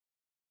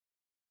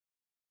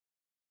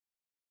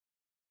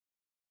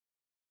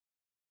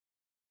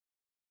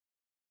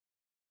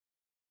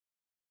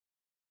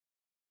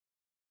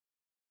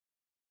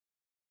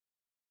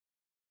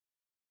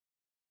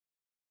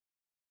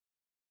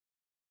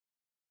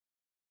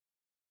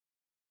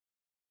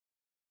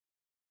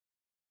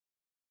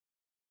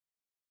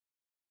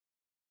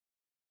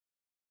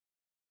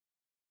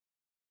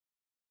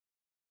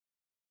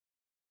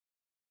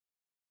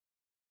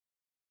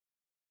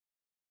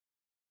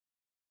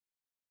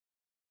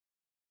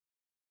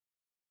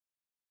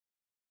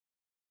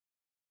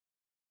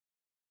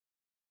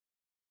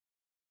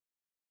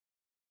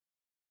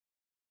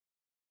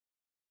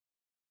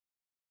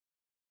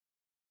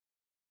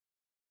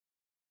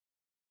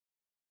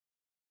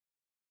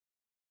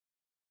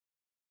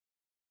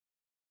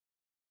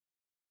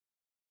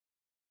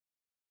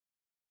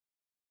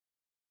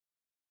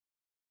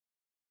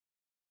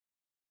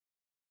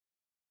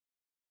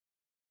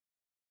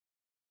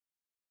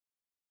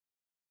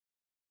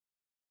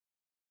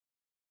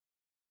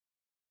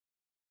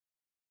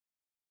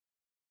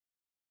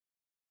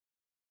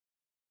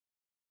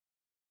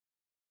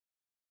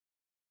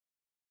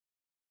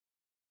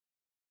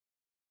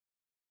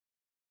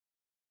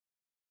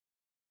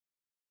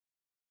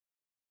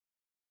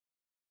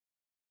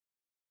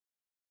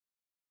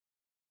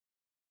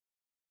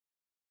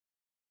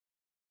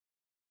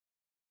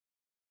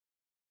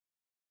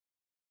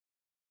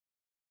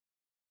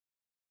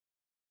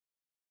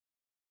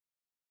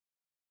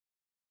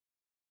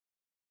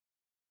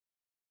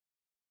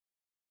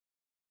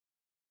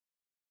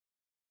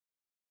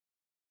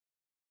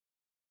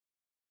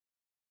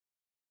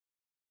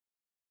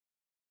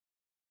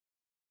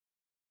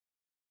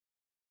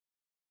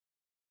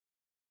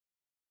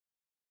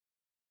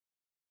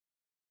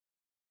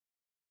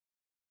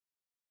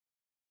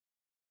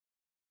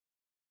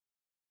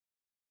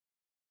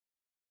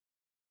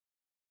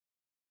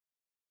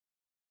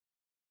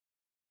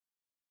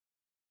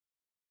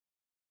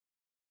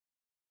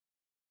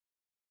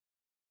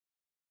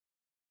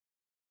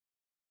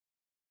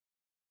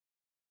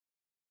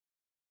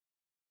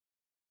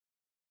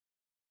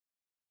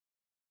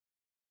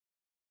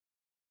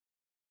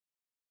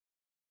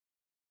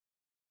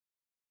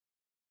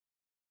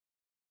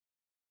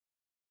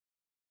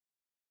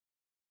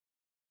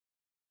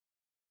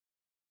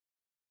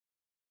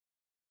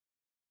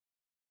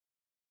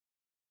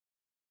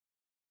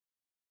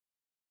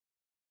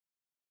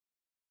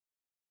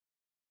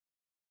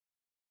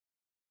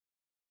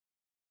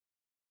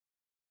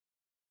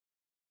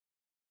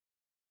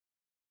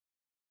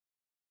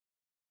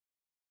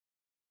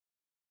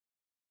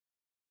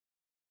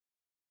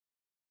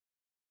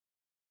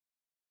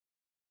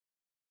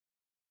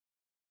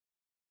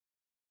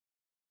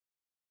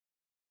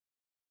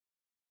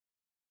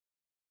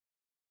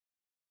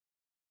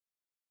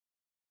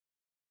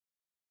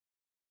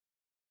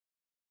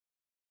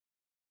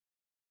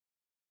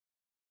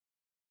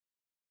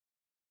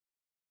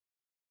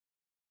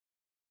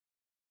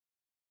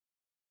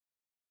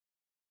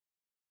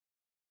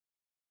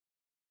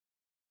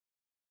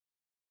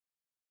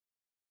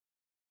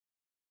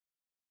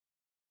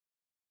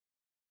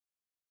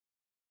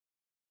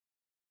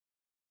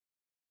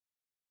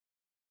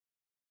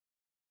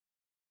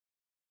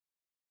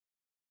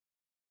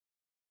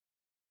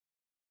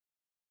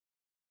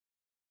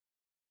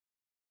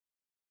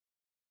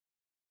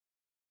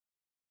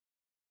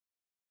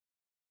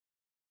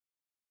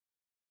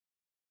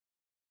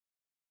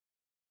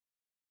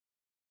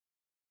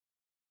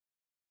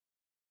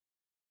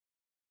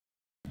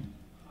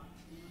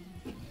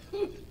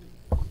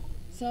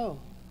So,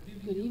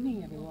 good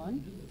evening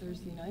everyone.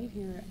 Thursday night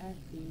here at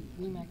the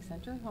Remax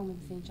Centre, home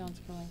of the St. John's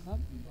Curling Club.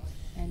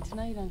 And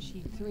tonight on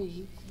sheet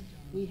 3,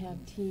 we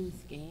have Team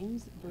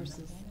Skanes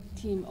versus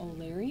Team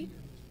O'Leary.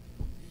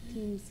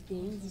 Team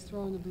Skanes is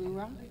throwing the blue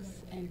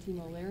rocks, and Team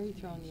O'Leary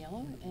throwing the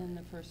yellow. And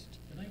the first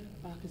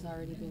rock has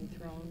already been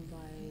thrown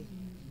by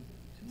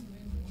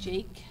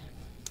Jake.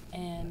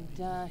 And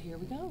here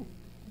we go.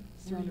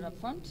 He's thrown it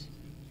up front,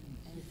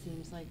 and it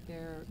seems like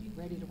they're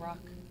ready to rock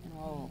and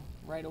roll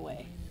right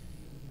away.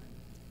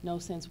 No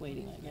sense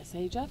waiting, I guess.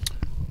 Hey, Jeff?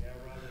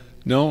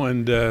 No,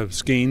 and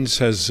Skanes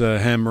has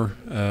hammer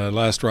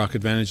last rock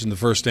advantage in the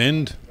first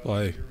end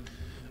by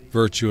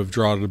virtue of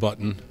draw to the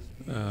button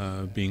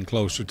being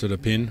closer to the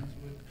pin.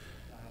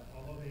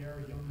 Although they are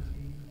a young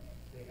team,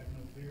 they have no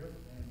fear,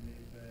 and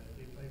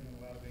they've played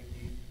in a lot of big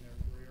games in their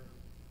career.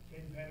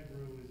 Ken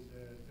Pettigrew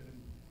has been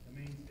a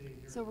mainstay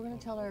here. So we're going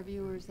to tell our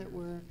viewers that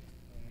we're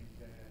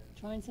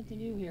trying something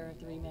new here at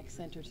the Remax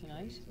Centre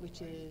tonight,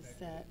 which is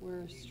that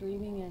we're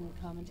streaming and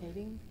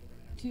commentating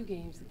 2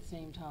 games at the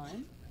same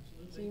time.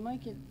 So you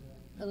might get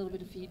a little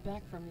bit of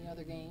feedback from the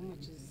other game,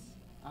 which is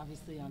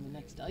obviously on the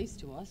next ice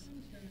to us,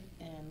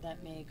 and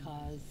that may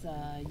cause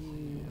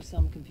you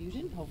some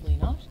confusion, hopefully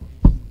not,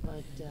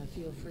 but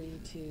feel free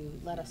to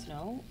let us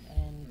know,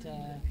 and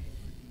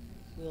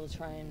we'll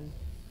try and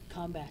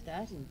combat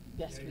that as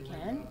best we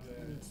can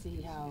and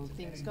see how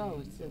things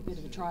go. It's a bit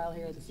of a trial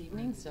here this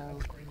evening, so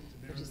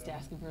we're just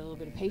asking for a little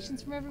bit of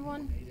patience from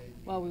everyone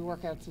while we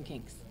work out some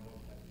kinks.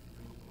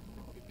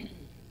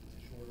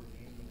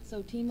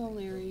 So Team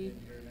O'Leary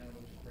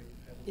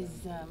is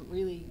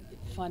really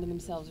finding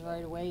themselves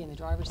right away in the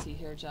driver's seat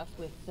here, Jeff,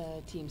 with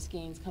Team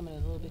Skanes coming a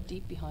little bit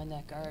deep behind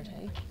that guard,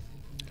 hey?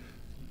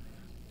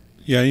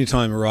 Yeah,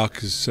 anytime a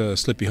rock is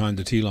slipped behind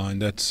the tee line,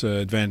 that's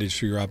advantage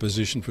for your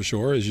opposition for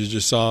sure. As you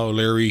just saw,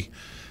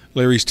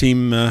 Larry's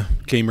team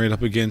came right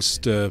up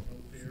against the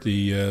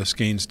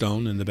Skanes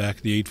down in the back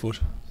of the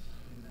 8-foot.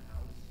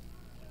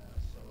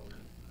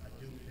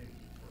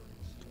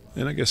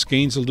 And I guess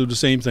Skanes will do the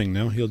same thing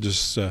now. He'll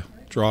just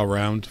draw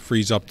around,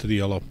 freeze up to the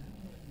yellow.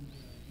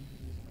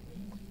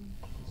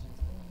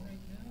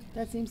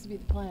 That seems to be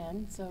the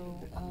plan. So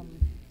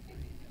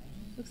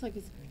looks like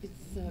it's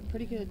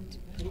pretty good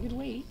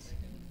weight.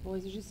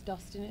 Boys are just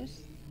dusting it.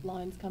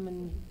 Line's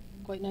coming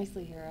quite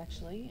nicely here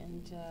actually,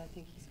 and I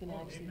think he's going to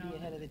actually be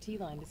ahead of the tee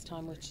line this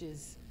time, which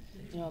is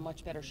a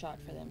much better shot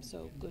for them.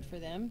 So good for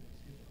them.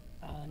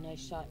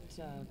 Nice shot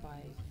by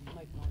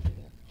Mike Monger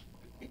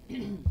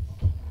there.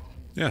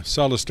 Yeah,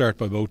 solid start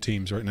by both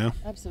teams right now.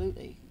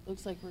 Absolutely.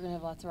 Looks like we're going to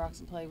have lots of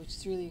rocks in play, which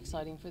is really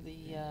exciting for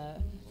the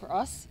for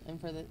us and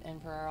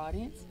for our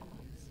audience.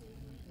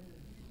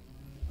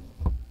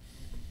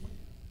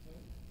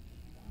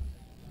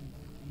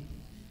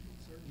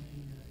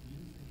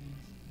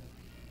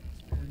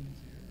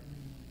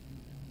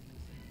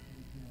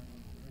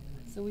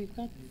 So we've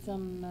got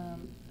some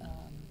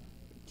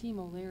Team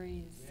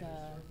O'Leary is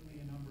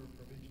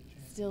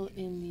still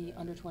in the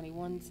under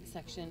 21s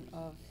section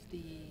of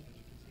the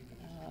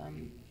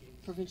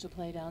provincial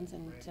playdowns,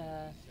 and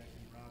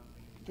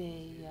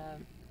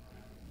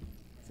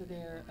so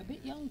they're a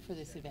bit young for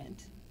this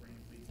event.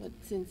 But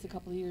since a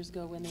couple of years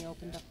ago, when they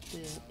opened up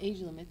the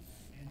age limits,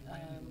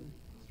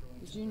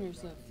 the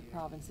juniors of the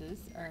provinces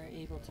are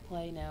able to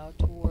play now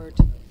toward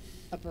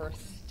a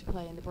berth to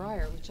play in the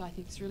Brier, which I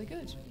think is really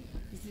good.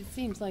 It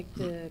seems like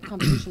the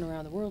competition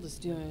around the world is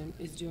doing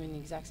the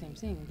exact same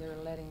thing. They're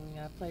letting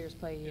players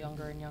play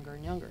younger and younger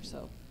and younger.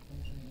 So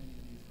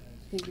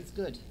I think it's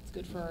good. It's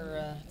good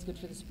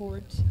for the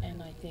sport,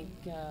 and I think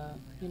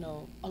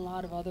a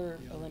lot of other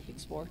Olympic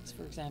sports,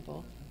 for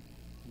example,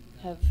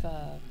 have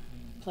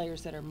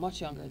players that are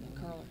much younger than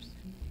curlers.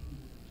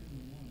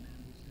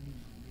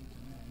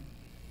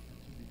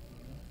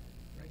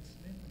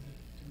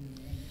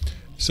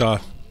 Saw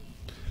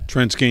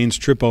Trent Skanes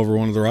trip over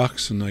one of the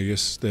rocks, and I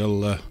guess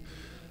they'll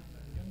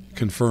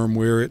confirm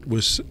where it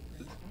was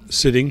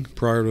sitting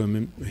prior to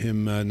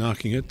him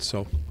knocking it.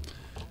 So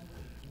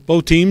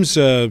both teams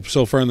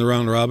so far in the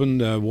round robin,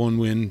 1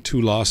 win,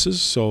 2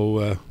 losses.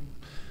 So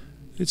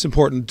it's an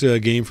important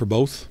game for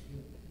both.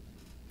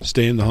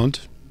 Stay in the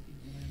hunt.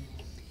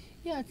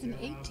 Yeah, it's an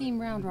 8-team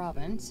round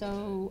robin.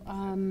 So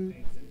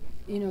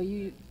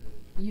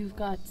you've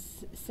got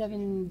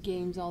 7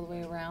 games all the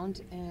way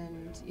around,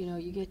 and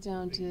you get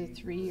down to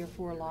 3 or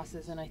 4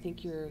 losses, and I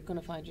think you're going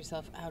to find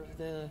yourself out of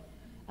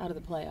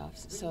the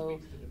playoffs. So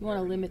you want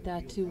to limit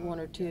that to 1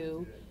 or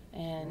 2,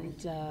 and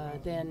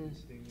then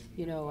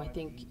I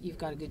think you've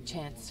got a good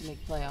chance to make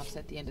playoffs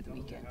at the end of the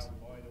weekend.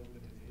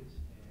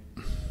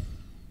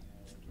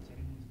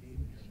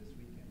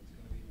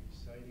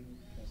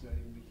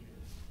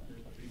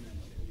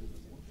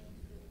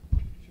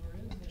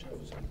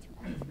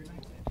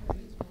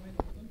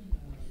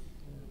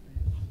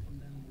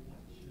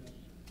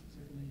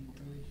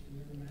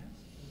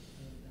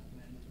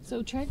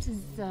 So Trent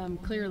is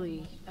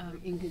clearly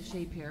in good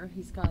shape here.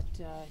 He's got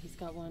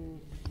one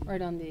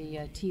right on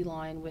the tee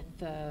line with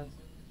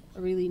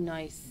a really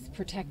nice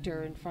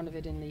protector in front of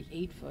it in the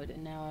 8-foot,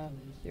 and now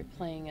they're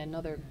playing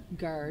another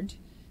guard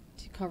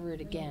to cover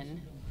it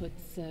again.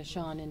 Puts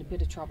Sean in a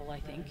bit of trouble, I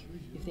think,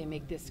 if they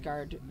make this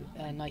guard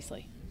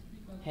nicely.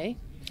 Hey?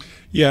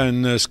 Yeah,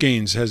 and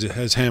Skanes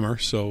has hammer,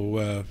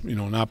 so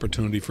an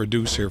opportunity for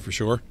deuce here for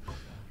sure.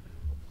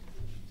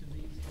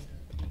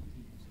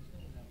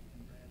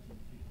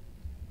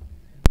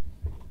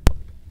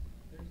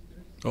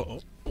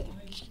 Uh-oh.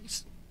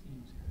 Jeez.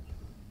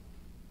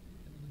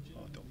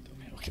 Oh, don't tell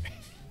me. Okay.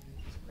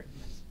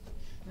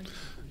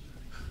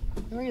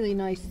 A really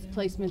nice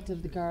placement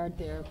of the guard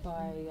there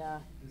by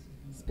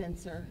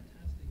Spencer.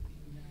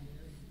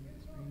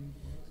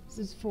 This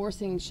is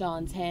forcing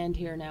Sean's hand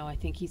here now. I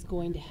think he's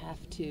going to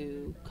have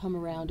to come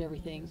around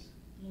everything.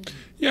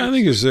 Yeah, I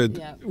think it's a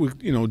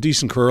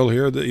decent curl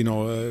here.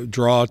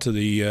 Draw to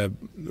the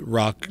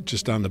rock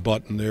just on the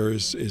button there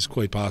is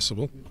quite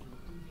possible.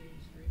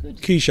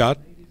 Good. Key shot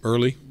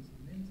early.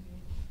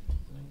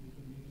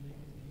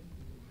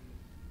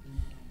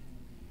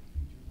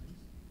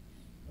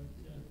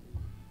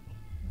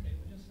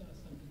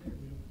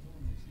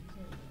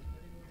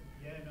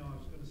 Yeah, no, I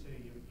was going to say,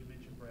 you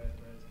mentioned Brad's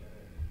got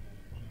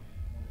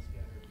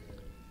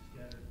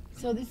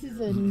a So this is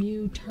a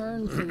new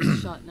turn for the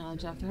shot now,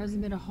 Jeff. There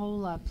hasn't been a whole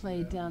lot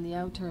played down the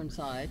out turn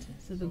side.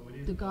 So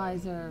the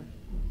guys are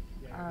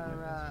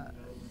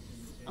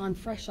on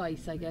fresh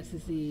ice, I guess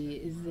is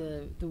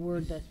the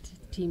word that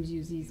teams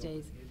use these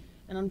days.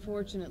 And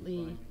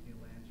unfortunately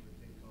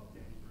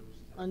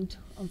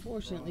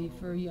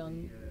for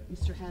young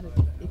Mr.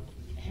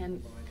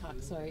 Hancock,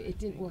 it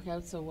didn't work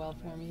out so well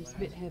for him. He was a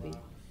bit heavy.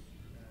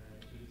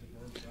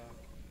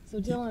 So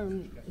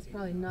Dylan is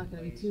probably not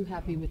going to be too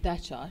happy with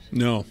that shot.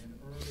 No.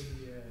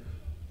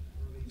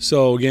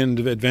 So again,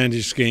 the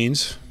advantage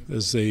Skanes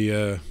as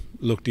they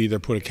look to either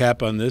put a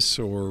cap on this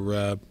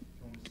or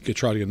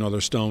try to get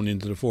another stone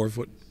into the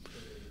 4-foot.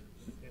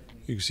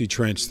 You can see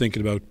Trent's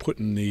thinking about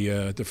putting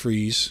the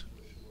freeze.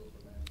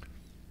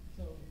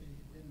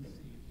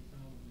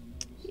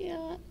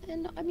 Yeah,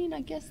 and I mean,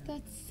 I guess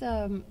that's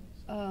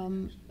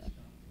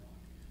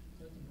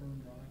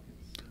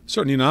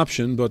certainly an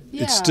option, but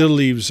Yeah. it still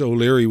leaves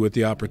O'Leary with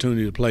the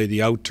opportunity to play the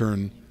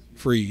outturn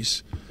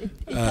freeze,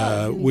 it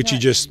does, and which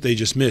he's they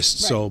just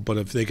missed. Right. So, but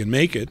if they can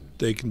make it,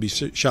 they can be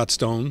shot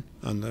stone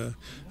on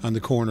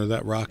the corner of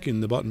that rock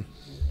in the button.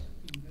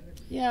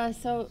 Yeah,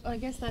 so I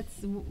guess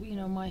that's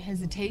my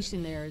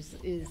hesitation there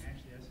is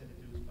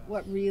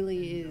what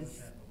really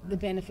is the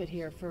benefit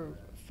here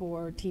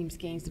for Team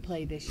Skanes to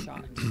play this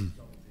shot.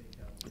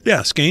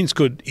 Yeah, Skanes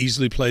could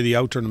easily play the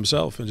outturn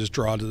himself and just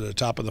draw to the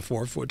top of the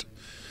 4-foot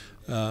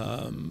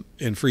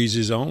and freeze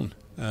his own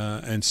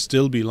and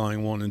still be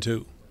lying 1 and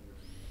 2.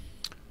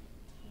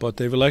 But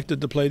they've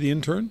elected to play the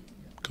in-turn,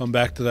 come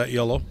back to that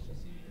yellow.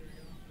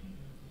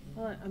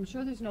 Well, I'm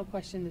sure there's no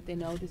question that they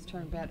know this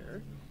turn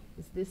better.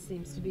 This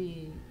seems to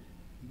be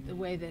the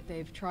way that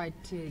they've tried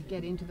to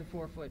get into the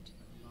 4-foot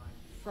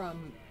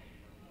from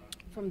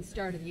the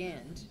start to the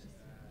end.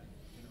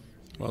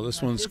 Well, this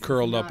But one's this is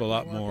curled not up a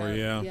lot gonna work more, out.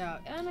 yeah. Yeah,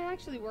 and it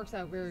actually works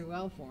out very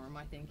well for him.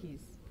 I think he's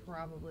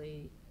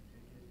probably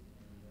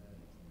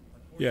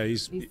Yeah,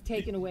 he's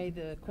taken away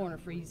the corner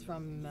freeze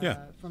from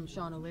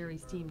Sean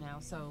O'Leary's team now.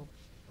 So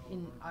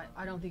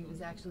I don't think it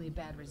was actually a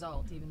bad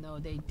result, even though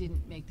they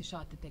didn't make the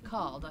shot that they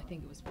called. I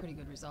think it was a pretty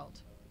good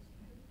result.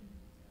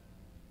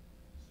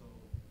 So,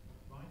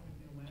 Ryan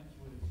Lance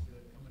was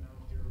coming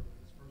out here with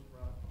his first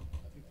rock.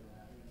 I think they're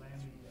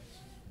Lammy, as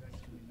he's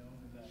affectionately known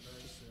in that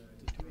verse.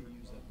 Hitting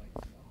to the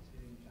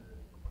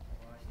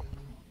right,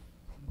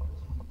 put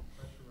some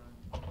pressure on.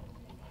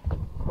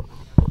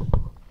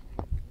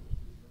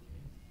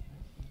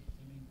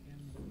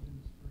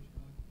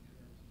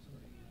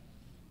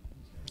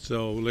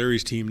 So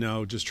Larry's team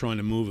now just trying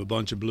to move a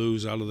bunch of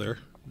blues out of there,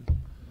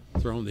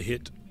 throwing the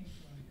hit.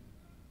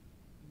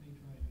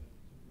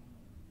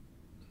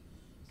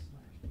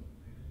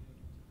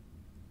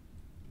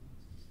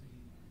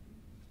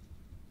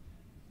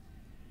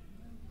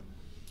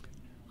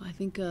 I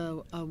think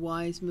a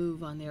wise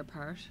move on their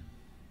part.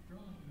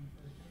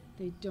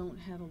 They don't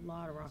have a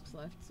lot of rocks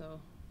left, so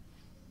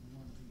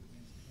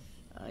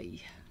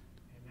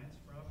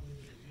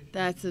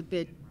that's a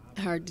bit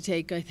hard to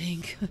take, I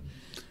think.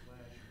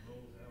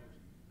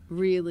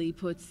 Really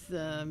puts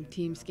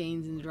Team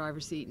Skanes in the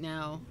driver's seat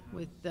now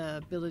with the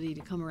ability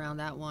to come around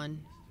that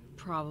one,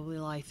 probably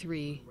lie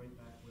 3.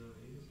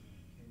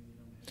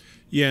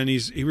 Yeah, and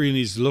he really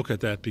needs to look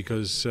at that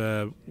because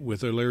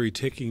with O'Leary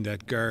taking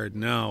that guard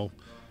now,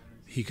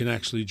 he can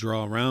actually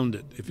draw around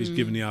it if he's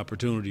given the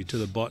opportunity to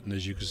the button,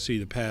 as you can see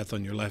the path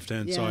on your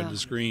left-hand side of the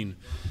screen.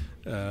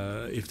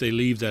 If they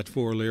leave that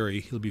for O'Leary,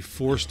 he'll be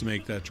forced to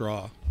make that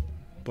draw,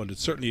 but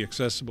it's certainly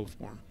accessible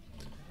for him.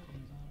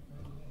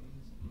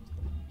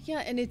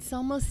 Yeah, and it's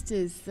almost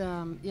as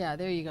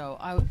there you go.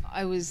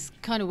 I was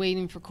kind of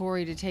waiting for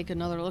Corey to take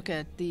another look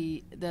at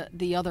the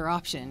other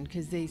option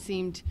because he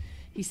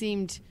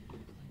seemed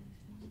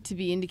to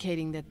be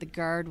indicating that the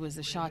guard was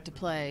a shot to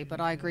play, but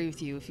I agree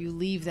with you. If you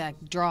leave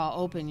that draw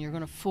open, you're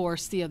going to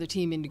force the other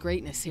team into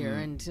greatness here,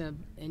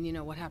 and you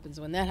know what happens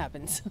when that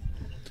happens.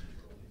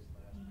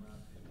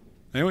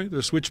 Anyway,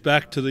 they're switched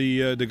back to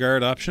the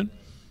guard option.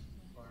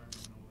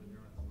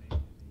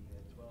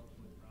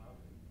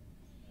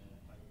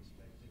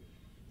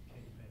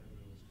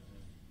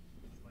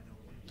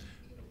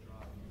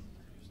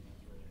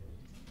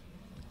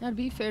 Now, to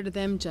be fair to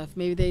them, Jeff,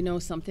 maybe they know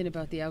something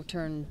about the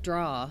outturn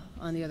draw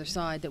on the other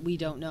side that we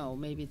don't know.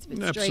 Maybe it's a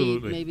bit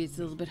straight, maybe it's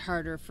a little bit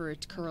harder for it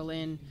to curl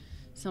in,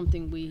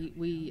 something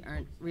we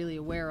aren't really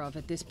aware of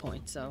at this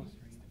point. So.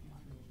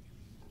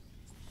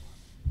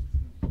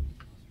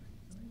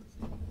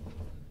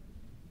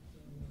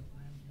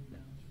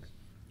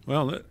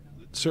 Well, that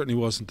certainly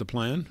wasn't the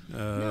plan.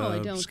 No, I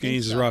don't Skanes'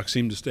 think so. rock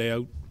seemed to stay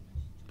out.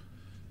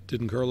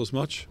 Didn't curl as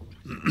much.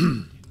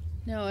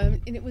 No,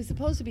 and it was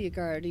supposed to be a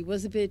guard. He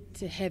was a bit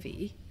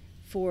heavy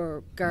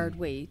for guard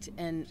weight,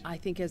 and I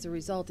think as a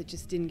result it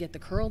just didn't get the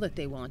curl that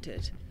they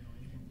wanted.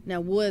 Now,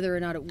 whether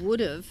or not it would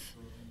have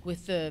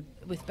with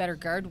better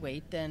guard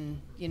weight,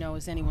 then, you know,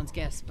 is anyone's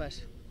guess,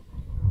 but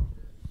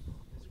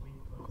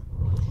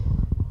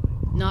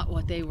not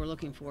what they were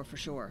looking for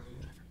sure.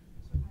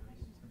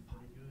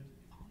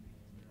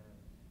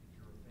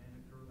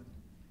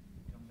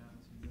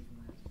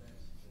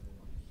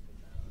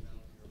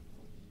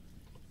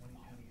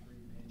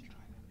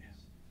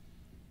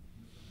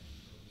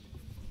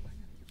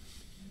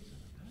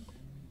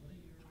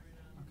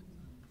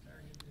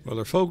 Well,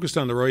 they're focused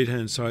on the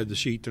right-hand side of the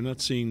sheet. They're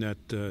not seeing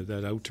that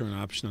outturn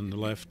option on the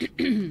left.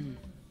 And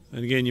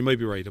again, you might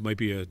be right. It might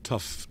be a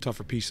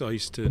tougher piece of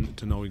ice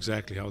to know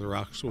exactly how the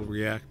rocks will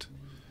react.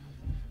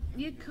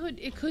 It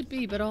could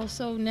be, but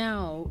also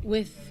now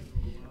with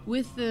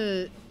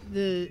the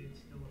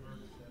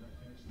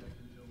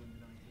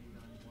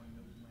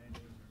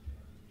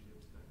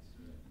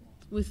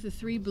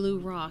three blue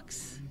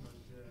rocks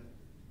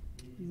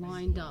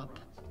lined up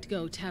to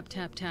go tap,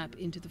 tap, tap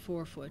into the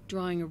 4-foot,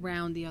 drawing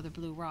around the other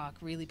blue rock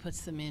really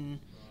puts them in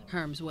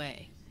harm's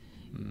way.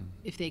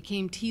 If they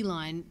came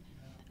T-line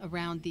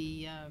around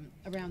the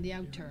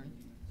outturn.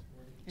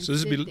 So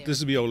this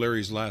will be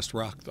O'Leary's last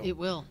rock, though. It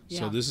will,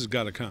 yeah. So this has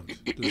got to count.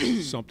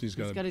 Something's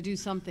got to. He's got to do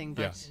something,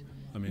 but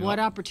I mean, what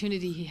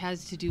opportunity he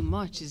has to do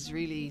much is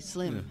really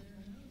slim.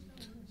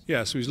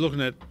 Yeah, so he's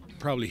looking at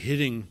probably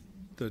hitting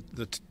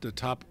the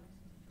top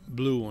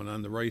blue one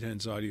on the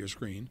right-hand side of your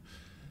screen,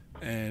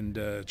 and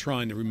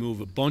trying to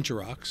remove a bunch of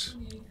rocks,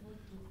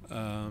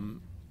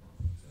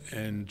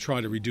 and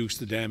try to reduce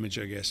the damage,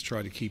 I guess,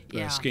 try to keep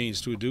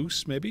Skanes to a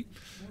deuce, maybe.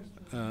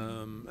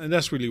 And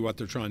that's really what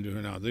they're trying to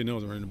do now. They know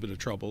they're in a bit of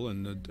trouble,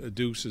 and a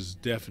deuce is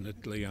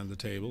definitely on the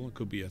table. It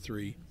could be a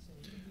 3.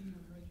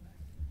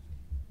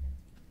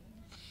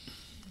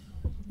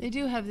 They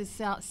do have this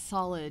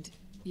solid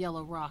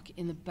yellow rock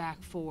in the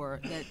back 4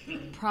 that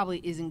probably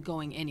isn't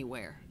going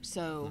anywhere.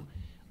 So,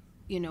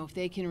 you know, if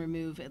they can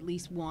remove at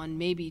least 1,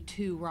 maybe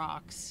 2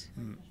 rocks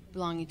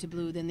belonging to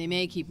blue, then they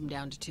may keep them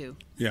down to 2.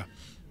 Yeah.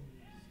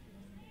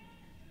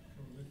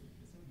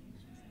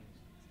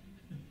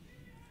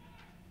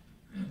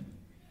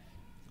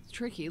 It's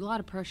tricky. A lot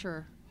of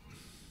pressure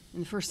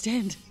in the first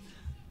end.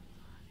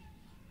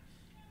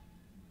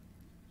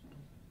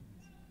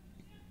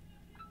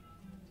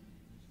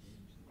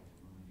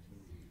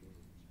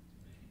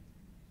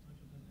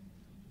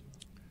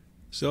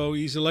 So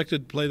he's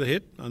elected to play the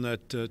hit on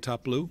that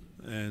top blue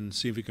and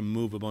see if he can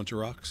move a bunch of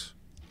rocks.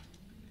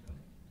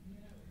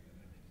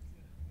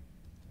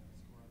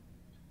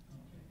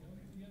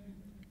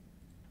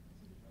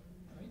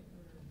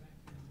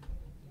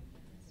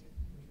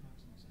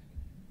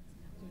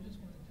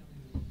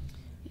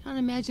 I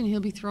imagine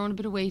he'll be throwing a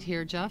bit of weight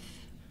here, Jeff.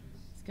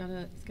 He's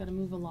got to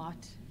move a lot.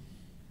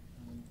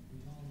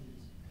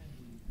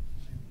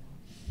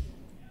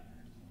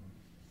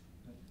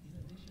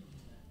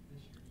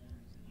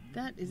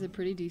 That is a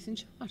pretty decent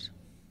shot.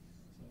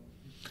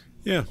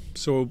 Yeah,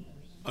 so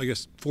I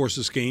guess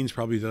forces Skanes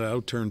probably that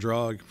outturn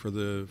draw for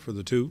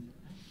the 2.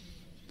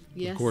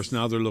 Yes. Of course,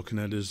 now they're looking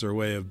at is there a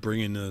way of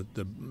bringing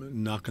the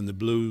knocking the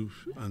blue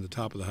on the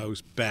top of the house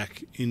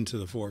back into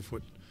the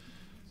 4-foot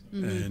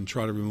and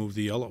try to remove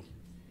the yellow.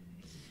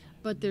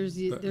 But there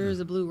is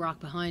a blue rock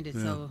behind it,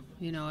 so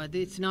you know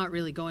it's not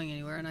really going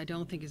anywhere, and I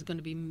don't think it's going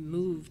to be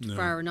moved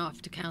far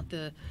enough to count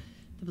the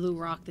blue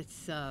rock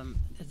that's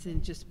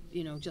in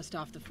just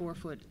off the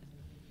 4-foot.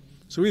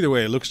 So either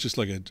way, it looks just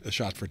like a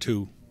shot for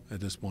 2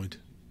 at this point.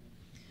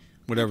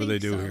 Whatever they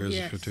do here is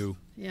for 2.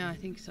 Yeah, I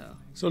think so.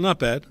 So not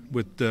bad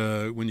with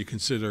when you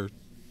consider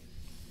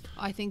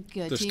I think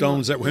the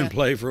stones that were in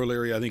play for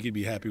O'Leary. I think he'd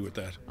be happy with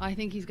that. I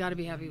think he's got to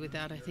be happy with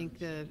that. I think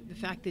the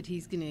fact that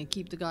he's going to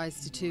keep the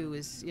guys to 2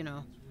 is, you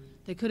know,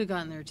 they could have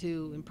gotten there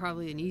 2 in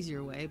probably an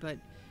easier way, but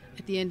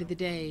at the end of the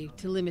day,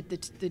 to limit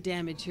the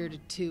damage here to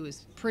 2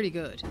 is pretty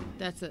good.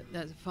 That's a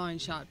fine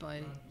shot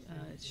by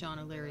Sean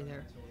O'Leary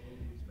there,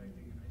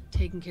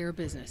 taking care of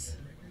business.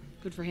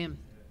 Good for him.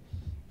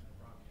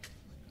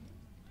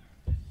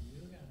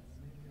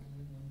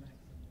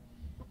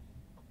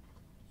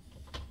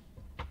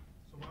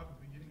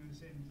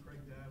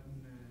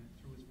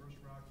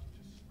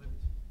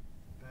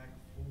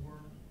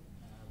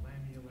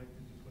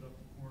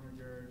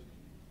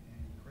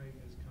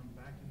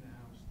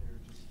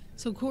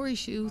 So Corey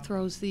Shue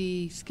throws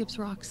the skips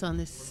rocks on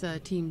this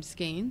team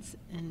Skanes,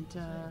 and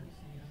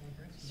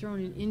he's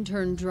throwing an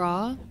in-turn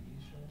draw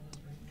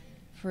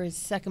for his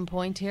second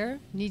point here.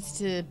 Needs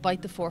to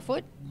bite the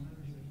forefoot.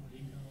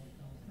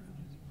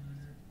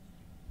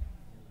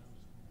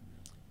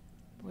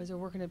 Boys are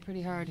working it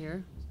pretty hard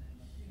here.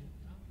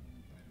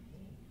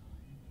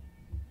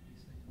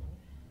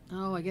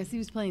 Oh, I guess he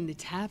was playing the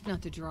tap,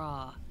 not the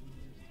draw.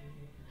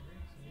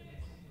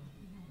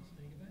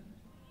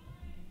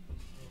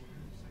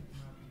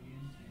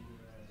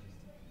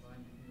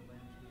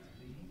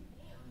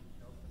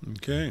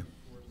 Okay.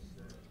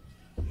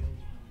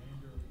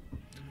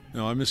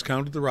 No, I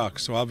miscounted the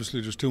rocks, so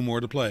obviously there's 2 more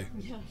to play.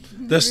 Yeah,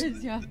 That's there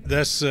is, yeah.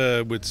 that's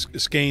with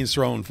Skanes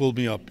throwing fooled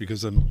me up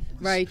because I'm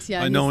Right,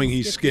 yeah. I knowing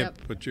he skipped,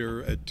 skipped, but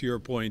to your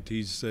point,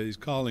 he's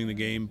calling the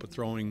game but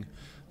throwing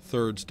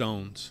third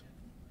stones.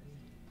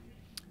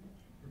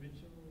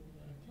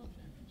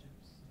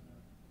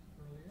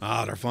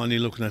 Ah, they're finally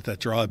looking at that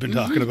draw I've been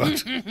talking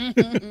about.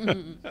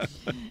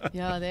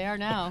 Yeah, they are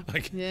now.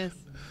 Yes.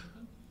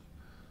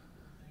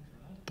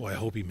 Boy, I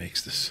hope he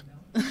makes this.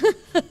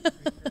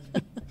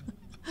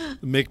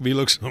 Make me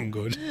look so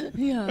good.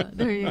 Yeah,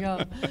 there you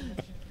go.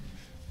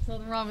 There's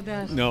nothing wrong with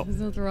that. No.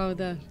 There's nothing wrong with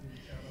that.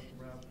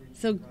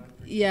 So,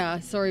 yeah,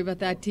 sorry about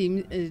that,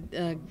 team.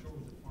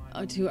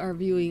 To our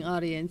viewing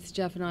audience,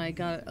 Jeff and I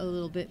got a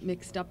little bit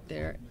mixed up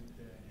there.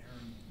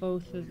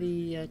 Both of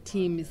the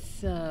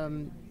teams'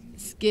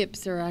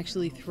 skips are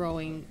actually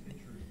throwing.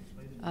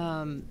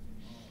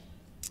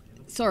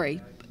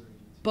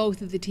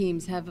 Both of the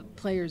teams have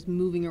players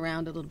moving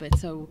around a little bit,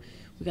 so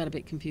we got a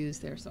bit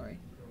confused there. Sorry.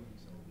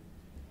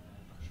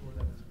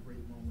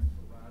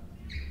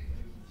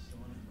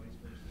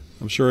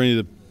 I'm sure any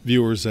of the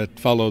viewers that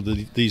follow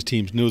these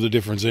teams knew the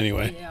difference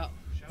anyway. Yeah.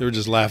 They were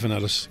just laughing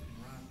at us.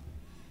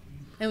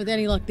 And with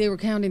any luck, they were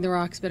counting the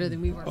rocks better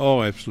than we were.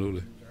 Oh,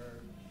 absolutely.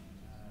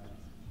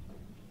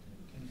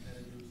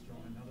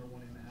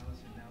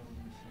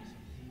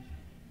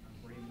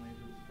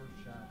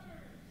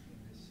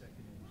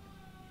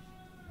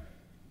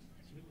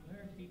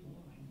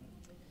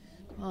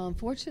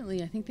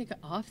 Unfortunately, I think they got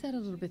off that a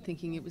little bit,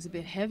 thinking it was a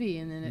bit heavy,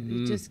 and then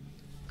it just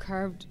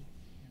carved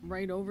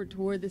right over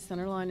toward the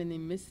center line, and they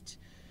missed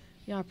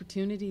the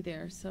opportunity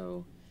there.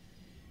 So,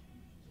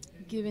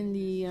 given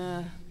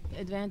the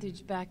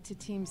advantage back to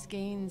Team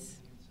Skanes,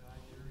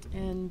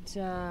 and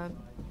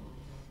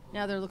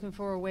now they're looking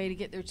for a way to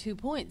get their 2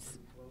 points.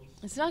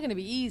 It's not going to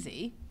be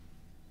easy,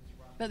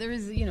 but there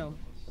is,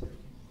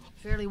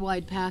 fairly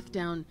wide path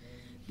down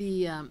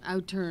the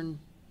outturn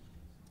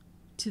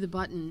to the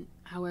button.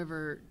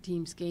 However,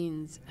 Team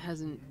Skanes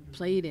hasn't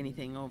played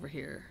anything over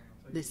here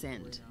this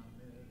end.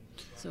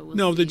 So we'll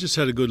see. They just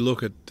had a good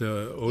look at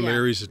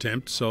O'Leary's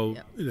attempt, so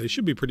they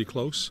should be pretty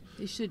close.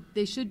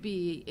 They should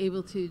be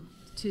able to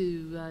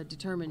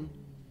determine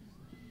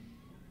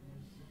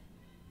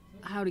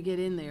how to get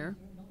in there.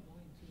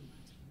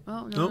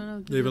 Oh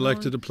no! They've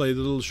elected to play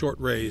the little short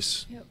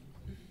raise. Yep.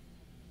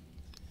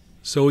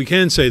 So we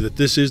can say that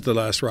this is the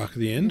last rock of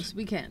the end. Yes,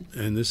 we can.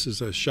 And this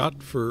is a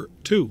shot for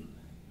 2.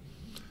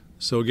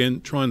 So again,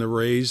 trying to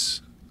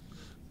raise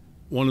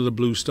one of the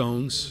blue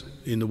stones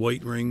in the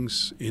white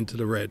rings into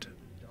the red.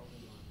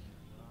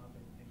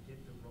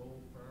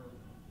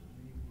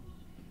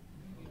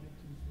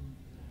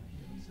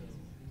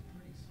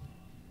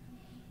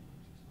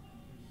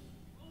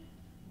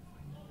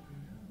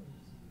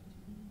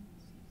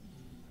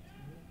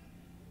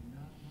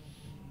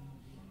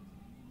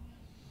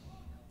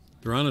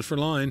 They're on it for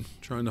line,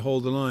 trying to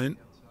hold the line.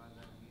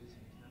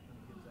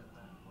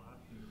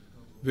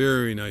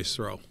 Very nice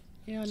throw.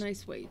 Yeah,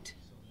 nice weight.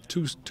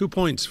 2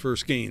 points for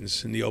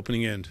Skanes in the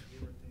opening end.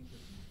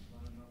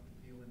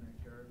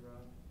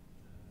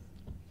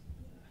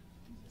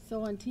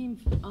 So on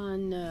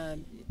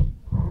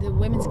the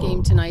women's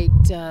game tonight,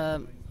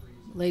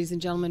 ladies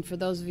and gentlemen, for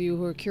those of you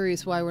who are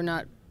curious why we're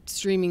not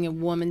streaming a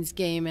women's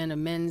game and a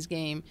men's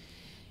game,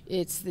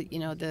 it's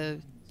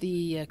the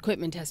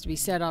equipment has to be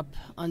set up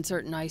on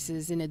certain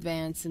ices in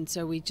advance, and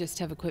so we just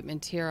have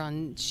equipment here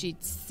on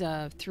sheets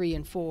 3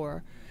 and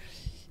 4.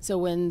 So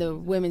when the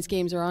women's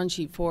games are on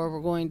sheet 4,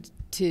 we're going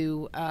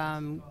to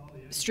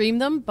stream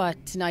them,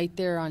 but tonight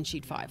they're on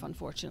sheet 5,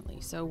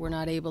 unfortunately. So we're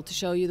not able to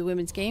show you the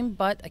women's game,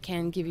 but I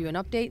can give you an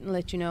update and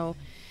let you know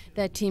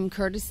that Team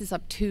Curtis is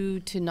up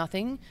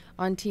 2-0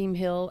 on Team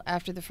Hill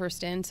after the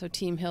first end. So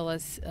Team Hill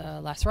has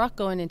last rock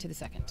going into the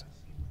second.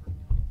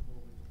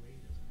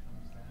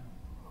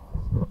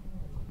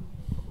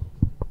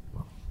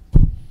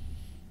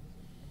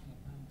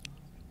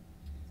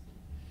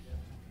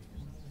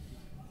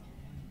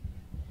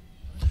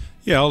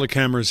 Yeah, all the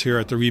cameras here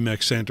at the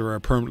Remax Center are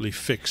permanently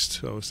fixed,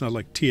 so it's not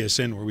like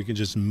TSN where we can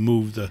just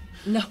move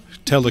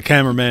tell the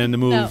cameraman to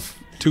move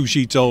 2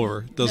 sheets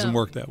over. It doesn't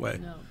work that way.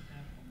 No.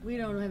 We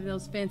don't have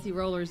those fancy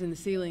rollers in the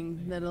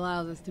ceiling that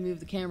allows us to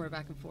move the camera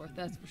back and forth,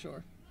 that's for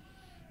sure.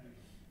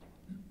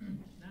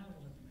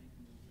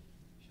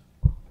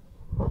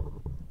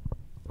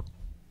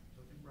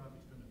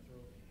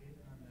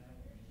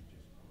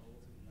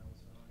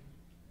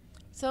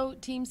 So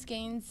Team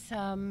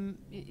Skanes,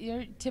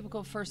 your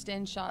typical first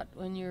end shot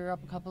when you're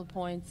up a couple of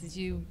points is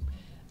you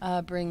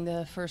bring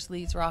the first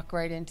leads rock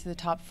right into the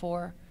top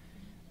four.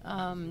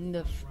 In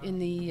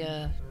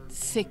the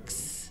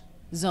six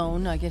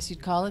zone, I guess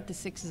you'd call it, the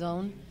six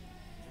zone.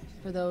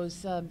 For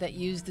those that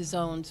use the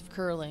zones of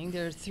curling,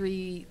 there are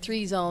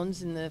three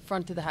zones in the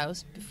front of the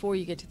house before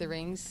you get to the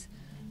rings.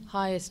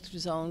 Highest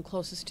zone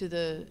closest to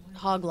the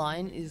hog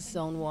line is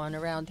zone 1.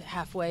 Around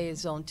halfway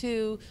is zone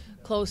 2.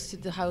 Close to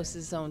the house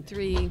is zone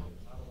 3. And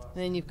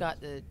then you've got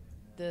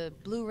the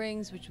blue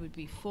rings, which would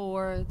be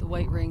 4. The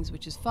white rings,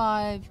 which is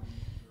 5.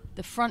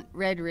 The front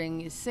red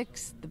ring is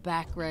 6. The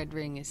back red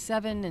ring is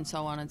 7, and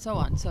so on and so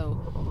on.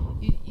 So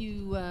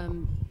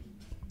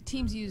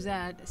teams use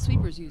that,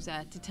 sweepers use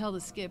that to tell the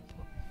skip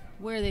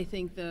where they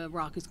think the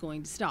rock is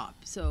going to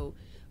stop. So,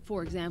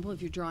 for example,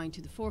 if you're drawing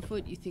to the 4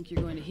 foot, you think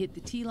you're going to hit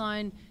the T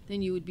line,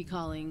 then you would be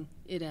calling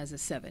it as a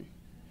 7.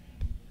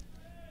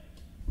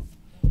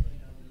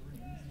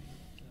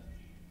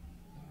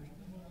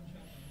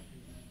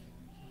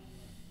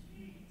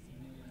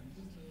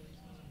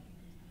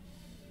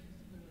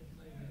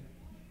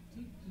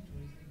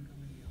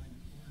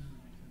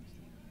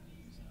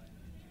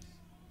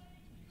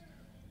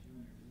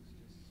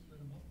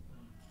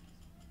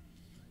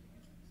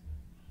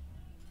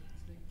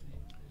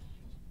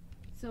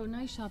 So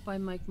nice shot by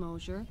Mike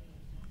Mosier.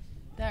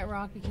 That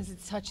rock, because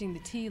it's touching the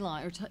tee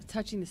line, or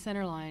touching the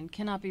center line,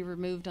 cannot be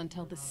removed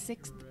until the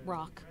 6th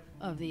rock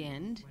of the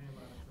end.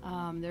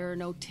 There are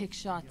no tick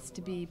shots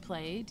to be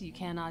played. You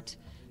cannot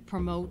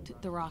promote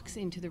the rocks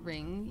into the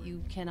ring.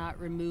 You cannot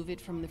remove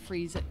it from the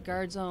freeze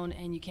guard zone,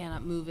 and you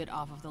cannot move it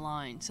off of the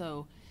line.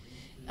 So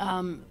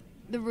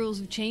the rules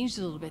have changed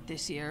a little bit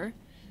this year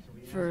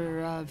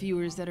for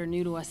viewers that are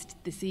new to us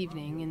this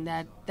evening,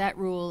 and that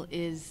rule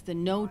is the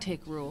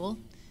no-tick rule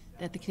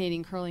that the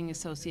Canadian Curling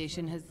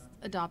Association has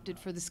adopted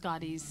for the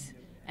Scotties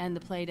and the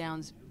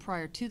playdowns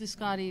prior to the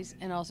Scotties,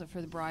 and also for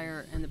the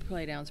Brier and the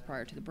playdowns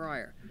prior to the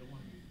Brier.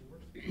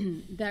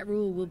 That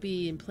rule will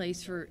be in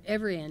place for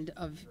every end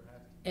of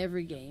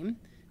every game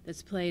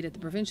that's played at the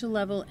provincial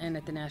level and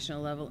at the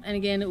national level, and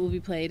again it will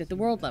be played at the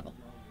world level.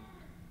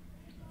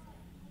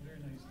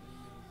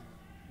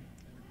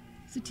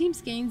 So Team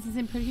Skanes is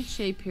in pretty good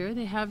shape here.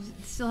 They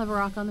still have a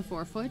rock on the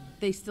 4 foot.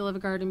 They still have a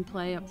guard in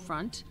play up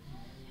front.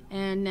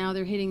 And now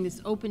they're hitting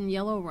this open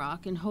yellow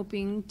rock and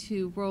hoping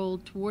to roll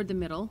toward the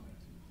middle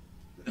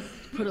to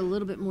put a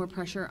little bit more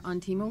pressure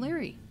on Team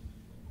O'Leary.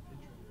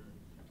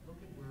 Look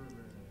at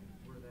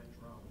where that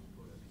draw was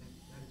put.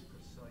 That is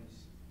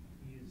precise.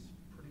 He is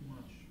pretty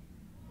much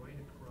right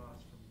across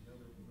from the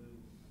other blue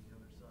on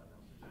the other side. Now,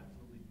 there's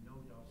absolutely no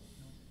double.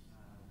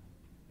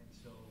 And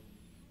so,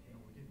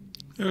 we're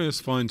getting... There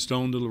is fine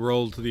stone that'll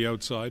roll to the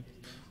outside.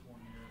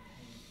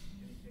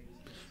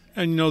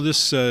 And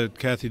this,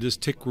 Kathy, this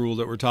tick rule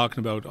that we're talking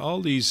about,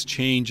 all these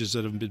changes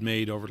that have been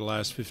made over the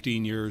last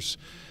 15 years,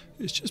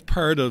 it's just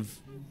part of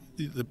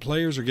the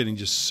players are getting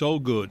just so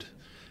good.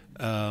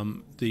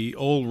 The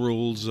old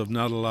rules of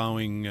not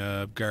allowing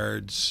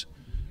guards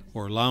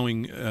or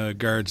allowing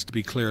guards to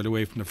be cleared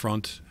away from the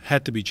front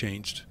had to be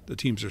changed. The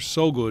teams are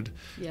so good.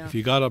 Yeah. If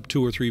you got up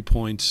 2 or 3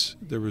 points,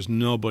 there was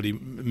nobody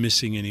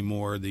missing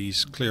anymore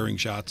these clearing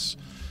shots.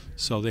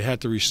 So they had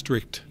to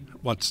restrict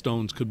what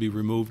stones could be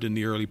removed in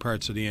the early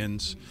parts of the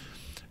ends,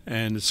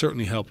 and it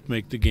certainly helped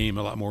make the game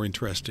a lot more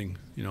interesting.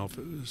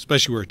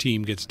 Especially where a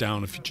team gets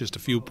down just a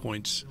few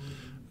points,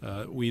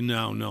 we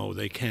now know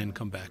they can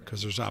come back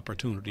because there's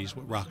opportunities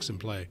with rocks in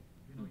play.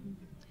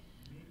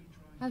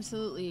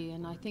 Absolutely,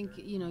 and I think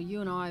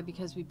you and I,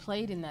 because we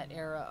played in that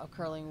era of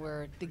curling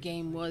where the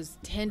game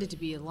tended to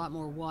be a lot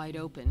more wide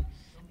open.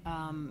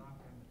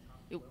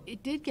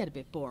 It did get a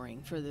bit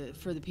boring for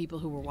the people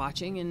who were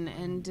watching,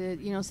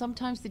 and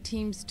sometimes the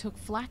teams took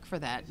flack for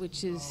that,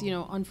 which is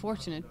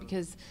unfortunate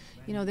because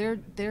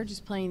they're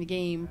just playing the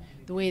game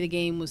the way the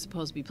game was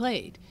supposed to be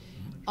played.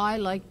 I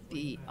like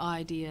the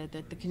idea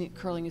that the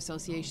Curling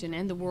Association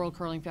and the World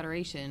Curling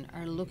Federation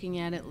are looking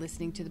at it,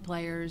 listening to the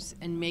players,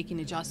 and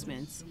making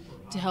adjustments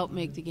to help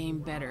make the game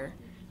better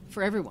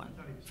for everyone,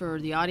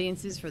 for the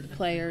audiences, for the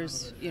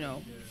players.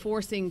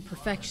 Forcing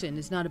perfection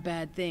is not a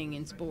bad thing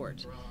in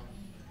sport.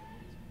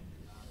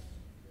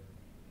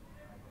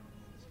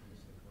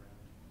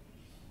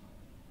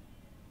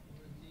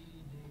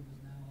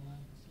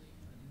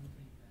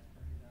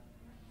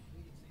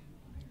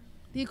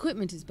 The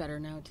equipment is better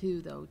now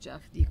too, though,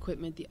 Jeff. The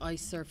equipment, the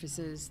ice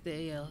surfaces,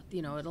 it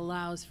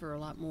allows for a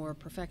lot more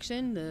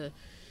perfection. The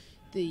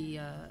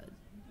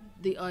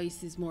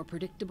ice is more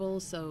predictable,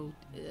 so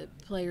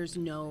players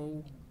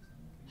know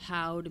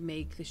how to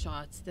make the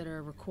shots that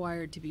are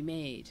required to be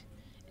made,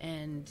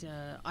 and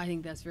I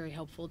think that's very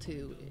helpful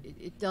too.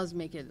 It does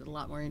make it a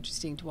lot more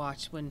interesting to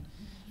watch when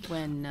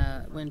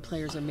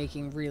players are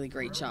making really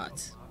great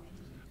shots.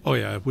 Oh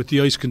yeah, with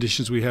the ice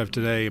conditions we have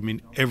today,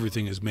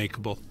 everything is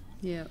makeable.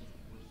 Yeah.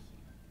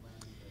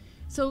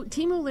 So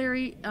Team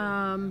O'Leary,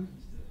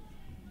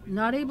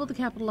 not able to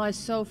capitalize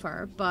so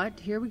far, but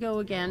here we go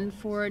again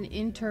for an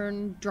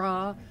in-turn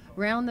draw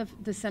Around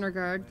the center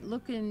guard,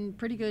 looking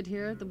pretty good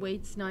here. The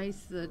weight's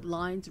nice, the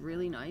line's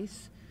really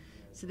nice.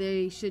 So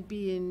they should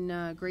be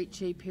in great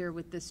shape here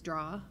with this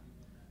draw.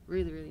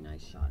 Really, really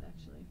nice shot,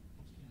 actually.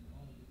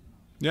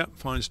 Yeah,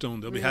 fine stone.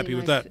 They'll be Really happy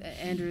with nice. that.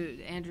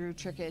 Andrew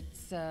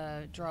Trickett's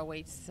draw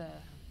weight's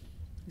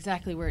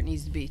exactly where it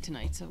needs to be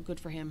tonight, so good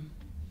for him.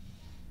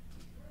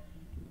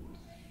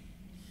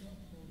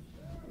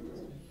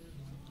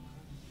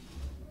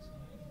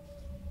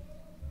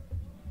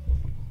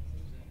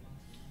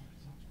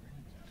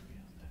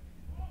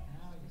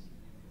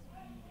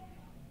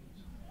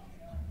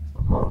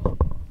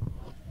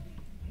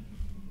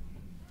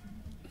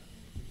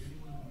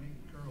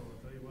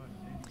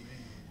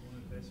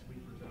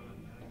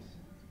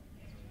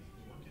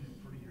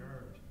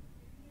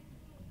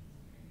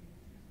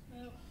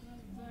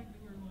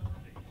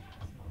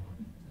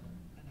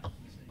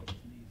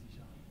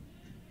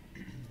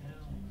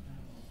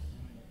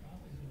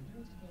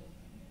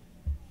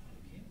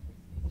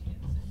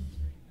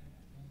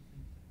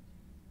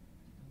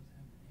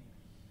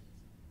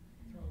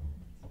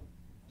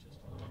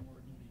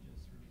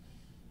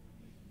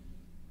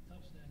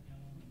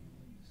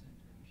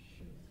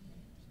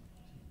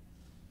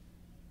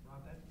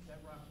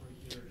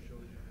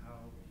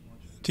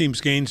 Team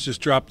Skanes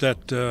just dropped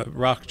that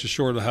rock just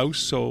short of the house,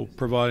 so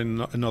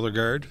providing another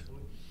guard.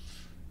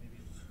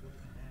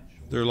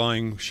 They're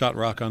lying shot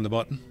rock on the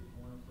button.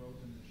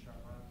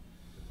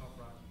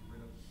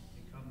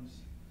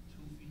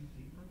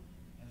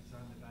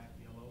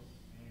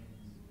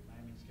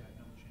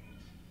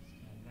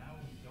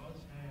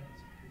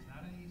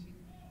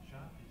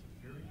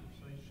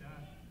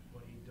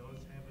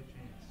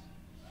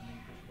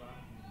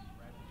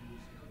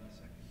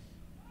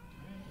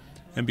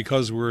 And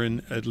because we're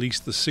in at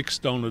least the 6th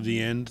stone of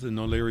the end, then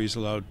O'Leary is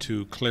allowed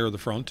to clear the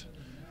front,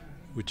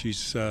 which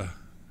he's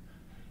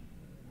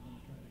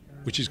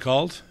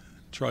called.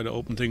 Try to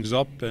open things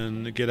up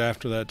and get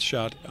after that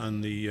shot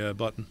on the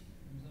button.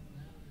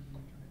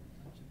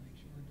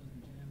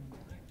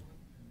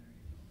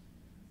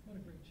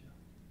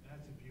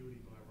 That's a beauty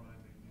by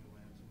Ryan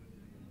Newfoundland,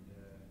 and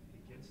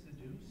he gets the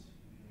deuce,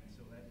 and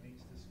so that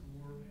makes the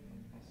score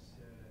in this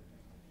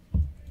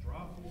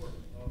draw 4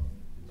 of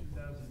the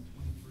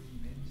 2023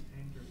 men's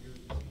Tankard here at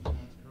the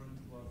Skanes Curling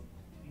Club.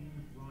 Team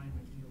Ryan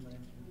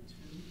Newfoundland with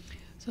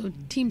 2. So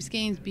Team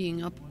Skanes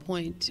being up a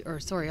point, or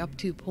sorry, up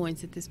 2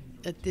 points at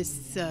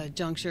this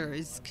juncture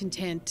is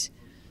content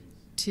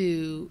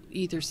to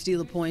either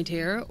steal a point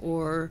here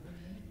or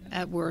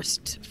at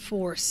worst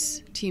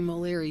force Team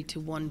O'Leary to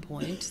 1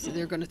 point. So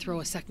they're going to throw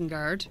a second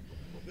guard,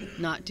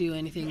 not do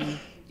anything,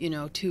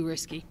 too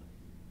risky.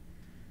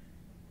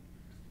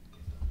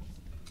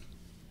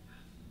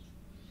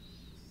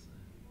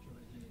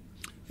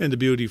 And the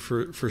beauty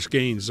for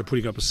Skanes, they're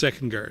putting up a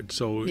second guard,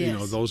 so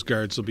Yes. those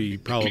guards will be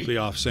probably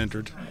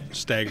off-centered,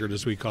 staggered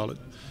as we call it,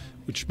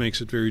 which makes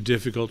it very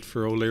difficult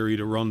for O'Leary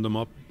to run them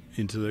up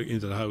into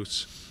the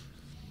house.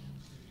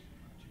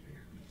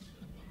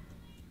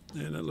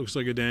 And that looks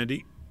like a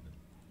dandy.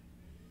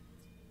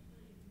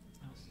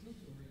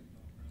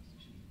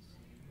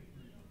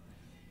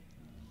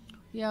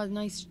 Yeah,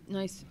 nice,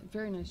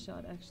 very nice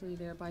shot actually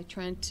there by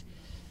Trent.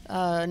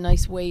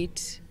 Nice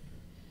weight.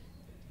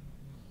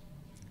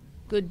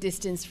 Good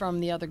distance from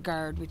the other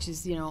guard, which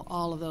is,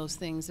 all of those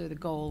things are the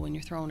goal when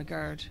you're throwing a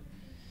guard.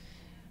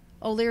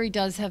 O'Leary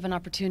does have an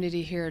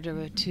opportunity here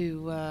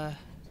to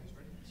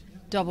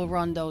double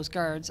run those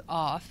guards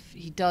off.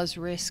 He does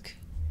risk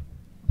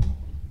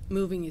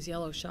moving his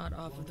yellow shot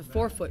off of the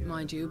 4-foot,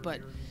 mind you, but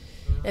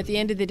at the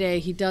end of the day,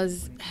 he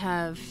does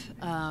have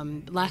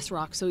last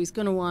rock, so he's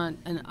going to want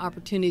an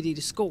opportunity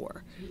to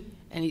score.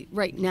 And he,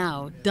 right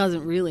now,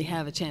 doesn't really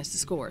have a chance to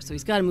score, so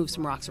he's got to move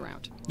some rocks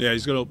around. Yeah,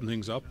 he's got to open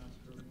things up.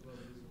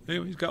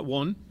 Anyway, he's got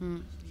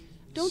 1.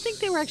 Don't think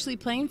they were actually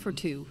playing for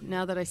 2,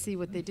 now that I see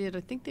what they did.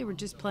 I think they were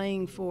just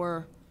playing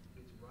to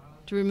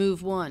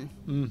remove 1.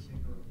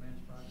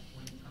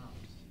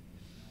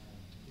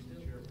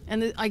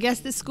 And I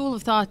guess the school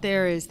of thought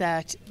there is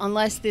that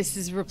unless this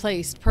is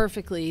replaced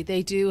perfectly,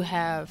 they do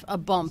have a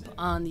bump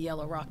on the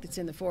yellow rock that's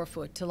in the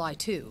 4-foot to lie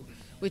 2,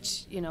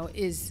 which,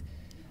 is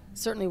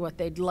certainly what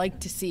they'd like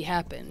to see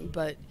happen.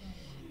 But,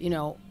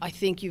 I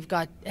think you've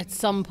at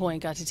some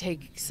point got to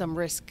take some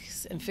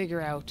risks and figure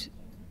out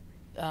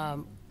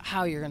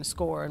how you're going to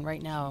score. And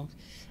right now,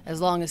 as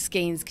long as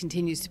Skanes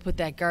continues to put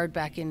that guard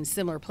back in a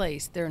similar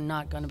place, they're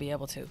not going to be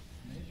able to.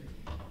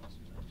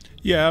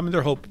 Yeah, I mean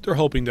they're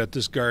hoping that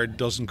this guard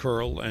doesn't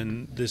curl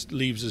and this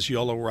leaves this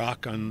yellow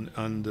rock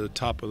on the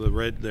top of the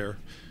red there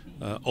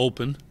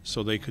open,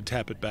 so they could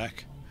tap it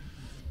back.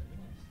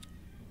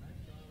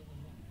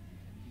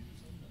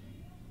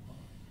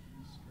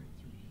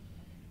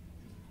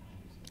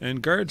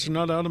 And guards are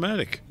not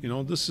automatic.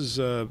 This is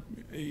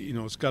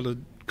it's got to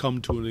come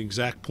to an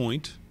exact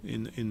point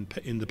in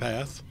the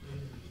path.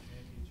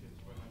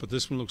 But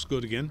this one looks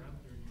good again.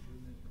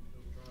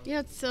 Yeah,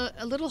 it's a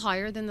little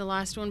higher than the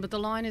last one, but the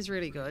line is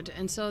really good.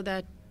 And so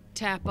that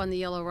tap on the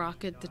yellow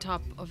rock at the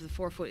top of the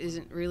 4-foot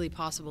isn't really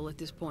possible at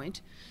this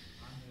point.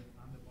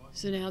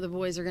 So now the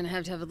boys are going to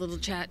have a little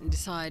chat and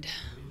decide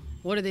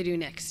what do they do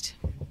next.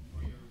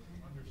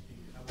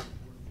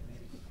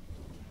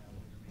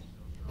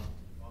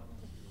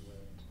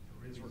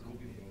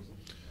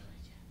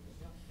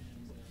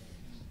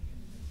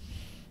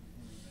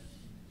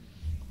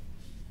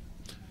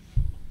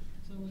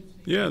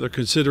 Yeah, they're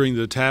considering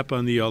the tap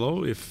on the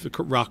yellow. If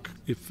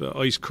the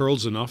ice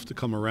curls enough to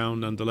come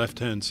around on the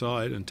left-hand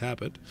side and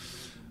tap it.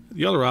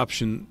 The other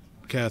option,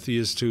 Kathy,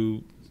 is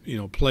to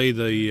play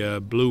the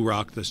blue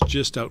rock that's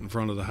just out in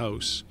front of the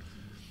house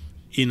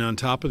in on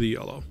top of the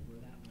yellow.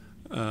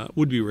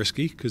 Would be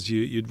risky because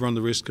you'd run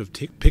the risk of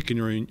picking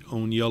your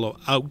own yellow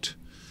out,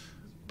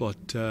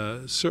 but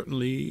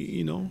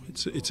certainly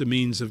it's a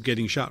means of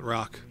getting shot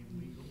rock.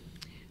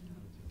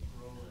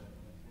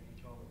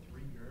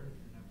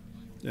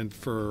 And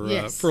for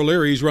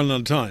O'Leary, he's running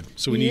out of time,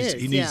 so he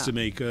needs to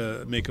make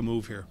a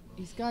move here.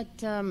 He's got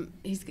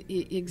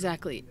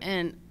exactly,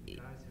 and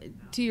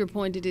to your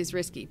point, it is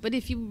risky. But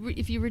if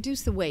you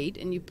reduce the weight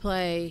and you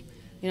play,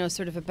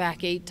 sort of a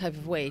back eight type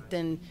of weight,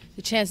 then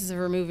the chances of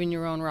removing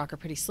your own rock are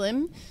pretty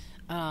slim.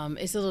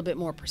 It's a little bit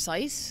more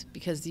precise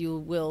because you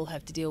will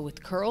have to deal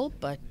with curl,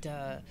 but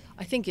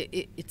I think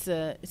it's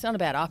not a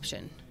bad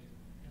option.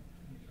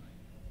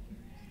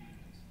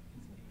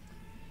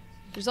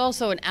 There's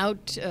also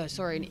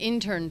an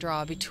in-turn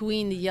draw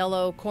between the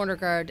yellow corner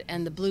guard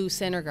and the blue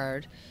center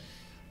guard.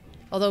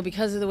 Although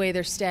because of the way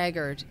they're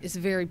staggered, it's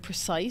very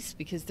precise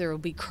because there will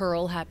be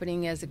curl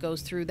happening as it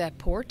goes through that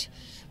port,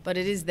 but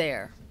it is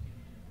there.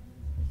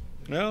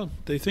 Well,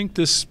 they think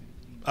this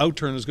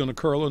out-turn is going to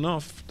curl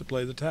enough to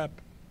play the tap.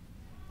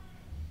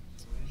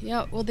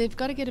 Yeah, well, they've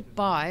got to get it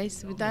by,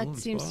 so that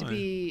seems to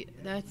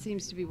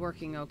be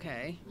working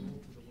okay.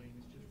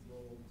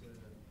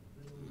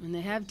 And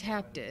they have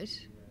tapped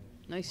it.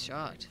 Nice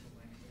shot.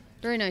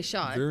 Very nice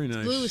shot. Very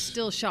nice. Blue is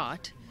still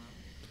shot,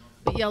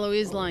 but yellow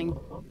is lying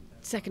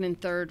second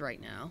and third right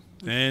now.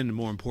 And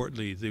more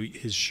importantly,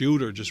 his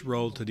shooter just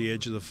rolled to the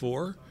edge of the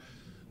 4.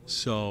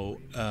 So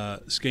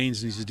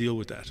Skanes needs to deal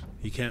with that.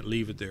 He can't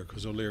leave it there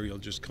because O'Leary will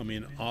just come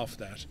in off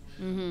that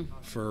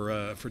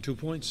for 2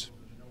 points.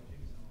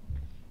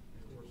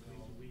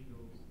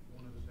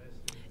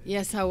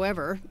 Yes,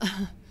 however,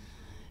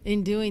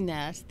 in doing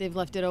that, they've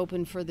left it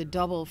open for the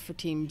double for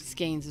Team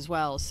Skanes as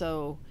well.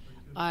 So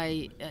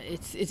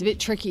it's a bit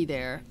tricky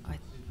there.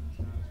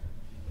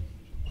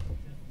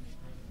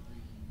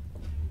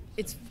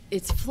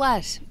 It's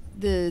flat.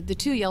 The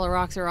 2 yellow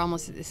rocks are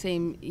almost at the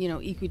same,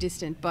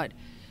 equidistant, but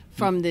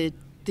from the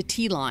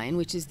T line,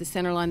 which is the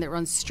center line that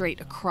runs straight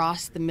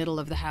across the middle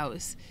of the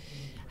house.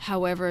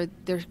 However,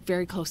 they're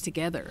very close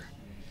together.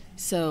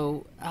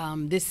 So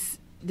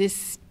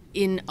this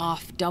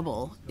in-off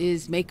double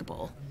is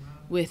makeable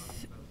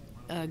with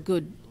a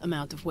good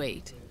amount of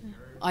weight.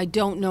 I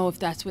don't know if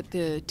that's what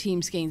the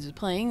Team Skanes is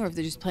playing or if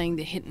they're just playing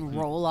the hit and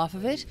roll off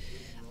of it.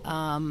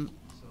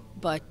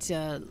 But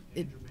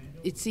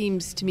it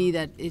seems to me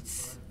that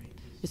it's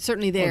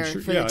certainly there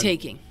for the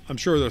taking. I'm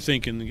sure they're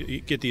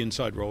thinking get the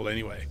inside roll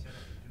anyway.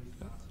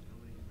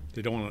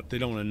 They don't want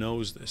to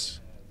nose this.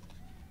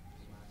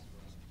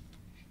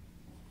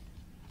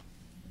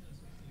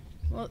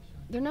 Well,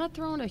 they're not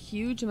throwing a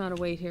huge amount of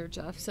weight here,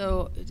 Jeff.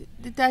 So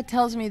that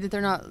tells me that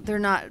they're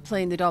not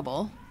playing the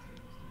double.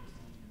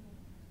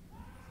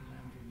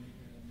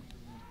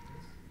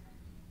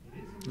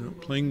 No,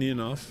 playing the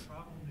enough.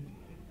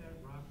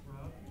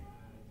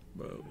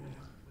 Whoa.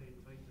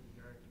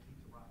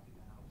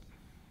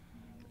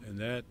 And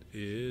that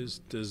is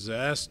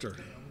disaster.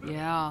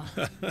 Yeah.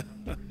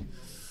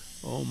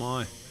 Oh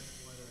my.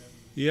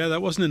 Yeah,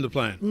 that wasn't in the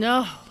plan.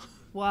 No.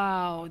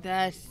 Wow,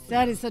 that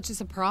is such a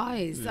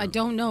surprise. Yeah. I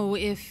don't know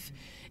if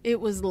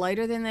it was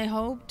lighter than they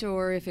hoped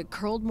or if it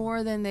curled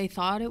more than they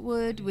thought it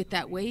would with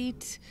that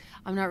weight.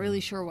 I'm not really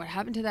sure what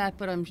happened to that,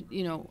 but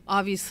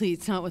obviously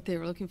it's not what they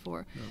were looking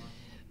for. No.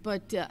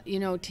 But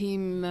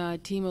Team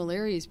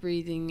O'Leary is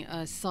breathing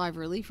a sigh of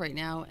relief right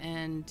now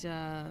and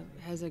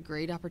has a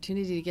great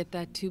opportunity to get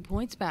that 2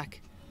 points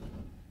back.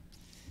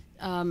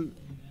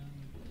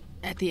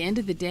 At the end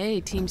of the day,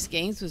 Team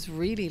Skanes was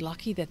really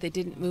lucky that they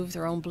didn't move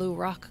their own blue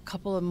rock a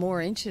couple of more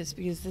inches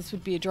because this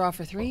would be a draw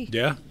for 3.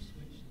 Yeah.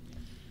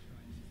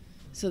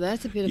 So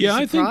that's a bit of a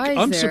surprise. I think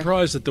I'm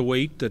surprised at the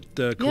weight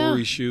that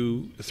Corey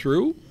Shue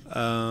threw.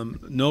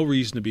 No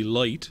reason to be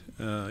light.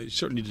 You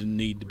certainly didn't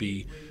need to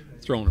be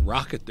throwing a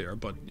rocket there,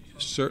 but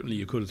certainly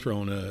you could have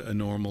thrown a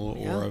normal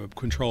or a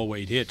control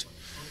weight hit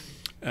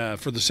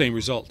for the same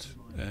result.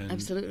 And,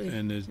 absolutely.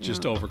 And it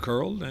just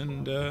overcurled,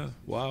 and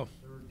wow.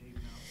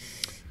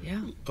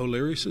 Yeah.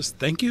 O'Leary says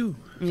thank you.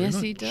 Yes,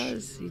 he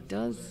does. He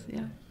does,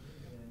 yeah.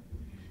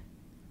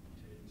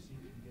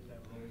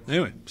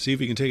 Anyway, see if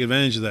he can take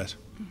advantage of that.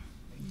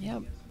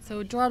 Yep.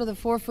 So draw to the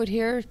 4-foot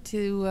here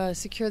to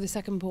secure the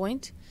second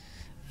point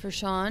for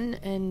Sean,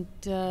 and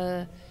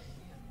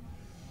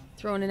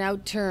throwing an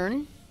out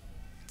turn.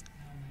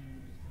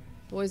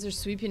 Boys are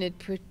sweeping it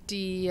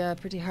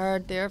pretty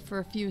hard there for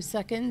a few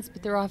seconds,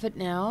 but they're off it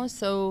now.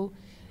 So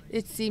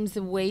it seems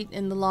the weight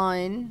and the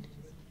line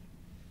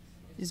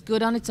is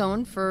good on its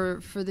own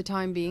for the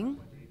time being.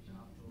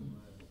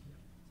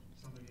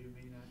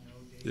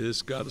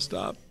 This got to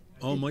stop.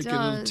 Oh, might get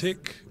a little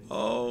tick.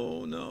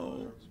 Oh,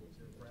 no.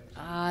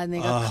 And they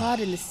got caught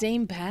in the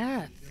same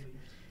path.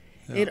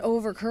 Yeah. It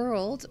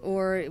overcurled,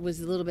 or it was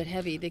a little bit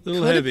heavy. They could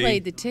have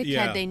played the tick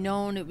had they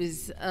known it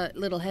was a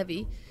little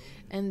heavy,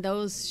 and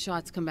those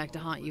shots come back to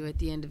haunt you at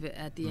the end of it,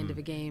 at the end of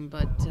a game.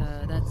 But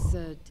that's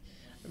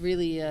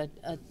really a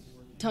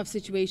tough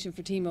situation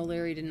for Team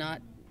O'Leary to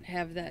not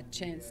have that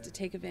chance to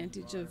take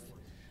advantage of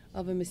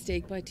a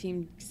mistake by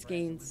Team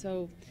Skanes.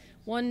 So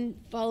one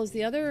follows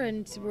the other,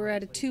 and we're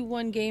at a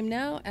 2-1 game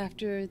now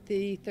after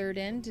the third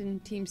end,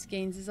 and Team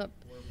Skanes is up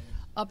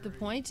the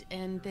point,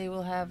 and they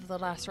will have the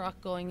last rock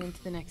going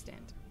into the next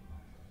end.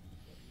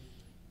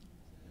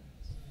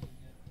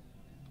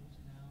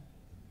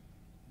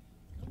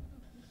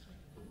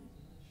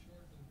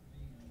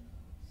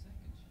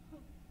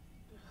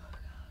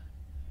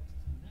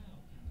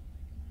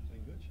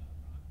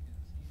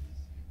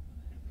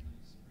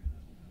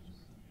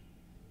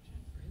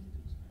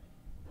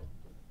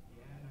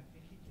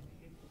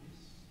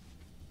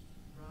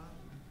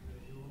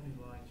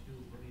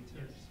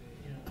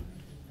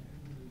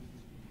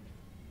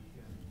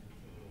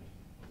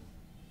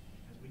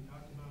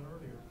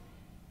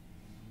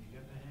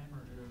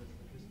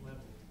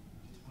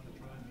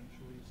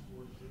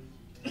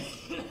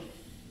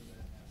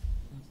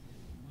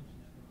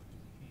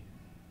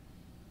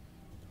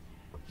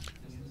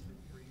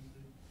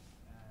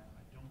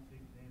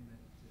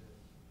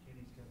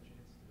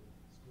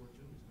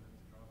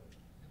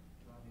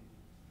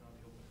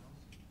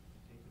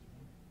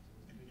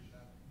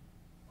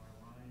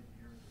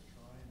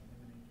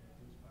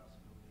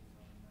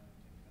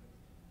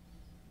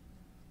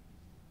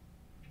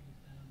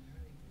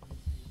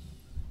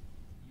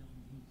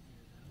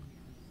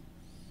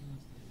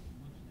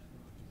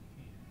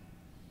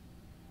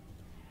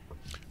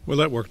 Well,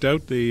 that worked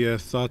out. They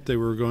thought they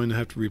were going to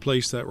have to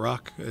replace that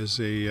rock as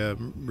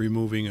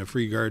removing a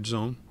free guard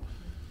zone,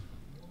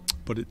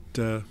 but it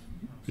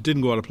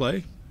didn't go out of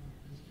play.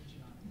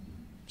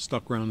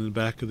 Stuck around in the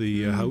back of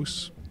the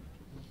house.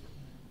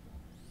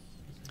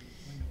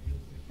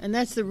 And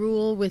that's the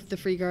rule with the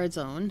free guard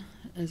zone,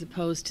 as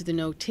opposed to the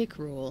no tick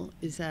rule,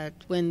 is that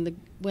when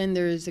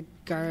there's a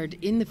guard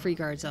in the free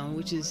guard zone,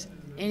 which is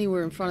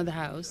anywhere in front of the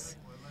house,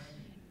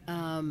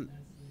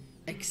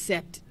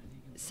 except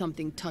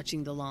something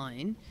touching the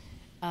line,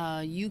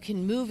 you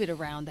can move it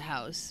around the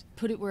house,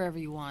 put it wherever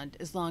you want,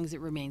 as long as it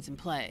remains in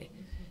play.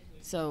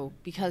 So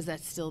because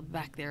that's still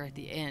back there at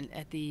the end,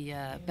 at the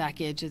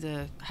back edge of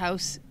the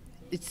house,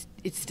 it's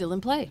still in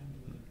play.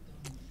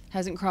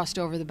 Hasn't crossed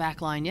over the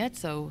back line yet,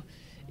 so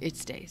it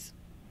stays.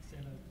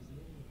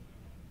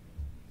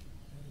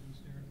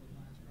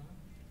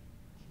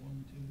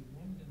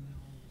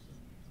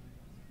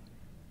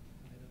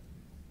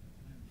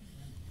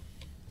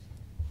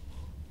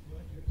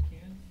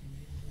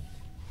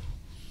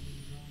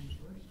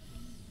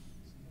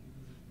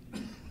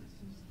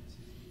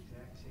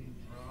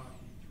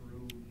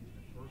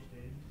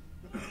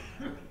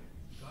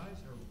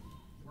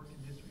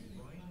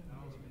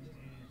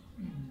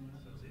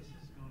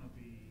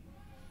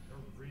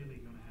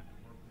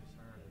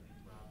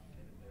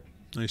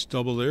 Nice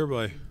double there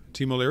by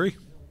Team O'Leary.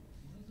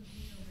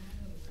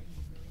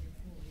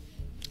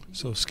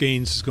 So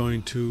Skanes is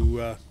going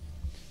to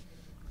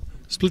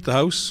split the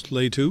house,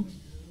 lay 2.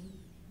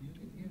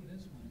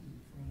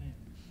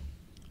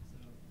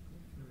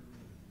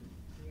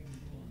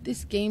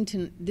 This game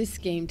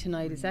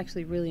tonight is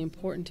actually really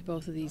important to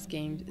both of these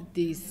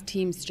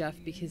teams, Jeff,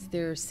 because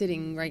they're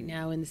sitting right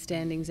now in the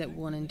standings at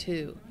 1 and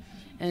 2,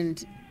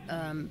 and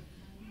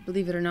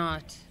believe it or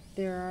not,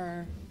 there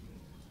are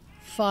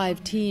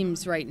 5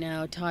 teams right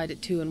now tied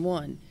at 2 and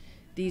 1.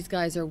 These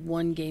guys are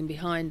 1 game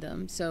behind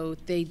them, so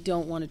they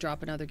don't want to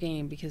drop another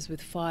game, because with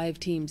 5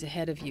 teams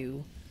ahead of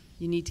you,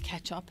 you need to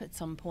catch up at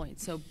some point.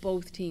 So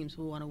both teams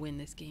will want to win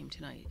this game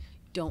tonight.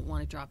 Don't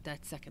want to drop that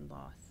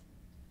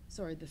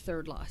the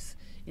third loss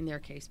in their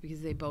case,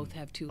 because they both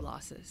have 2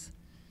 losses.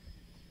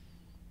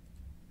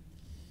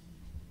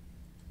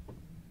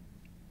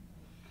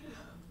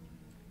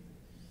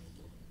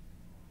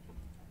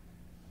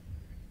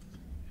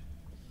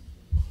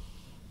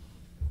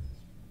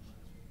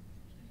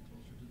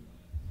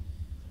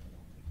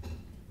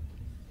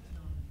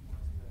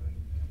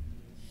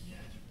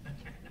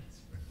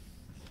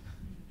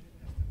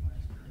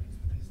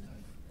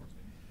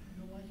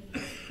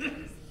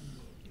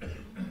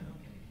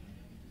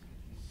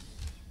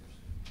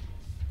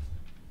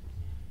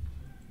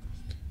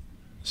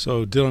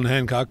 So Dylan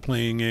Hancock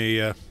playing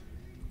a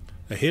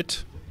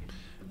hit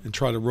and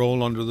try to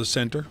roll under the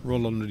center,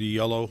 roll under the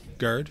yellow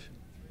guard.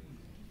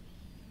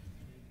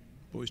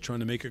 Boys trying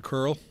to make a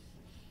curl.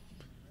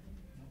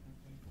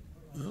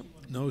 Well,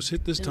 nose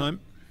hit this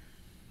time.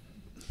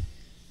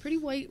 Pretty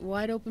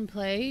wide open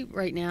play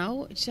right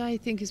now, which I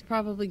think is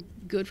probably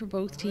good for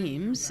both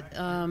teams,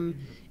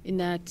 in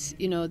that,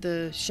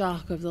 the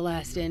shock of the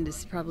last end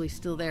is probably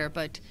still there,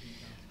 but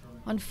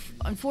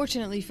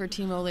Unfortunately for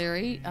Team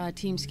O'Leary,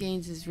 Team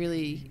Skanes is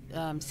really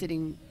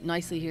sitting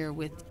nicely here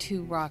with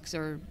 2 rocks,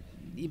 or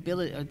the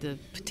ability or the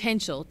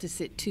potential to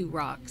sit 2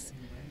 rocks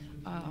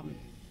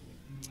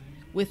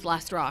with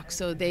last rock.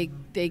 So they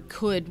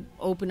could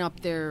open up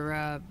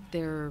their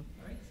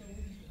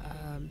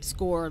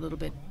score a little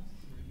bit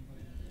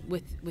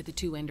with the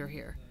 2-ender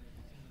here.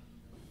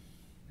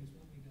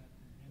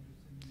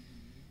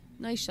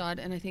 Nice shot,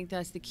 and I think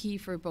that's the key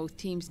for both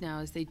teams now,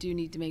 is they do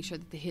need to make sure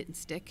that they hit and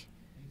stick.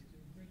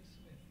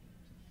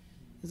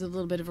 There's a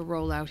little bit of a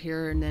rollout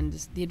here, and then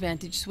the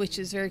advantage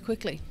switches very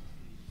quickly.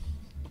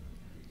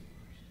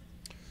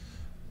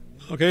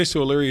 Okay,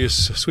 so O'Leary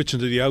is switching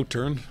to the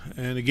outturn,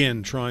 and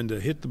again trying to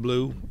hit the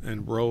blue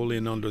and roll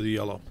in under the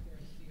yellow.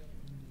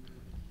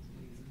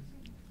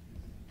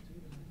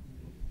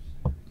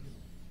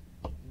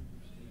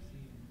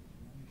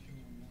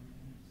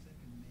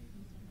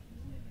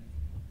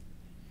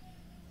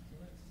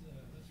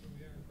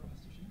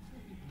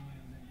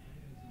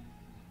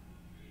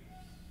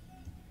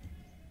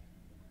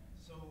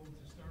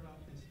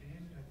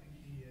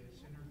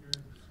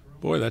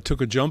 Boy, that took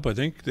a jump. I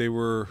think they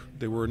were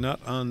not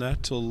on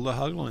that till the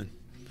hog line.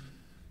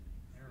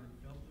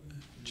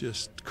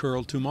 Just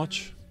curled too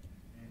much.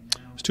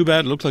 It's too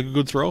bad. It looked like a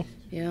good throw.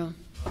 Yeah,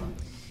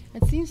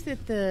 it seems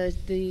that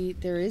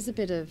there is a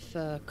bit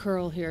of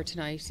curl here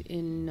tonight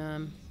in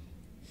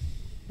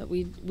that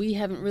we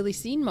haven't really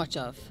seen much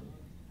of,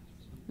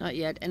 not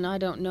yet. And I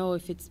don't know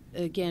if it's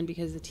again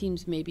because the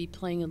teams may be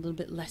playing a little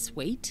bit less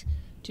weight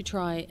to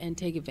try and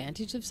take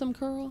advantage of some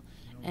curl,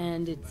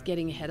 and it's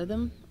getting ahead of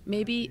them.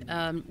 Maybe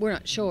we're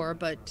not sure,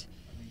 but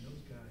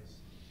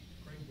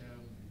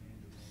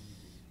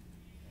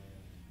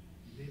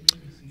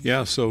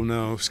yeah. So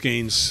now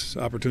Skanes'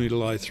 opportunity to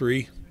lie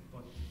 3.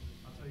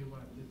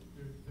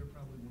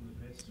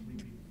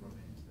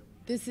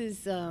 This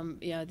is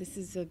this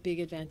is a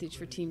big advantage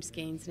for Team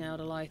Skanes now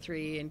to lie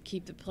 3 and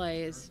keep the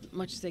play as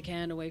much as they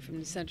can away from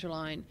the center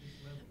line.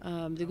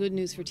 The good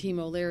news for Team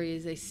O'Leary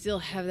is they still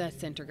have that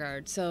center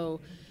guard,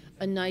 so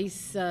a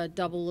nice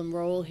double and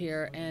roll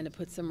here, and it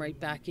puts them right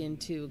back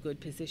into a good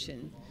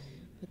position.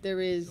 But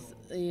there is,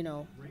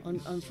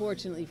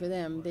 unfortunately for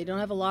them, they don't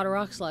have a lot of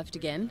rocks left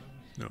again.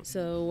 No.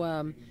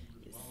 So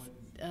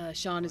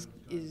Sean is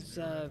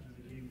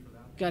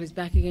got his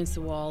back against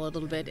the wall a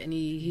little bit, and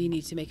he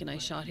needs to make a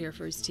nice shot here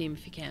for his team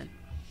if he can.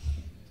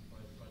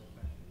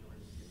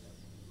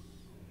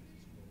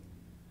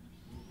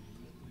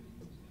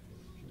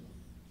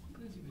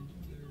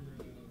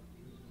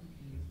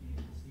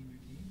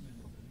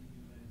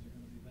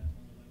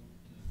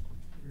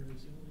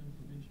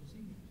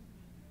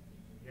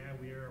 Yeah,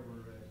 we are.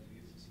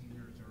 The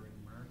seniors are in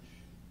March,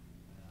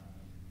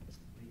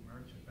 late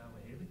March at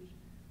Ballyhaven.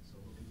 So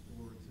looking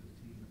forward to the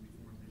team that we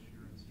formed this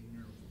year in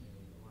senior,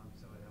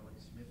 alongside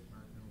Alex Smith,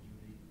 Mark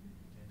Nosery,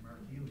 and Mark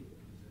Healy.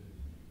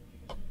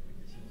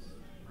 This is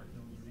Mark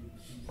Nosery,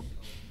 the senior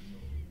coach. So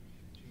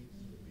Chiefs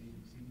will be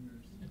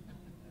seniors. We're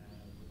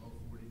both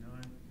 49,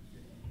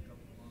 50 in a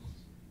couple of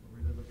months. We're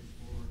really looking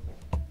forward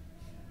to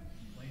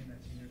playing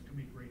that senior. It's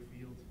going to be a great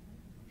field.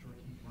 I'm sure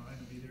Keith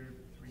Ryan will be there,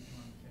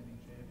 3-time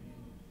defending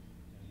champion.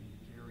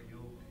 Jerry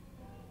Oak,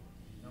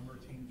 a number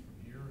of teams from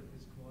here at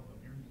this club. I'm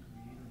hearing there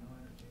could be 8 or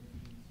 9 or 10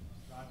 teams.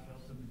 Scott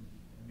Felton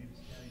and maybe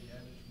Scotty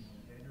Gavish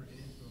from Tankard.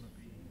 It is going to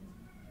be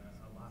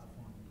a lot of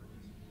fun to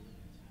participate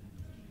in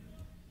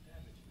this.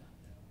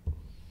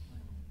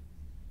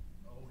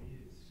 Oh, he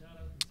is.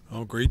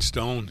 Oh, great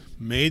stone.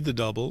 Made the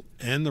double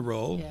and the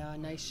roll. Yeah,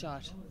 nice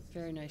shot.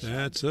 Very nice shot.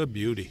 That's a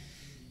beauty.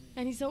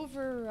 And he's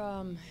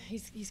over.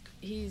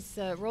 He's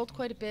rolled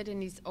quite a bit,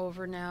 and he's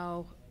over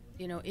now.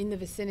 In the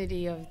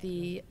vicinity of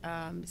the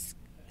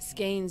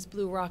Skanes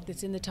blue rock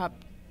that's in the top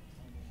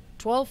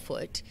 12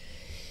 foot.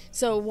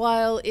 So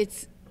while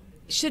it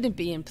shouldn't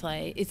be in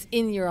play, it's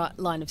in your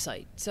line of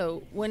sight.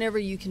 So whenever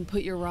you can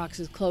put your rocks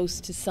as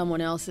close to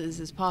someone else's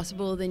as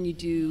possible, then you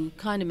do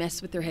kind of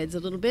mess with their heads a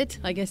little bit.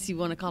 I guess you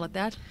want to call it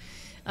that.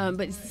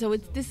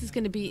 This is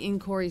going to be in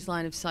Corey's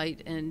line of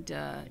sight, and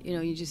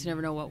you just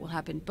never know what will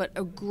happen. But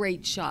a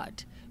great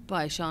shot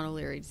by Sean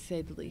O'Leary, to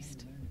say the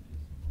least.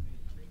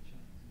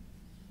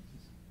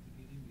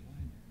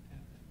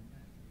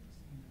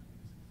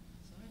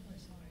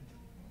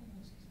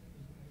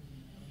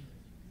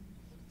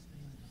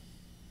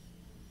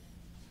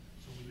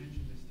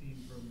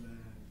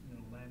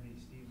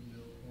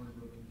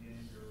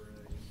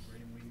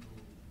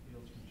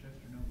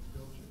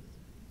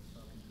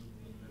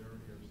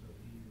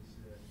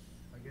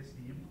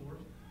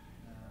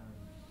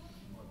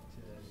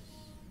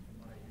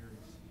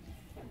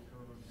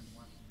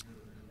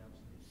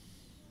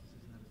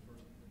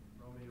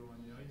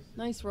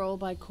 Nice roll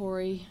by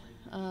Corey.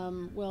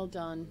 Well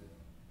done.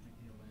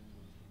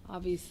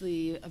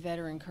 Obviously, a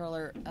veteran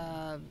curler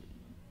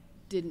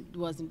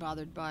wasn't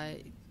bothered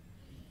by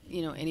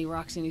any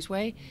rocks in his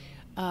way.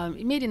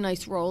 He made a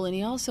nice roll, and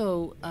he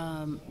also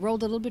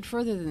rolled a little bit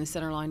further than the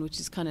center line, which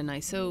is kind of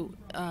nice. So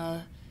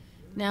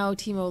now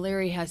Team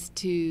O'Leary has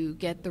to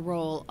get the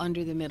roll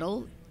under the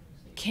middle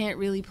can't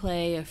really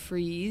play a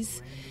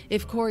freeze.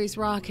 If Corey's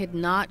Rock had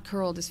not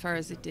curled as far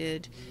as it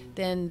did,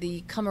 then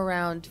the come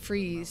around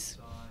freeze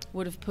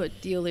would have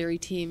put the O'Leary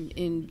team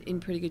in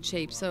pretty good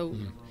shape. So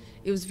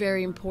it was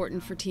very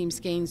important for Team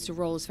Skanes to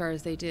roll as far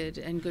as they did,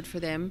 and good for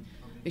them.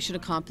 Mission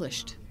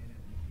accomplished.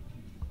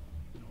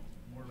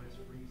 More or less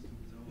freeze to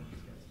his own,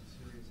 he's got some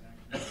serious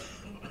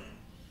action to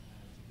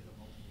get a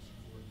multiple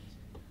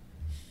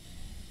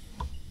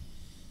score.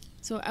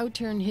 So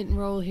outturn hit and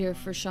roll here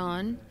for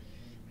Sean.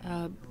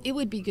 It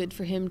would be good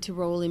for him to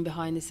roll in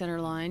behind the center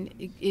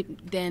line.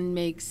 It then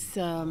makes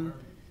Team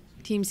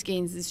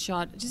Skanes'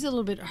 shot just a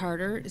little bit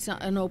harder. It's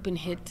not an open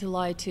hit to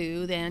lie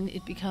to. Then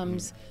it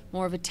becomes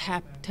more of a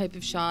tap type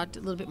of shot,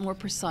 a little bit more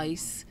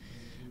precise,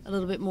 a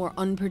little bit more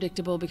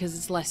unpredictable because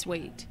it's less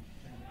weight.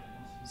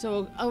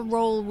 So a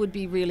roll would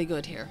be really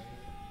good here.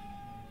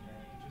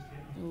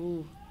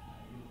 Ooh.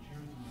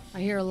 I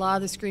hear a lot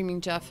of the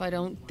screaming, Jeff. I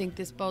don't think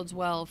this bodes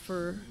well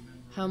for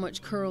how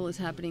much curl is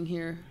happening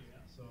here.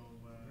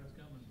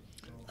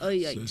 Oh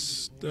yeah,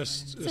 There's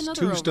another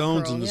two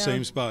stones overcurl, in the yeah.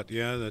 same spot.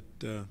 Yeah,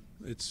 that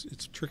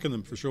it's tricking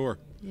them for sure.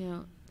 yeah.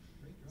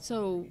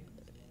 So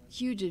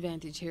huge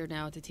advantage here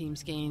now to Team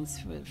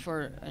Skanes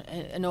for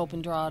an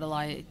open draw to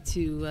lie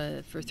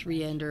to for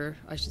 3-ender,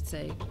 I should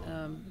say.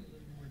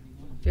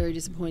 Very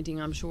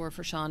disappointing, I'm sure,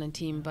 for Sean and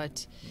team,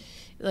 but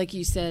like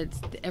you said,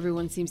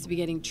 everyone seems to be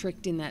getting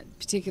tricked in that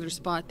particular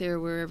spot there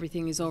where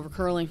everything is over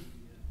curling.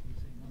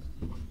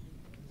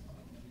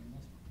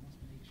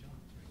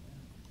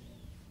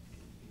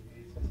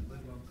 It's a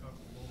little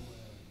uncomfortable.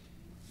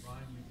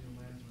 Ryan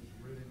Newfoundland was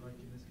really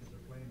liking this because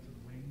they're playing to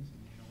the wings,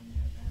 and when you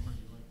have hammer,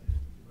 you like to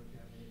look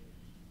at it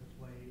to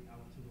play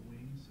out to the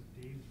wings. So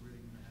Dave's really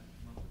going to have to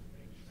come up with a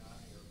big shot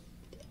here,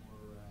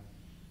 or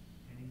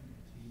Kenny and the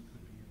team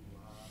could be in a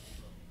lot of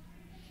trouble.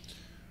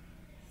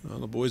 Well,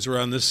 the boys are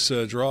on this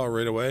draw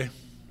right away.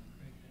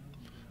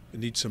 They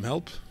need some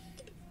help.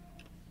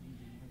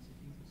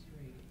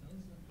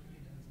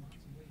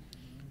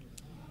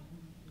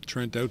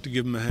 Trent out to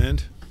give him a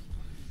hand.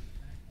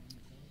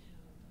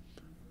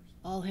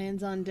 All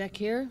hands on deck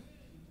here.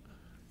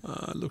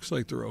 Looks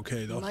like they're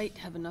okay though. Might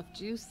have enough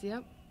juice,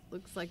 yep.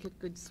 Looks like a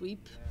good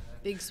sweep.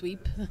 Big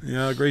sweep.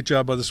 Yeah, great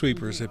job by the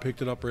sweepers. They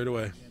picked it up right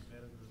away.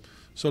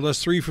 So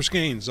that's 3 for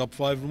Skanes, up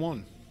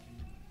 5-1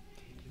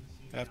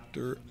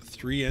 after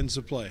 3 ends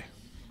of play.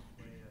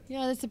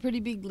 Yeah, that's a pretty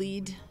big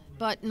lead,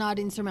 but not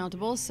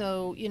insurmountable.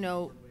 So,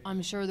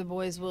 I'm sure the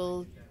boys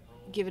will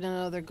give it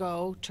another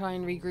go, try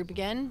and regroup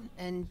again,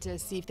 and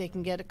see if they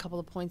can get a couple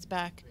of points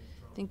back.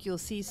 I think you'll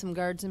see some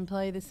guards in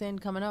play this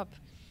end coming up.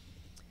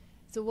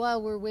 So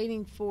while we're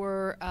waiting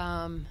for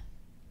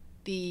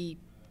the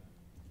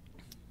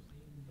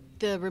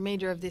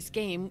remainder of this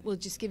game, we'll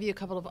just give you a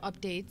couple of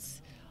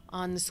updates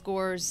on the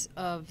scores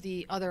of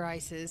the other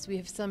ices. We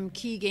have some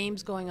key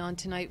games going on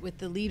tonight with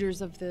the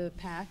leaders of the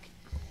pack.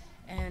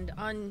 And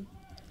on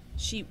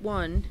sheet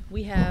 1,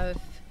 we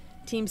have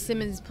Team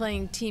Simmons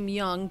playing Team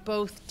Young.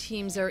 Both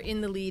teams are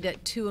in the lead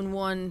at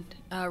 2-1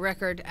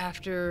 record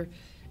after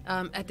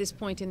at this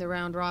point in the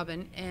round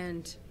robin.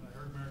 And I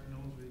heard Mark knows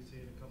what he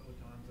said a couple of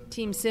times.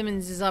 Team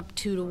Simmons is up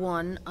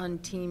 2-1 on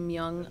Team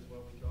Young. That's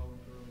what we call him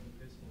throwing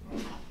the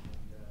pistol.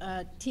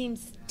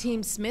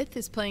 Team Smith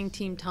is playing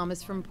Team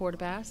Thomas from Port aux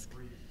Basques.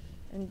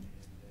 And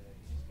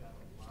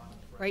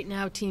right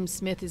now Team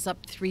Smith is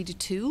up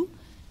 3-2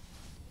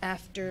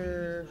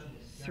 after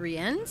 3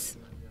 ends.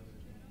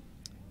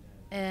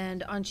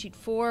 And on sheet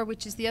 4,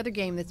 which is the other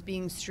game that's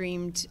being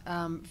streamed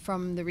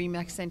from the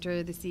Remax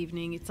Center this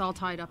evening, it's all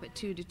tied up at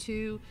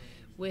 2-2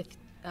 with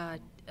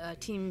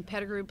Team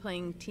Pettigrew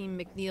playing Team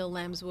McNeil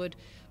Lambswood.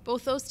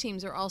 Both those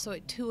teams are also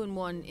at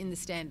 2-1 in the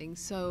standings,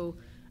 so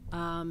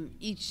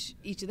each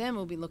of them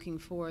will be looking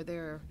for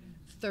their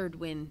third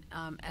win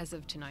as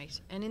of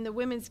tonight. And in the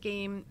women's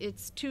game,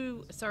 it's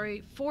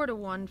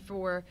 4-1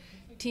 for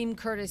Team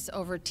Curtis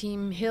over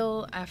Team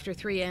Hill after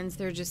 3 ends.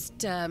 They're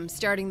just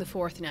starting the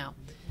 4th now.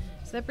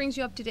 So that brings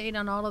you up to date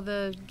on all of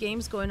the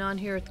games going on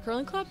here at the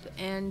Curling Club,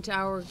 and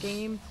our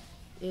game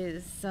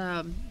is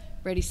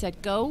ready,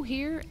 set, go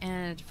here.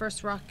 And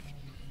first rock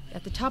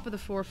at the top of the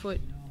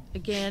 4-foot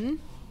again.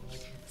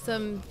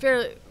 Some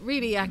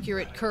really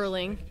accurate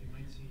curling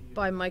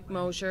by Mike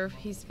Mosier.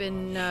 He's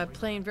been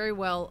playing very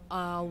well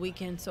all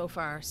weekend so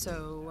far,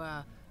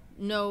 so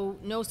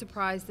no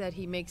surprise that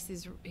he makes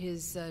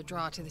his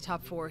draw to the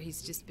top 4.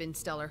 He's just been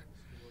stellar.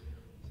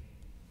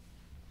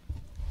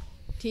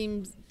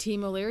 Team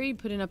O'Leary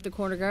putting up the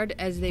corner guard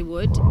as they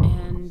would,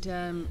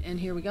 and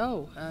here we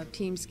go.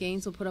 Team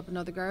Skanes will put up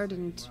another guard,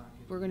 and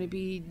we're going to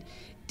be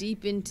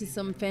deep into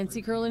some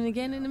fancy curling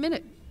again in a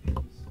minute.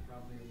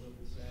 Probably a little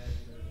bit sad.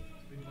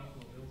 Big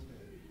Buffalo Bills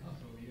fan.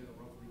 So he had a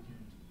rough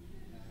weekend.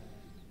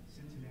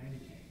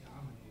 Cincinnati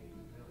dominated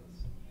the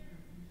Bills.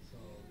 So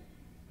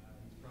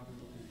he's probably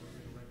looking for a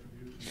bit of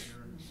retribution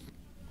here. And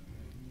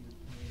he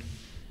was playing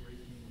a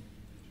great game.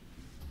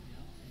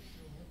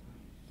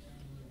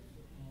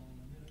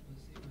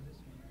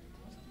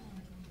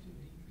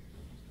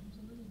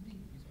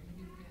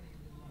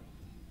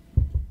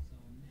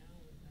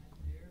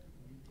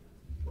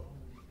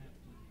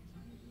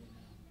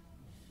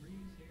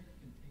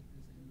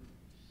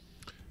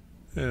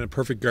 And a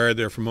perfect guard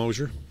there for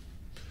Mosier.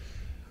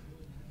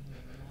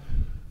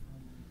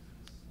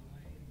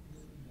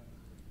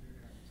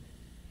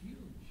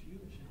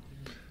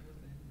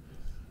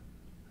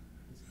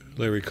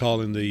 Larry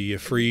calling the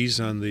freeze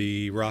on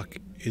the rock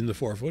in the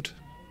 4-foot.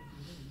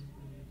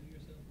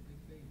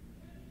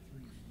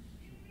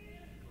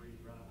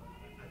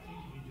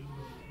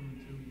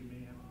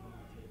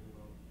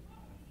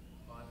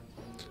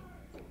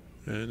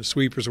 And the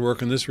sweepers are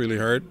working this really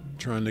hard,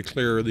 trying to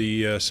clear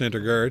the center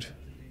guard.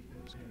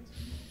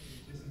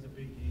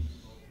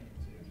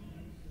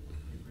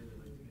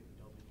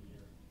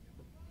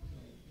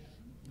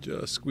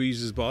 Just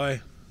squeezes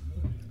by.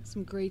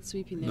 Some great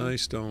sweeping there.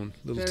 Nice stone.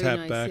 Little Very tap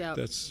nice, back. yeah.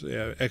 That's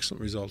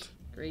excellent result.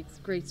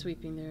 Great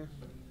sweeping there.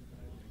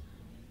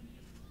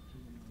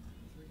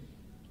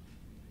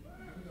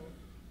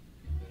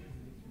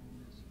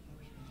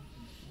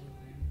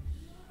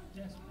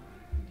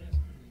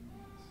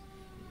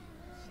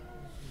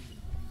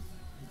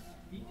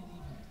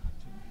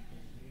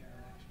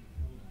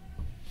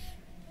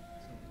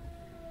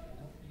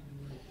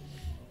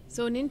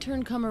 So an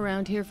intern come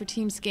around here for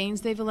Team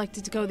Skanes. They've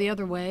elected to go the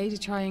other way to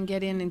try and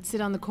get in and sit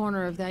on the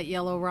corner of that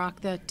yellow rock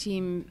that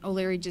Team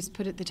O'Leary just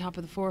put at the top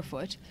of the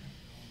 4-foot.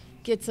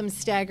 Get some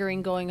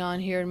staggering going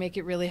on here and make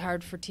it really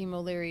hard for Team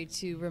O'Leary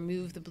to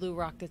remove the blue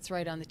rock that's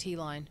right on the tee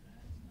line.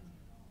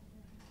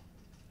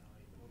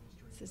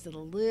 This is a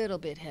little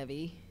bit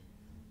heavy.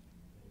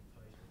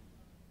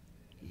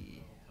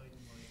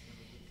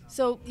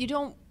 So you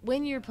don't,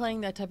 when you're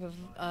playing that type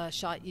of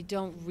shot, you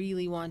don't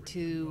really want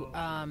to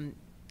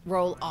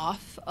roll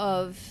off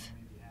of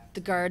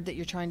the guard that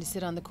you're trying to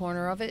sit on the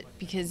corner of it,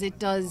 because it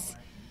does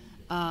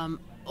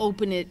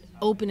open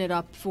it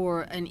up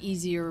for an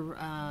easier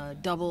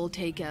double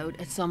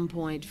takeout at some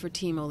point for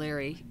Team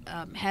O'Leary.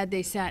 Had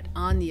they sat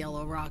on the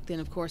yellow rock,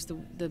 then of course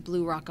the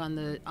blue rock on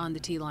the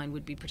tee line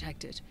would be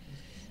protected.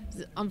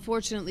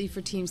 Unfortunately for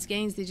Team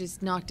Skanes, they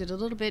just knocked it a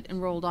little bit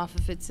and rolled off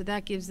of it, so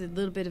that gives a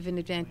little bit of an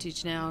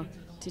advantage now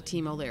to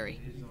Team O'Leary.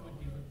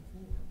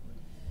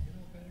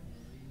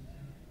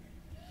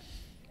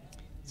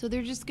 So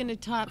they're just going to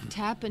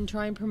tap and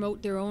try and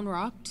promote their own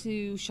rock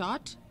to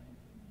shot.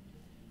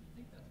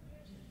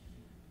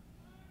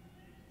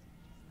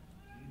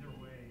 Either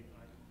way,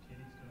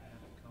 Kenny's going to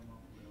have to come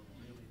up with a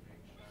really big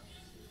shot.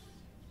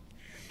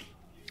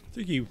 I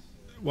think he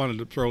wanted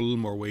to throw a little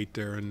more weight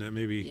there and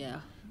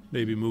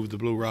maybe move the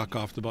blue rock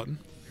off the button.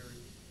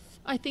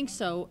 I think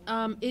so.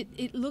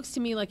 It looks to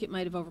me like it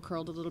might have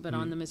overcurled a little bit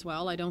on them as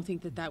well. I don't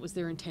think that was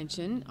their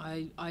intention.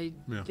 I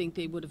think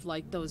they would have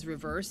liked those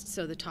reversed,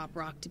 so the top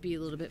rock to be a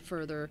little bit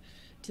further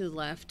to the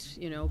left,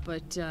 you know.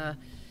 But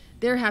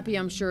they're happy,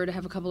 I'm sure, to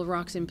have a couple of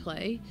rocks in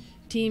play.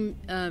 Team,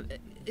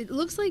 it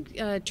looks like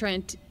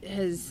Trent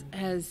has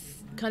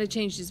kind of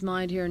changed his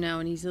mind here now,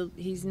 and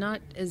he's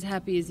not as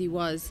happy as he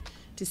was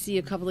to see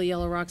a couple of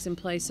yellow rocks in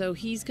play. So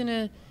he's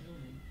gonna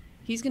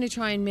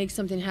try and make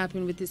something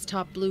happen with this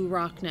top blue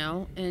rock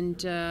now, and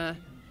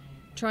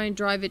try and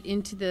drive it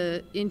into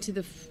the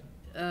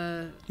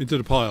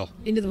pile.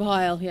 Into the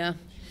pile, yeah.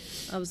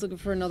 I was looking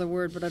for another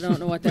word, but I don't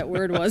know what that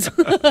word was.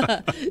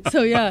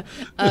 So yeah,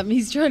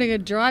 he's trying to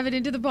drive it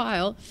into the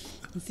pile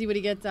and see what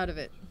he gets out of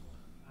it.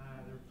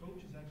 Their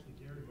coach is actually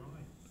Gary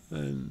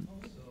Ryan.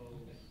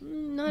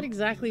 Not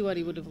exactly what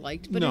he would have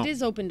liked, but No. it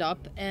is opened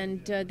up,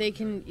 and they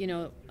can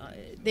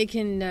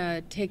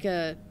take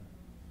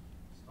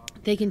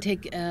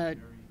a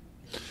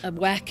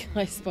whack,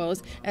 I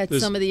suppose, at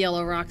some of the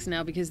yellow rocks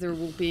now, because there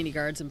won't be any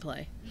guards in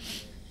play.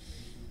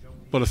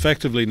 But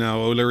effectively now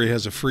O'Leary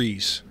has a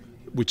freeze,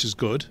 which is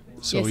good.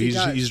 So Yes, he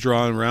does. he's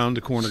drawing around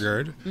the corner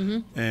guard.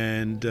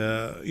 And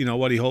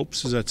what he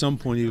hopes is at some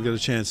point he'll get a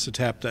chance to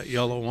tap that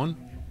yellow one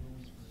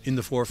in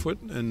the 4-foot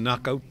and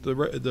knock out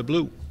the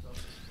blue.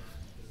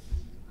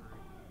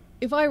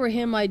 If I were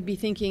him, I'd be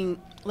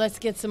thinking, let's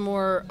get some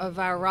more of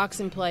our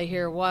rocks in play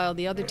here while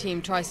the other team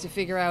tries to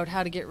figure out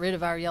how to get rid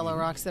of our yellow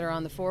rocks that are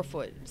on the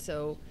 4-foot.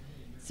 So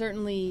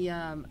certainly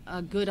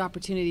a good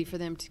opportunity for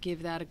them to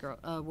give that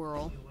a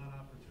whirl.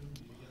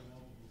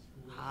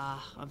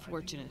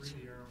 Unfortunate.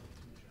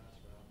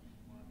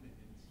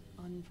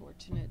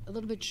 Unfortunate. A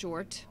little bit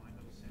short.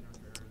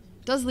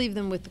 Does leave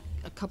them with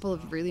a couple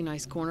of really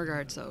nice corner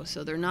guards, though.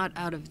 So they're not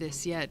out of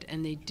this yet,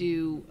 and they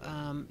do,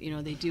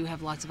 they do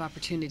have lots of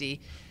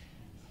opportunity.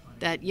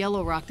 That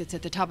yellow rock that's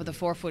at the top of the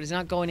 4-foot is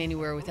not going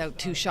anywhere without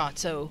two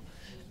shots. So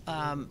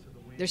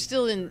they're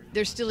still in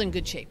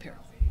good shape here.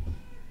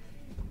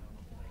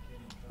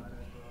 I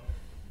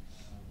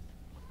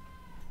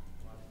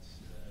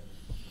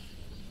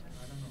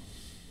don't know.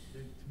 To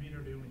me,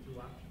 they're the only two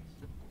options.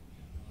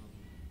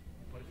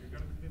 But if you're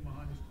going to come in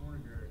behind this corner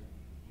guard,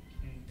 you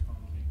can't come.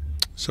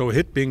 So a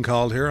hit being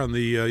called here on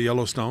the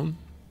Yellowstone.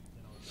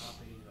 Top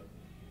 8 is kind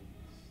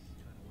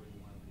of where you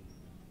want to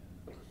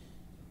be.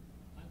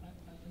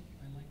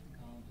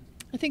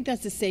 I think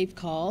that's a safe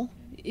call.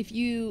 If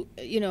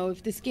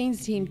if the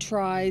Skanes team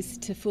tries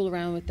to fool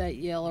around with that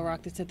yellow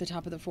rock that's at the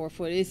top of the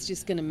 4-foot, it's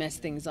just going to mess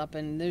things up,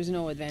 and there's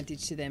no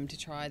advantage to them to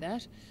try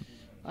that.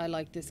 I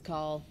like this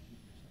call.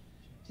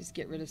 just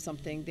get rid of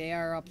something. They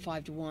are up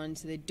 5-1,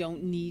 so they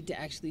don't need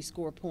to actually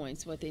score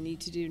points. What they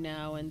need to do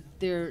now, and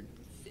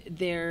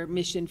their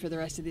mission for the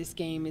rest of this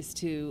game, is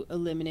to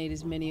eliminate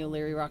as many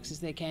O'Leary rocks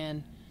as they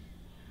can.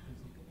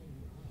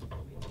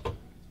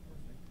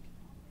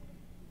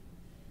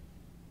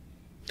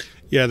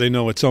 Yeah, they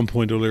know at some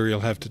point O'Leary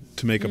will have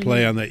to make a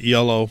play on that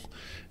yellow,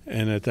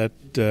 and at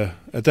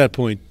that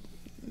point,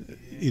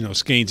 you know,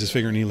 Skanes is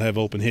figuring he'll have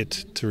open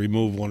hit to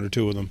remove one or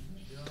two of them.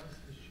 Just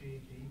a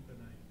shade deep,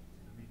 and I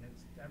mean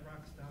that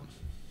rock stops,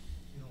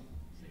 you know,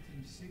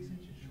 6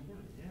 inches short.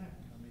 Yeah,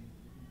 I mean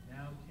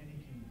now Kenny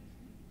can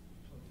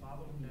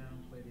follow him down,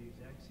 play the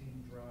exact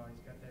same draw.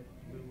 He's got that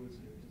blue as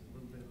a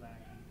little bit of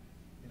backy.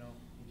 You know,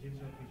 he gives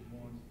up his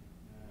one.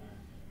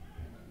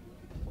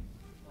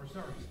 Or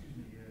sorry, excuse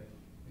me.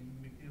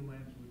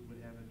 Newfoundland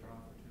would have a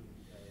draw for two.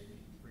 He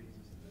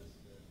freezes this.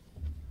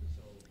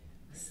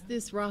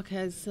 This rock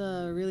has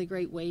really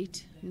great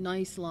weight,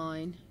 nice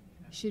line.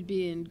 Should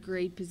be in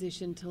great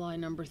position to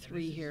line number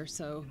 3 here.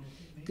 So,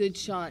 good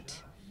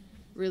shot,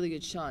 really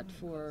good shot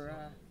for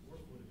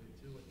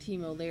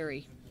Team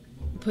O'Leary.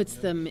 Puts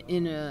them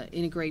in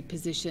a great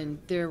position.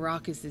 Their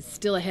rock is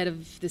still ahead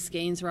of the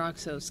Skanes rock,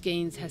 so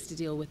Skanes has to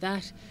deal with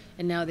that.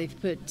 And now they've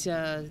put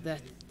the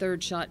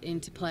third shot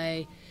into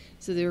play,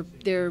 so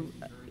they're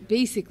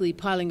basically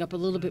piling up a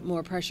little bit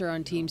more pressure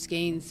on Team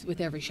Skanes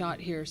with every shot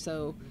here.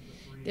 So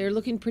they're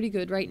looking pretty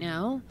good right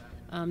now.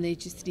 They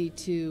just need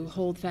to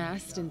hold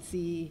fast and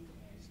see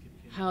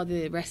how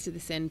the rest of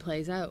this end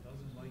plays out.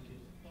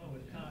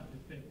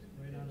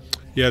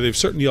 Yeah, they've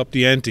certainly upped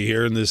the ante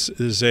here in this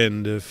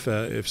end. If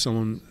there's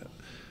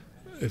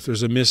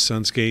a miss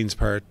on Skanes'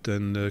 part,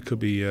 then it could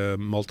be a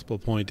multiple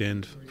point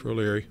end for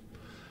O'Leary.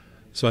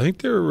 So I think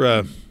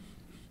they're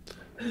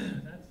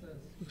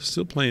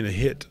still playing a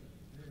hit.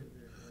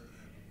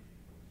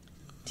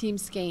 Team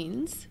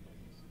Skanes.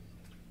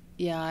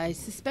 Yeah, I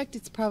suspect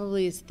it's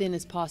probably as thin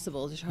as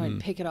possible to try and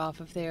pick it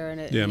off of there.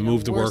 And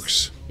move the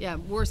works. Yeah,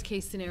 worst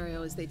case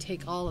scenario is they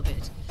take all of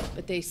it,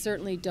 but they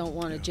certainly don't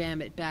want to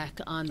jam it back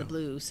on the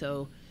blue.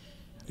 So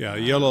yeah,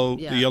 the yellow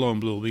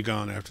and blue will be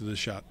gone after this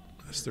shot.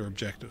 That's their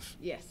objective.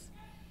 Yes.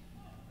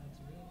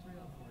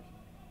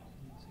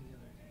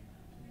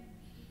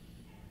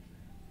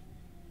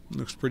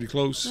 Looks pretty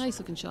close. Nice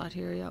looking shot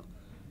here. Yep.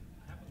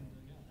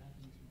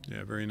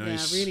 Yeah, very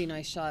nice. Yeah, really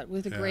nice shot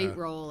with a great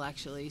roll,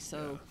 actually.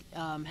 So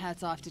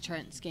hats off to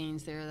Trent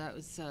Skanes there. That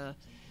was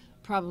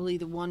probably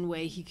the one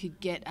way he could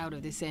get out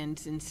of this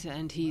end,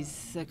 and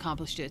he's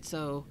accomplished it.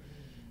 So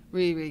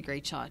really, really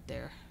great shot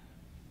there.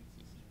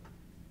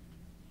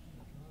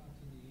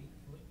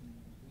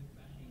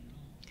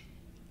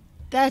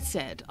 That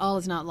said, all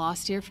is not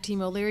lost here for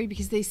Team O'Leary,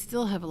 because they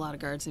still have a lot of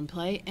guards in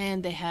play,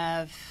 and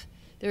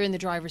they're in the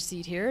driver's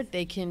seat here.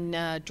 They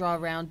can draw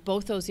around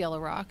both those yellow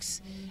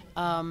rocks.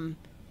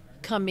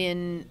 Come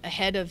in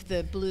ahead of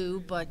the blue,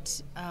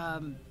 but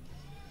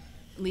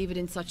leave it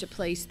in such a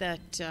place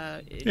that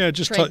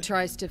Trent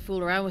tries to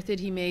fool around with it.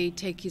 He may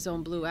take his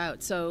own blue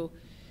out. So,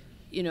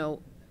 even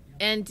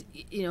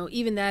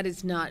that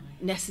is not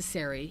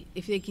necessary.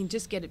 If they can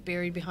just get it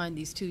buried behind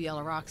these 2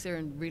 yellow rocks, they're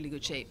in really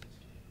good shape.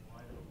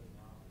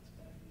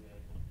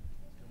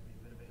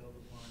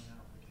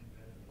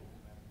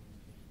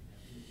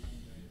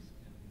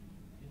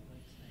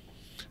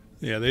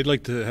 Yeah, they'd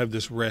like to have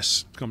this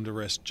come to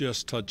rest,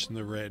 just touching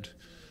the red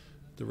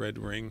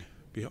ring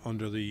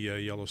under the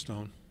yellow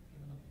stone.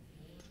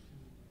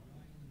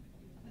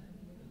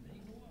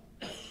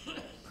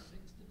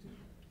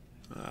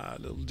 A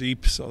little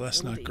deep, so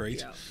that's not great.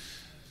 Yeah.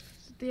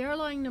 They are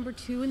lying number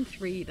 2 and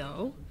 3,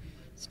 though.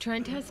 So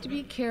Trent has to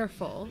be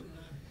careful.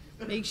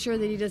 Make sure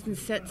that he doesn't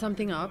set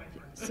something up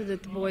so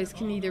that the boys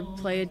can either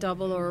play a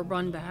double or a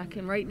run back.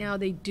 And right now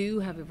they do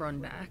have a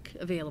run back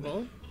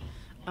available.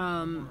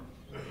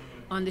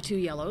 On the 2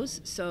 yellows,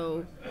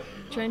 so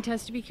Trent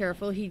has to be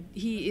careful.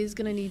 He is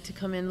going to need to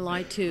come in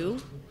lie 2,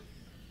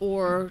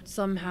 or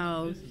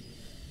somehow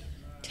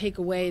take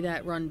away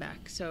that run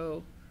back.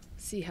 So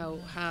see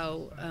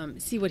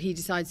see what he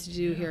decides to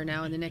do here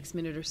now in the next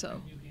minute or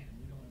so.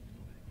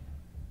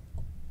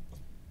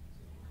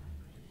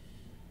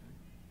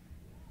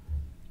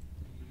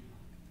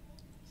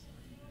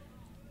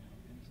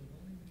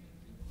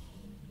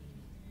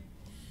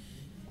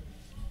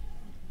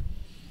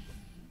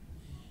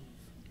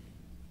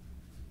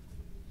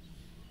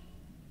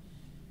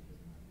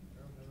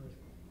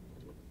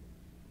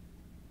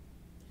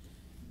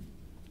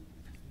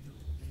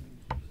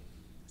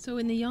 So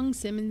in the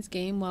Young-Simmons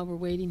game, while we're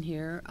waiting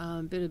here,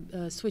 a bit of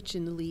a switch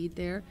in the lead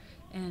there,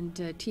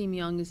 and Team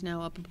Young is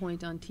now up a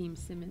point on Team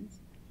Simmons.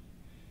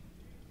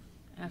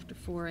 After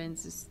 4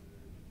 ends is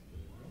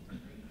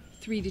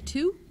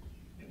 3-2.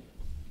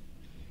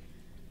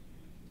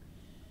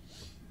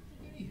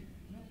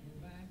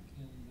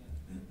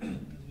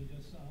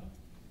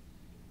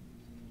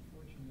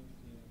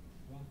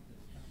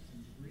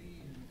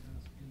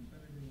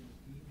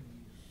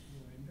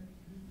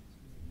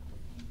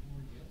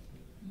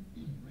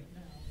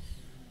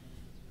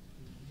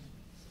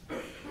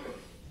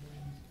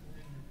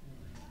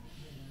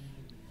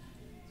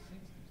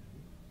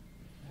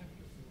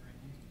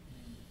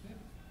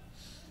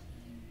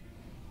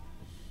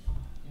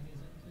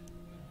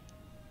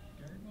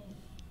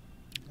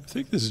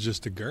 think this is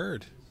just a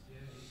guard.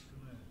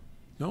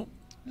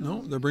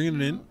 No, they're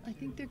bringing it in. I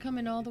think they're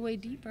coming all the way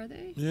deep, are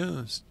they?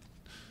 Yeah.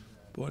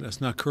 Boy,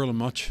 that's not curling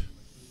much.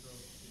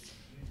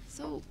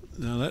 So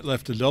Now that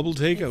left a double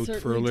takeout for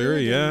certainly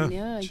O'Leary. did, Yeah. and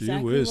yeah, Gee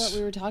exactly whiz. what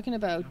we were talking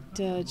about,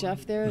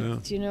 Jeff. There, Yeah.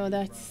 you know,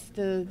 that's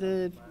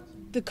the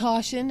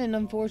caution, and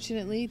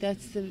unfortunately,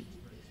 that's the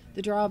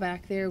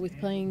drawback there with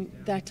playing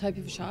that type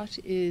of shot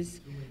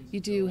is you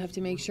do have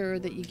to make sure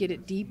that you get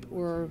it deep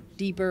or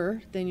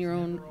deeper than your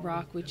own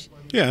rock, which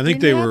Yeah, I think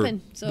didn't they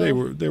happen,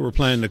 so they were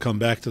planning to come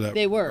back to that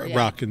They were, yeah.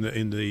 rock in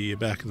the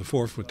back of the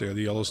 4-foot there,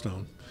 the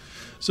Yellowstone.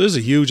 So this is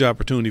a huge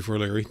opportunity for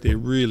O'Leary. They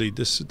really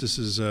this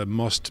is a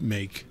must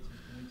make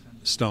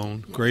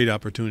stone. Great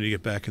opportunity to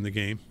get back in the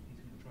game.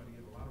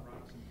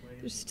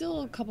 There's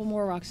still a couple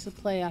more rocks to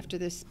play after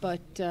this, but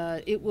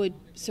it would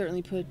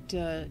certainly put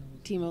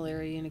Team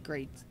O'Leary in a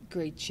great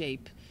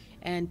shape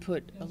and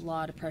put a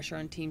lot of pressure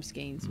on Team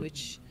Skanes,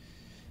 which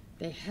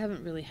they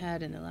haven't really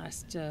had in the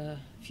last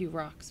few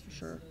rocks for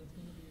sure.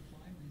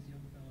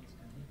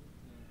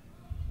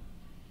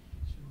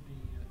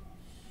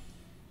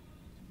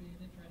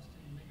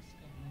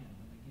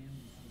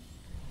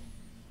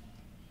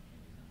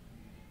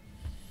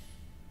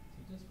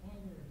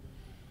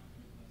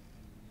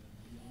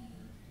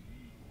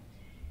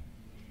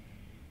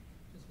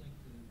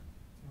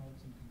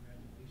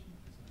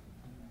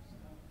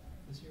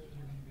 This year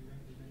they're going to be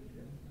representing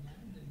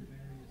Newfoundland in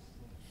various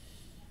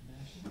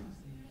nationals.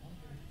 The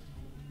Alberta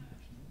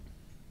National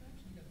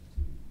actually got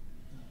two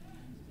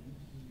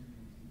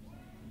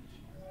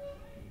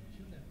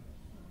should have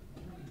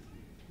a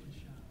really good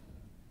shot.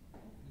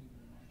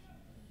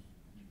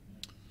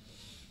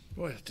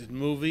 Boy, it didn't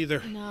move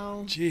either.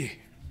 No. Gee.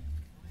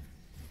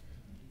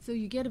 So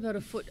you get about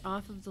a foot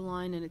off of the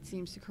line and it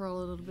seems to curl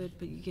a little bit,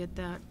 but you get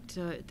that,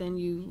 then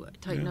you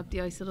tighten up the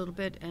ice a little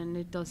bit and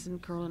it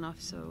doesn't curl enough.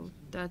 So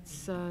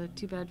that's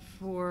too bad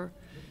for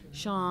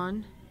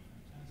Sean.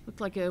 Looked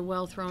like a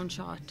well-thrown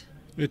shot.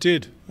 It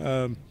did.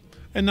 And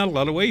not a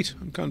lot of weight.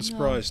 I'm kind of No.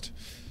 surprised.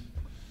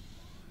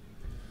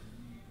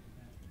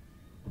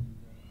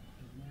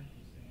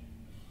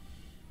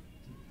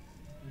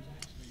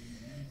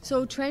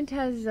 So Trent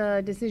has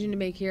a decision to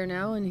make here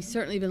now, and he's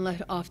certainly been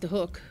let off the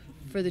hook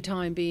for the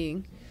time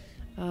being.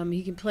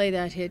 He can play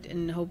that hit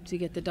and hope to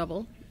get the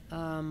double,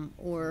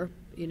 or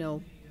you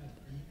know,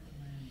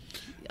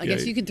 I Yeah,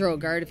 guess you can throw a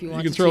guard if you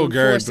want can to throw a and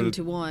guard, force but him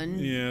to one.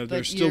 Yeah, they're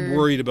but still you're-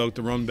 worried about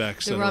the run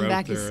backs The that run are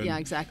back out there. is and,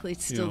 exactly.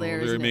 It's you still know, there.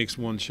 O'Leary Isn't it? makes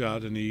one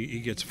shot and he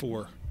gets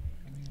 4.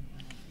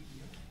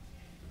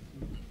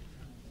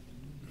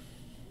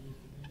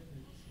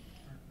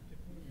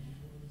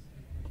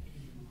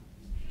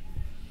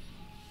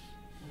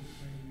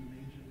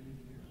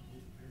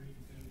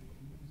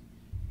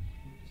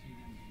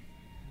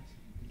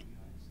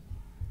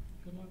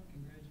 Good luck,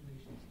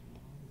 congratulations to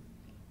all.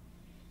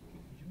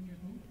 Junior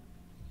home.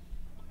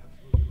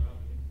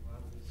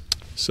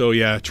 So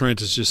yeah,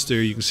 Trent is just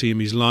there. You can see him.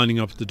 He's lining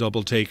up the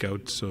double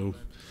takeout. So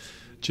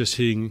just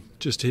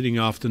hitting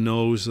off the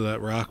nose of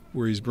that rock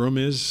where his broom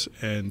is,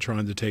 and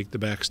trying to take the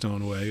back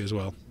stone away as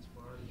well.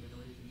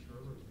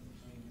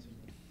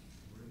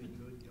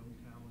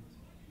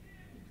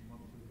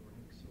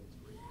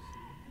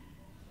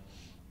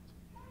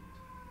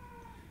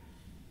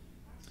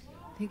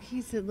 I think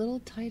he's a little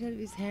tight out of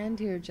his hand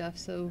here, Jeff.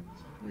 So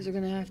he's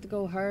going to have to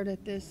go hard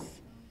at this,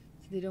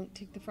 so they don't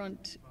take the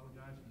front.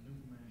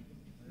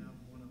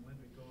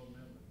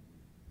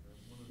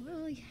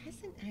 Well, he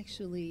hasn't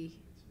actually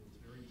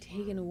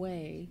taken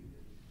away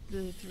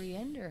the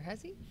 3-ender,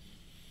 has he?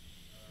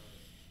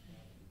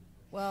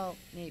 Well,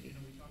 maybe.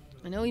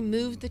 I know he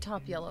moved the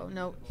top yellow.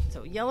 No,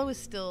 so yellow is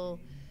still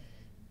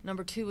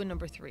number 2 and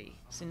number 3.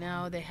 So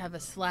now they have a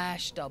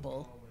slash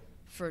double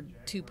for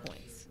 2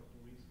 points.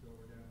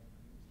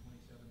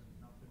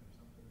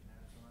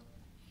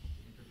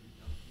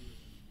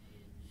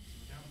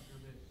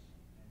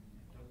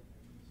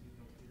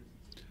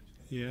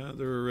 Yeah,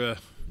 they're.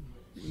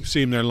 You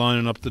see him there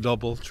lining up the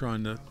double,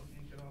 trying to,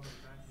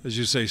 as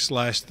you say,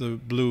 slash the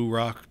blue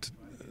rock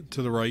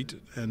to the right,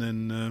 and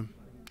then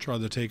try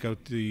to take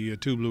out the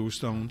 2 blue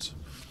stones.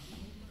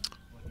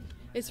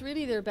 It's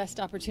really their best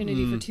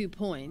opportunity for 2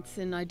 points,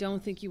 and I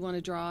don't think you want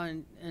to draw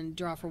and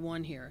draw for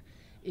 1 here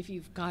if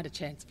you've got a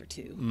chance for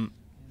 2.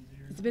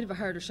 It's a bit of a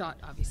harder shot,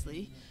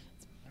 obviously.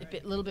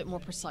 It's a little bit more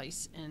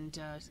precise, and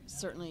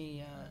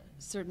certainly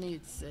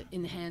it's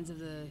in the hands of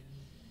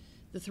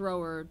the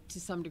thrower to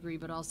some degree,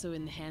 but also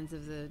in the hands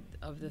of the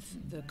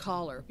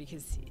caller,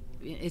 because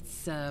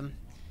it's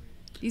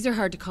these are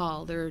hard to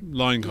call. They're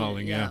Line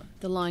calling, yeah.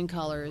 The line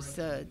callers.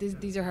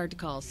 These are hard to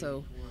call,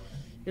 so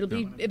it'll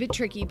be a bit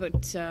tricky,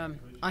 but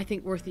I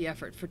think worth the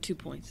effort for 2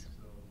 points.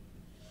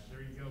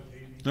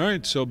 All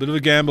right, so a bit of a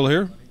gamble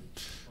here.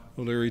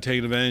 O'Leary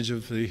taking advantage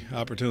of the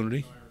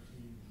opportunity.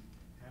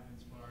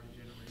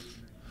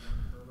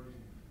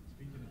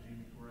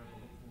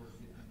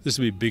 This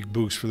would be a big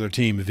boost for their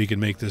team if he can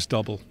make this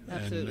double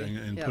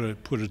and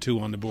Yep. put a 2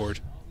 on the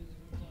board.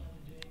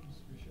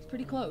 It's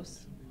pretty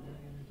close.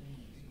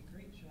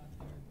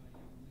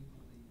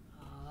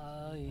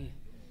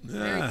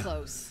 Very Ah,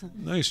 close.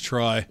 nice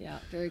try. Yeah,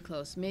 very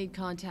close. Made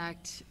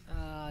contact.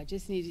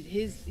 Just needed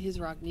his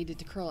rock needed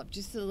to curl up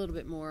just a little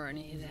bit more, and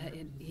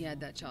he had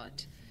that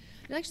shot.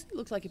 It actually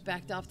looked like it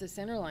backed off the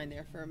center line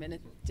there for a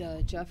minute,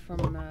 Jeff,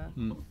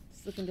 from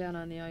looking down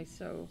on the ice.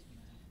 So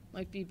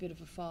might be a bit of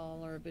a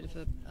fall or a bit of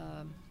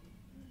a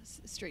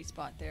straight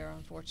spot there,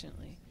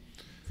 unfortunately.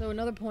 So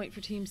another point for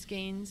Team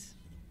Skanes.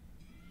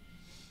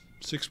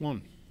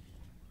 6-1.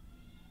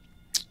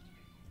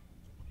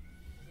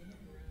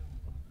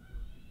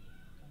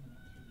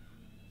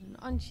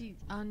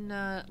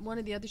 On one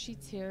of the other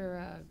sheets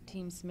here,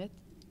 Team Smith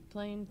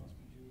playing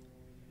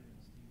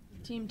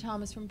Team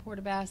Thomas from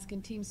Port Basque,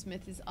 and Team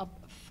Smith is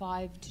up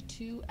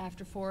 5-2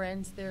 after 4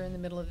 ends. They're in the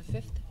middle of the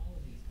 5th.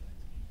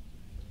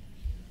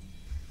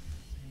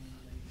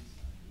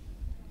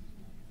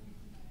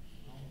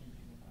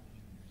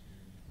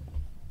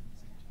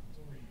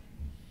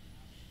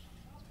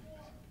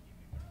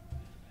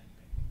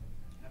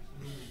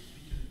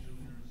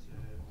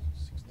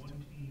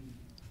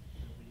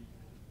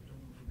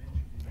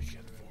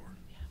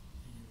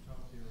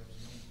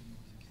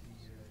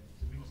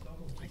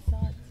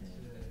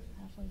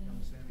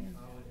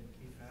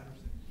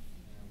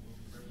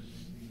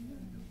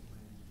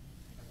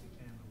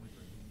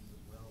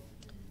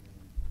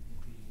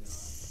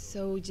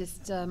 So we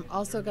just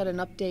also got an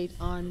update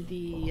on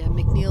the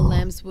McNeil,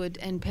 Lambswood,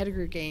 and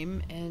Pettigrew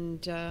game,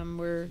 and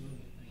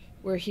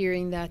we're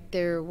hearing that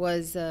there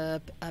was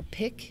a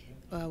pick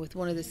with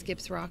one of the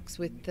skips rocks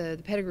with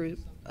the Pettigrew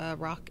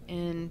rock,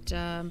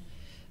 and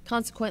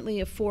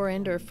consequently a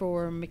 4-ender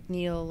for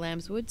McNeil,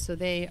 Lambswood. So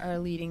they are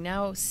leading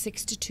now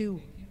 6-2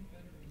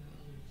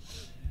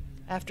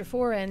 after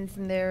 4 ends,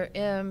 and they're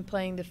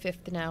playing the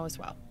 5th now as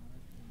well.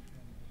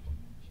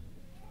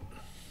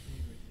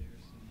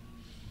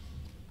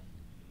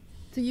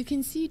 So you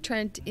can see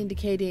Trent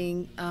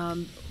indicating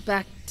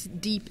back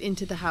deep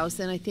into the house,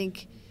 and I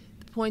think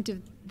the point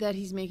that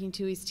he's making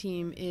to his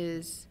team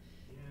is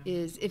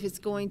if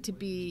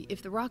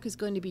the rock is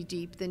going to be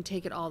deep, then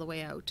take it all the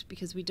way out,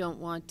 because we don't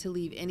want to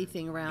leave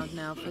anything around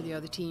now for the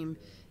other team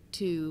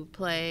to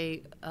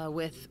play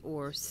with,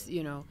 or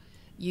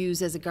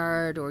use as a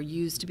guard, or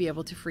use to be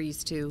able to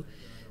freeze to.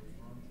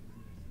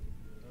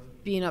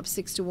 Being up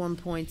 6-1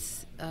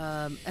 points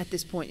at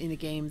this point in the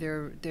game,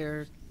 their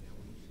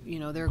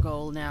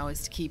goal now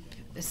is to keep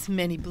as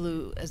many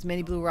blue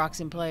rocks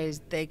in play as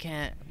they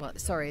can. Well,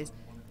 sorry,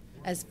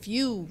 as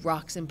few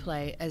rocks in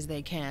play as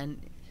they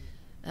can,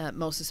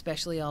 most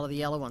especially all of the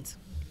yellow ones.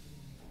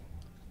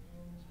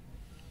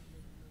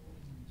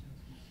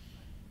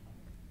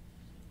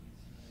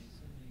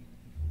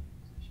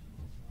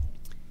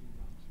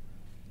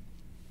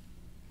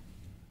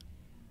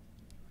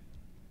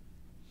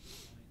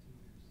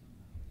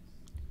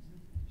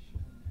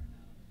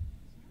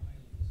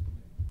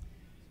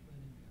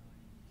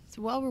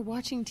 So while we're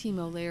watching Team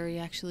O'Leary,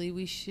 actually,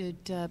 we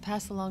should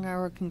pass along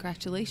our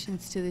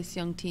congratulations to this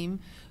young team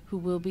who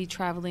will be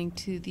traveling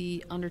to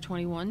the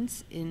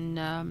under-21s in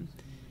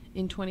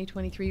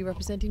 2023,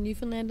 representing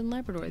Newfoundland and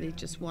Labrador. They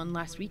just won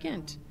last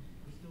weekend.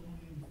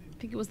 I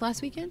think it was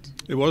last weekend?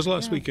 It was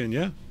last weekend,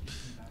 yeah.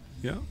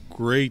 Yeah,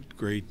 great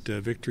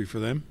victory for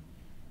them.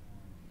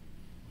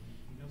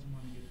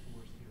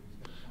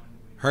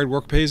 Hard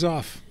work pays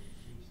off.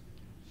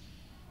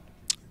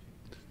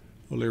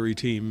 O'Leary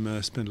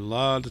team spent a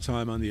lot of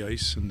time on the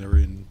ice, and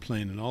they're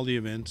playing in all the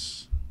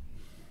events,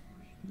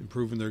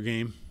 improving their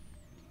game.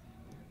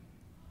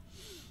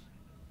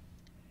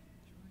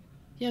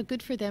 Yeah,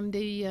 good for them.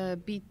 They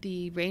beat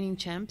the reigning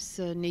champs,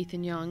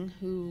 Nathan Young,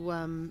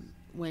 who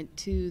went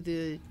to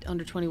the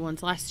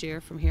under-21s last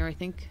year from here, I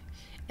think.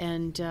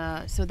 And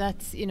so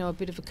that's, a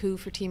bit of a coup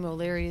for Team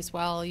O'Leary as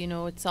well.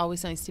 It's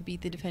always nice to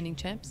beat the defending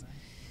champs.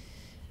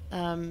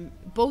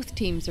 Both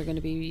teams are going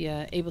to be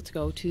able to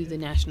go to the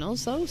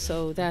nationals, though,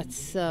 so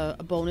that's a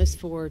bonus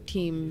for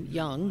Team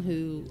Young,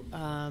 who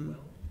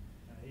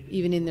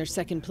even in their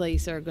second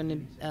place are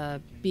going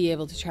to be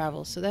able to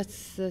travel. So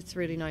that's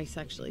really nice,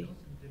 actually.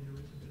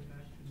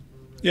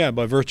 Yeah,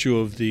 by virtue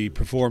of the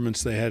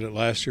performance they had at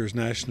last year's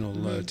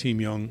national,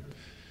 Team Young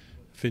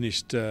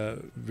finished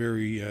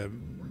very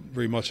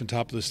much on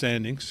top of the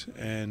standings,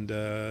 and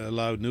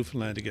allowed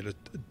Newfoundland to get a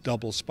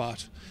double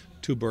spot.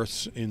 2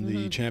 berths in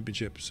the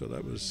championship, so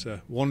that was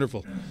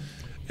wonderful.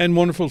 And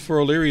wonderful for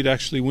O'Leary to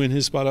actually win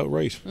his spot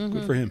outright.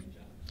 Good for him.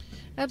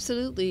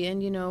 Absolutely,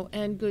 and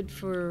and good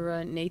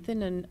for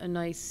Nathan, and a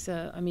nice.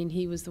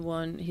 He was the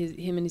one.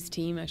 Him and his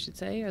team, I should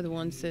say, are the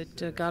ones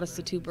that got us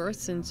the 2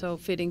 berths, and so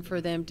fitting for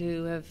them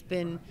to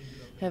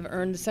have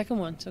earned the second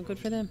one. So good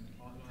for them.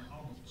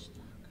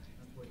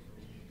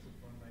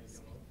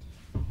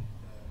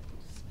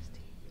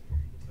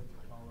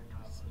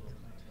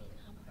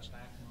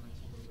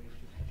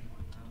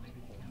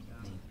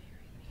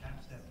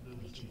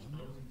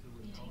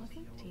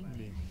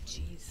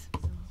 Jeez.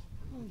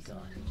 Oh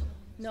God.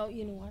 No,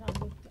 you know what? I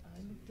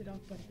looked it up,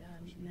 but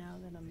now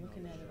that I'm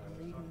looking at it,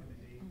 I'm reading.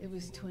 It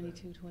was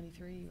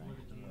 22-23, right?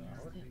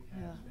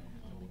 Yeah.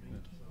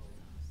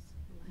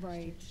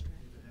 Right.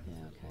 Yeah,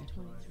 okay.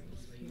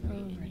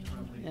 Oh, right.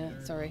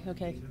 Yeah, sorry.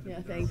 Okay.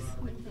 Yeah, thanks.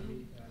 What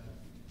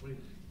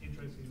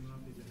interesting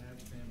enough is to have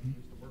Sam, he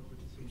used to work with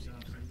the St.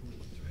 John's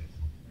League.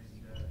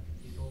 And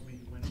he told me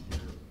he went up there,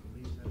 the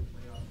Leafs had a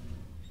playoff.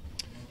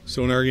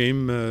 So in our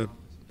game,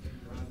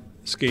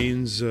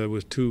 Skanes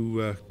with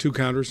two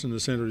counters in the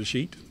center of the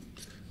sheet,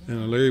 and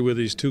O'Leary with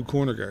his two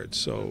corner guards.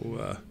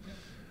 So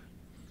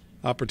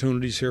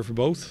opportunities here for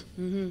both.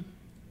 Mm-hmm.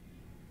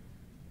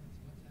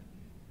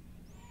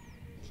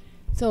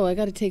 So I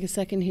got to take a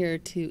second here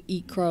to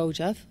eat crow,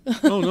 Jeff.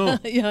 Oh, no.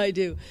 Yeah, I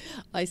do.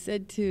 I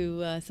said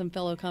to some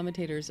fellow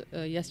commentators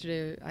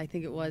yesterday, I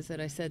think it was,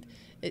 that I said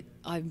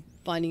I'm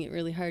finding it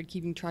really hard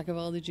keeping track of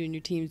all the junior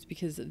teams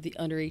because of the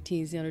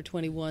under-18s, the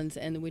under-21s,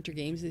 and the winter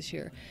games this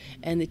year.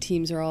 And the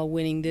teams are all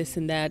winning this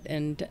and that,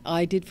 and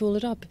I did fool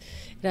it up.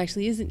 It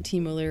actually isn't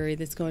Team O'Leary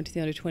that's going to the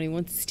under-21s.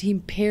 It's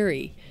Team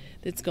Perry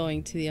that's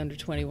going to the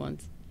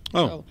under-21s.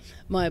 Oh. So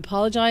my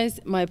apologies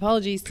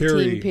to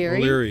Perry, Team Perry.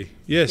 O'Leary,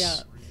 yes.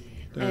 Yeah.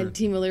 And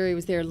Team O'Leary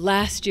was there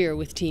last year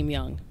with Team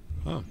Young.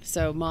 Oh.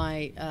 So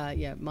my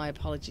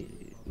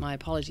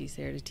apologies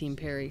there to Team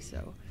Perry.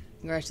 So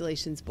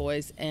congratulations,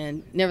 boys.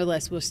 And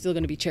nevertheless, we're still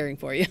going to be cheering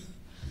for you. Did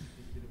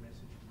a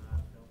message from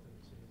Rob Felton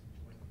that says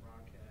he's enjoying the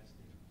broadcast.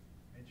 He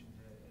mentioned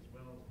as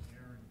well,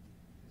 Aaron,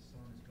 his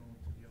son is going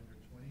to the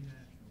under-20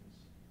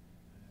 nationals,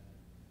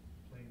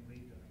 playing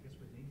league, I guess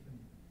with Nathan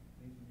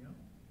Young.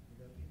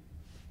 Would that be?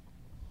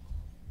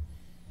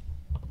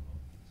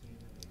 Saying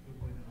that a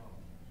good win and all.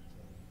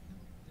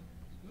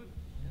 Good.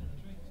 Yeah,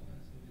 that's right. So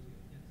that's what it is.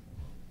 Yes.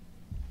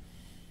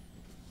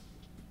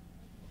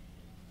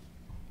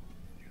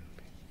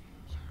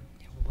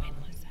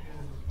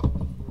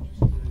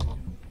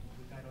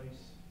 With that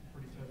ice,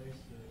 pretty tight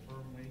ice,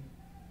 firm weight,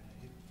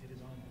 it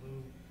is on blue,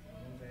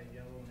 no bad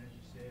yellow, and as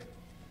you said,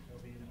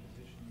 they'll be in a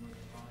position where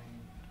they're vying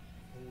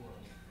for,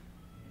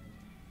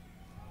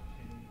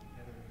 and any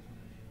competitor is going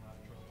to be in a lot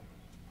of trouble.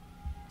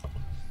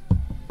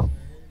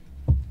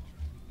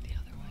 The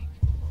other way.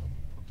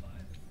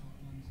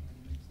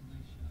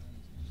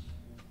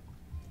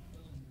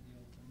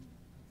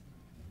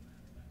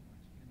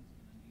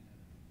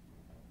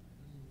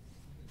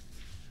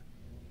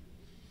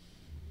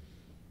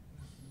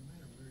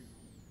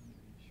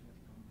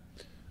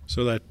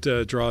 So that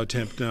draw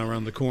attempt now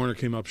around the corner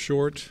came up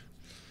short.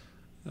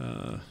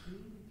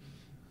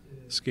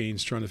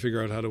 Skanes trying to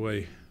figure out how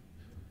to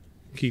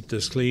keep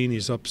this clean.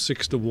 He's up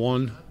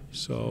 6-1,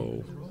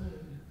 so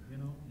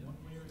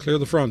clear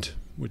the front,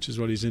 which is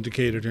what he's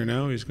indicated here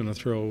now. He's going to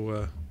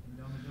throw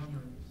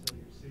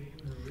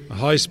a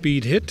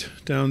high-speed hit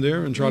down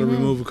there and try to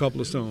remove a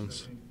couple of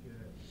stones.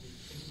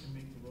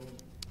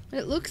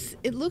 It looks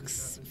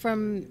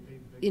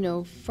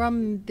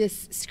from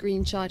this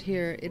screenshot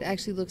here, it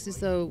actually looks as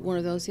though one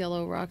of those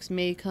yellow rocks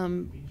may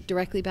come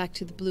directly back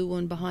to the blue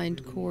one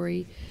behind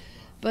Corey.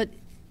 But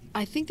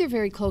I think they're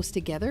very close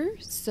together,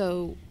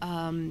 so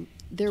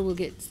they will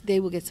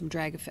get some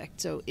drag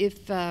effect. So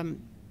if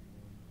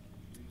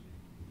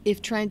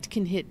Trent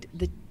can hit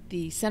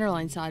the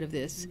centerline side of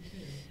this,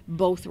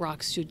 both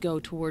rocks should go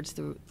towards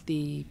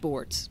the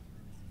boards.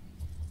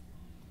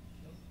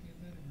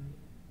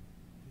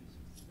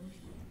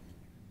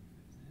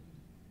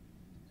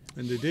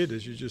 And they did,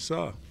 as you just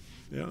saw.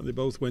 Yeah, they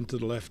both went to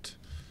the left.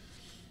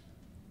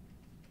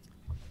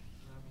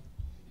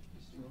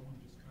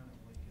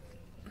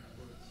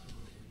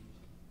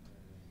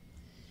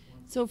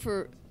 So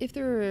if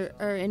there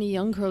are any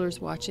young curlers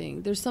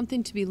watching, there's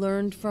something to be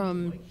learned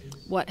from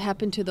what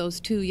happened to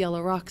those two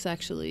yellow rocks,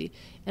 actually.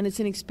 And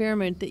it's an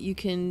experiment that you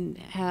can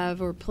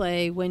have or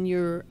play when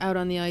you're out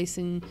on the ice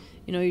and,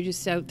 you're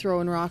just out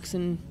throwing rocks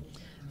and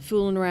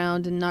fooling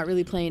around and not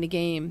really playing a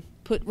game.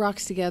 Put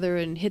rocks together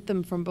and hit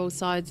them from both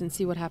sides and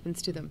see what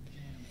happens to them.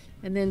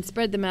 And then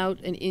spread them out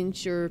an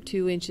inch or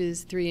 2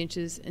 inches, 3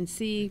 inches, and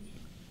see.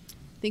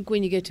 I think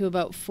when you get to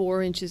about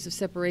 4 inches of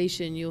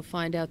separation, you'll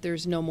find out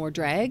there's no more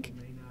drag.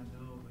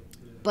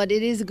 But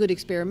it is a good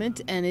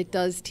experiment, and it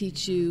does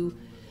teach you,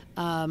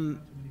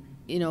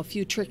 a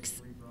few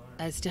tricks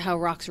as to how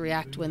rocks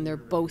react when they're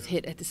both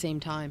hit at the same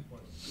time.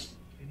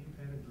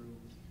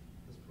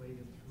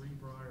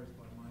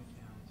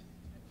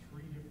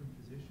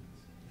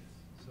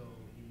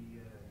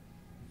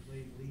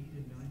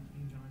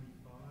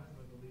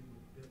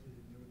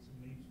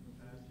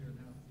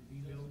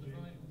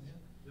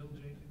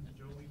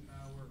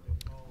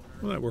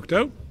 Well, that worked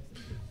out.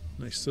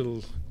 Nice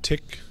little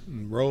tick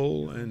and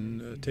roll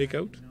and take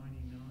out.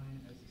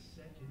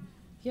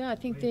 Yeah, I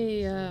think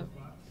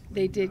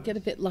they did get a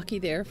bit lucky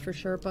there for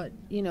sure. But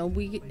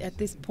we at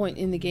this point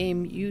in the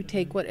game, you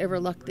take whatever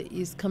luck that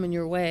is coming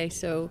your way.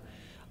 So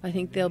I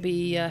think they'll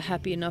be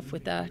happy enough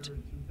with that.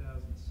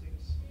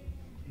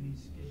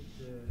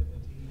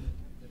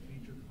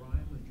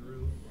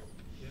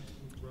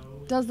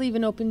 Does leave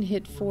an open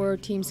hit for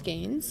Team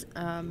Skanes.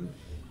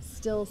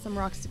 Still some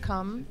rocks to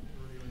come.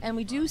 And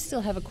we do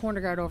still have a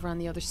corner guard over on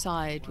the other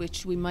side,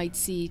 which we might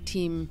see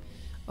Team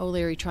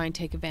O'Leary try and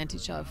take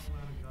advantage of.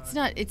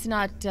 It's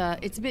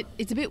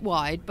a bit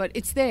wide, but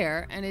it's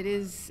there and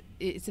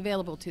it's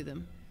available to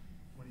them.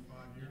 When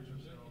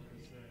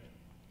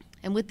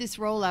And with this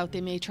rollout,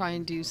 they may try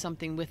and do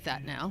something with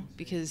that now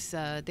because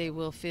they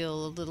will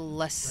feel a little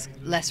less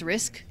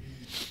risk.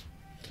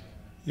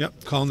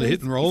 Yep, calling So the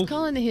hit and roll. It's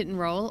calling the hit and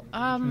roll.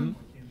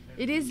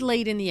 It is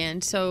late in the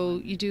end,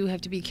 so you do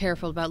have to be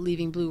careful about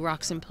leaving blue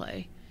rocks in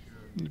play.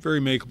 Very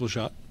makeable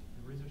shot.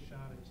 There is a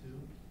shot at 2,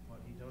 but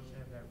he does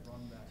have that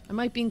run back. I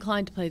might be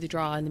inclined to play the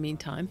draw in the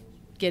meantime,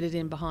 get it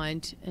in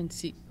behind, and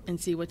see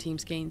what Team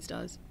Skanes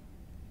does.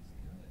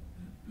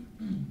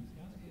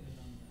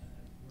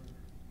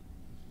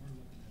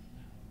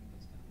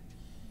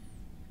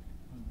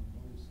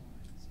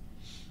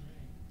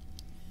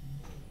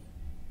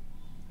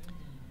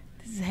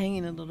 This is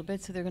hanging a little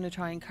bit, so they're going to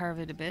try and carve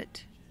it a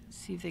bit.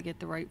 See if they get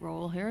the right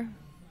roll here.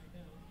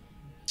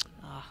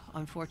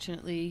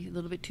 Unfortunately, a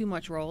little bit too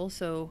much roll,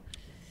 so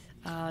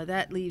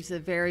that leaves a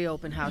very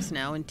open house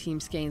now, and Team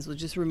Skanes will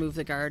just remove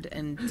the guard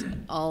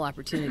and all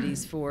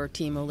opportunities for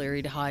Team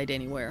O'Leary to hide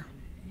anywhere.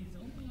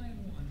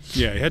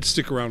 Yeah, you had to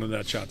stick around in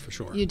that shot for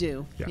sure. You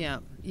do, Yeah. yeah.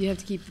 You have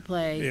to keep the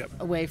play Yep.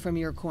 away from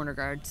your corner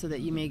guard so that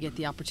you may get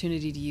the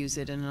opportunity to use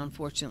it, and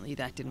unfortunately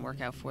that didn't work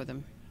out for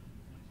them.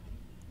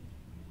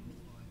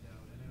 Find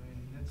out. And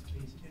in that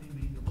case, Kenny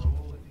made the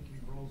roll. I think if he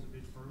rolls a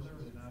bit further,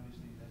 then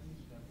obviously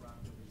that rock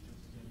that was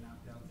just a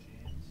knocked out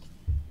chance.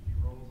 If he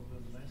rolls a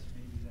little less,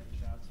 maybe that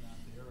shot's not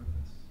there, and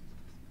it's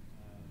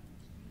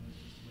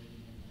just letting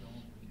him go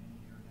for Kenny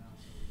here now.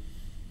 So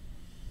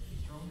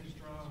he's thrown his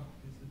draw.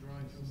 It's the draw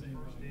he chose the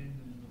first end,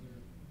 and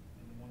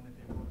the one that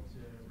they worked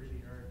really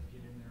hard to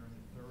get in there in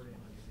the third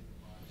end to get the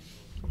five.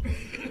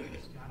 So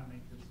he's got to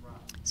make this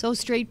rock. So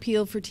straight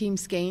peel for Team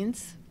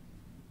Skanes.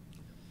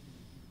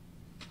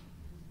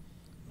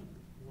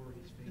 Or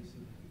he's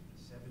facing a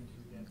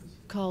 7-2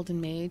 deficit. Called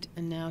and made,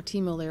 and now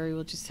Team O'Leary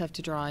will just have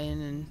to draw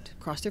in and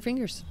cross their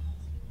fingers.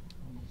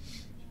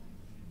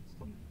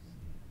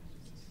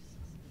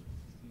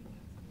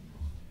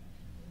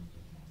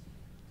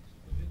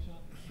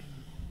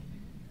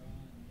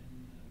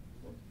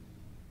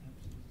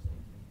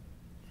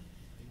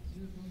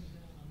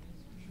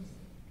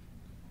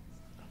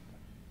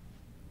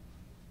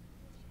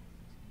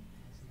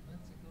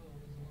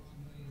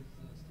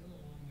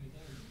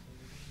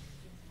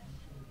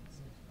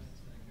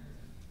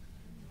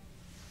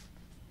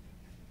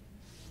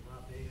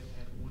 Rob, they have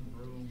had one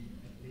broom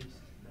at least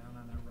down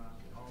on that rock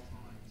at all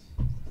times.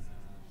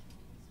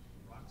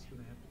 Rock's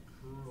gonna have to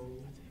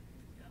curl.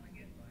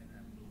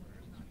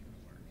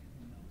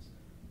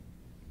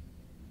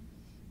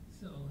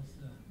 So it's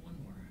one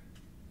more,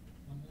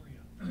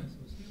 yeah.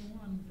 So still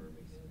one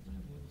perfect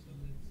time, so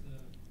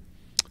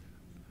it's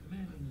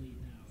commanding lead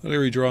now.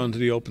 O'Leary drawn to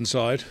the open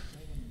side.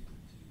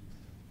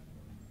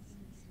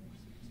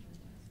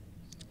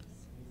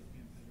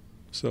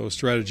 So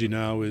strategy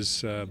now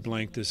is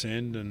blank this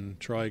end and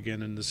try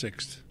again in the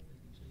sixth.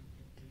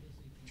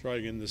 Try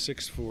again in the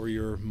sixth for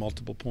your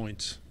multiple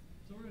points.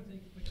 So we're gonna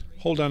take a quick break,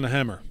 Hold down the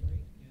hammer. and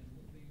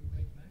we'll be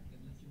right back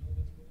and let you know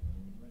what's going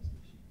on with the rest of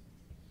the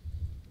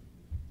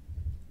sheets.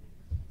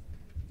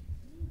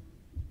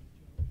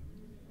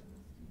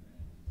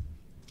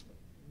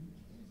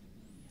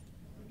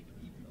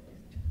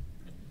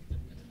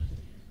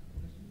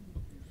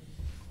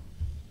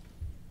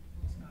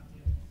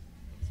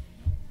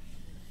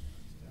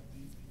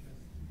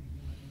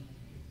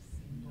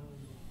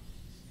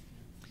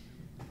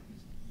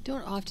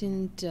 Don't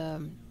often,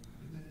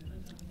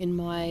 in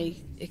my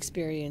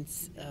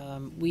experience,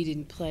 we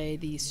didn't play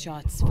these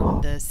shots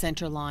from the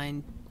center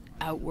line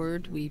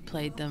outward. We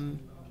played them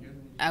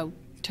out,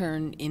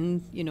 turn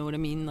in, you know what I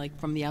mean, like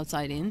from the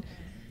outside in.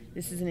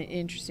 This is an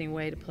interesting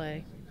way to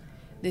play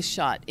this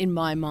shot in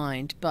my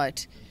mind,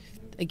 but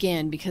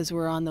again, because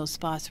we're on those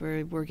spots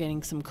where we're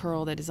getting some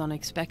curl that is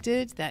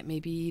unexpected, that may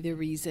be the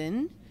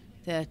reason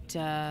that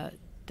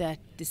that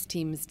this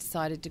team has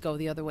decided to go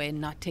the other way and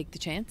not take the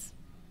chance.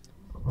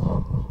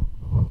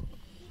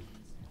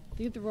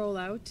 They get the roll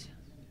out.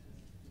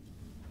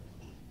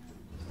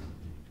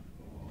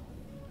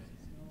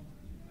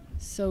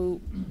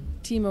 So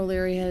Team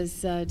O'Leary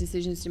has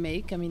decisions to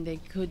make. I mean, they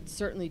could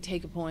certainly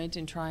take a point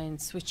and try and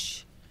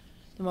switch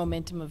the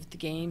momentum of the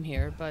game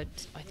here,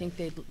 but I think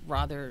they'd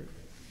rather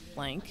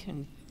blank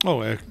and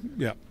Oh,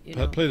 yeah. You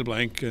know. Play the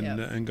blank and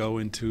Yeah. and go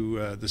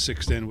into the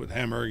sixth end with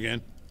hammer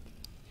again.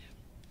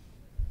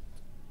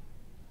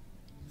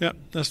 Yeah,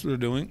 that's what they're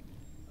doing.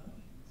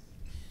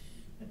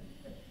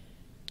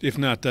 If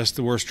not, that's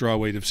the worst draw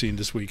weight I've seen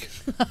this week.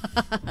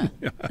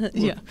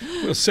 yeah.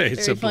 We'll say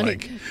it's Very a funny.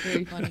 blank.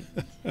 Very funny.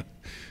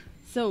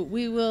 So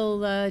we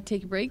will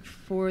take a break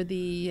for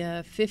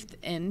the fifth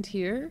end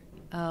here,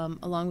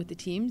 along with the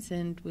teams,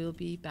 and we'll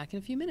be back in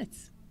a few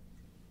minutes.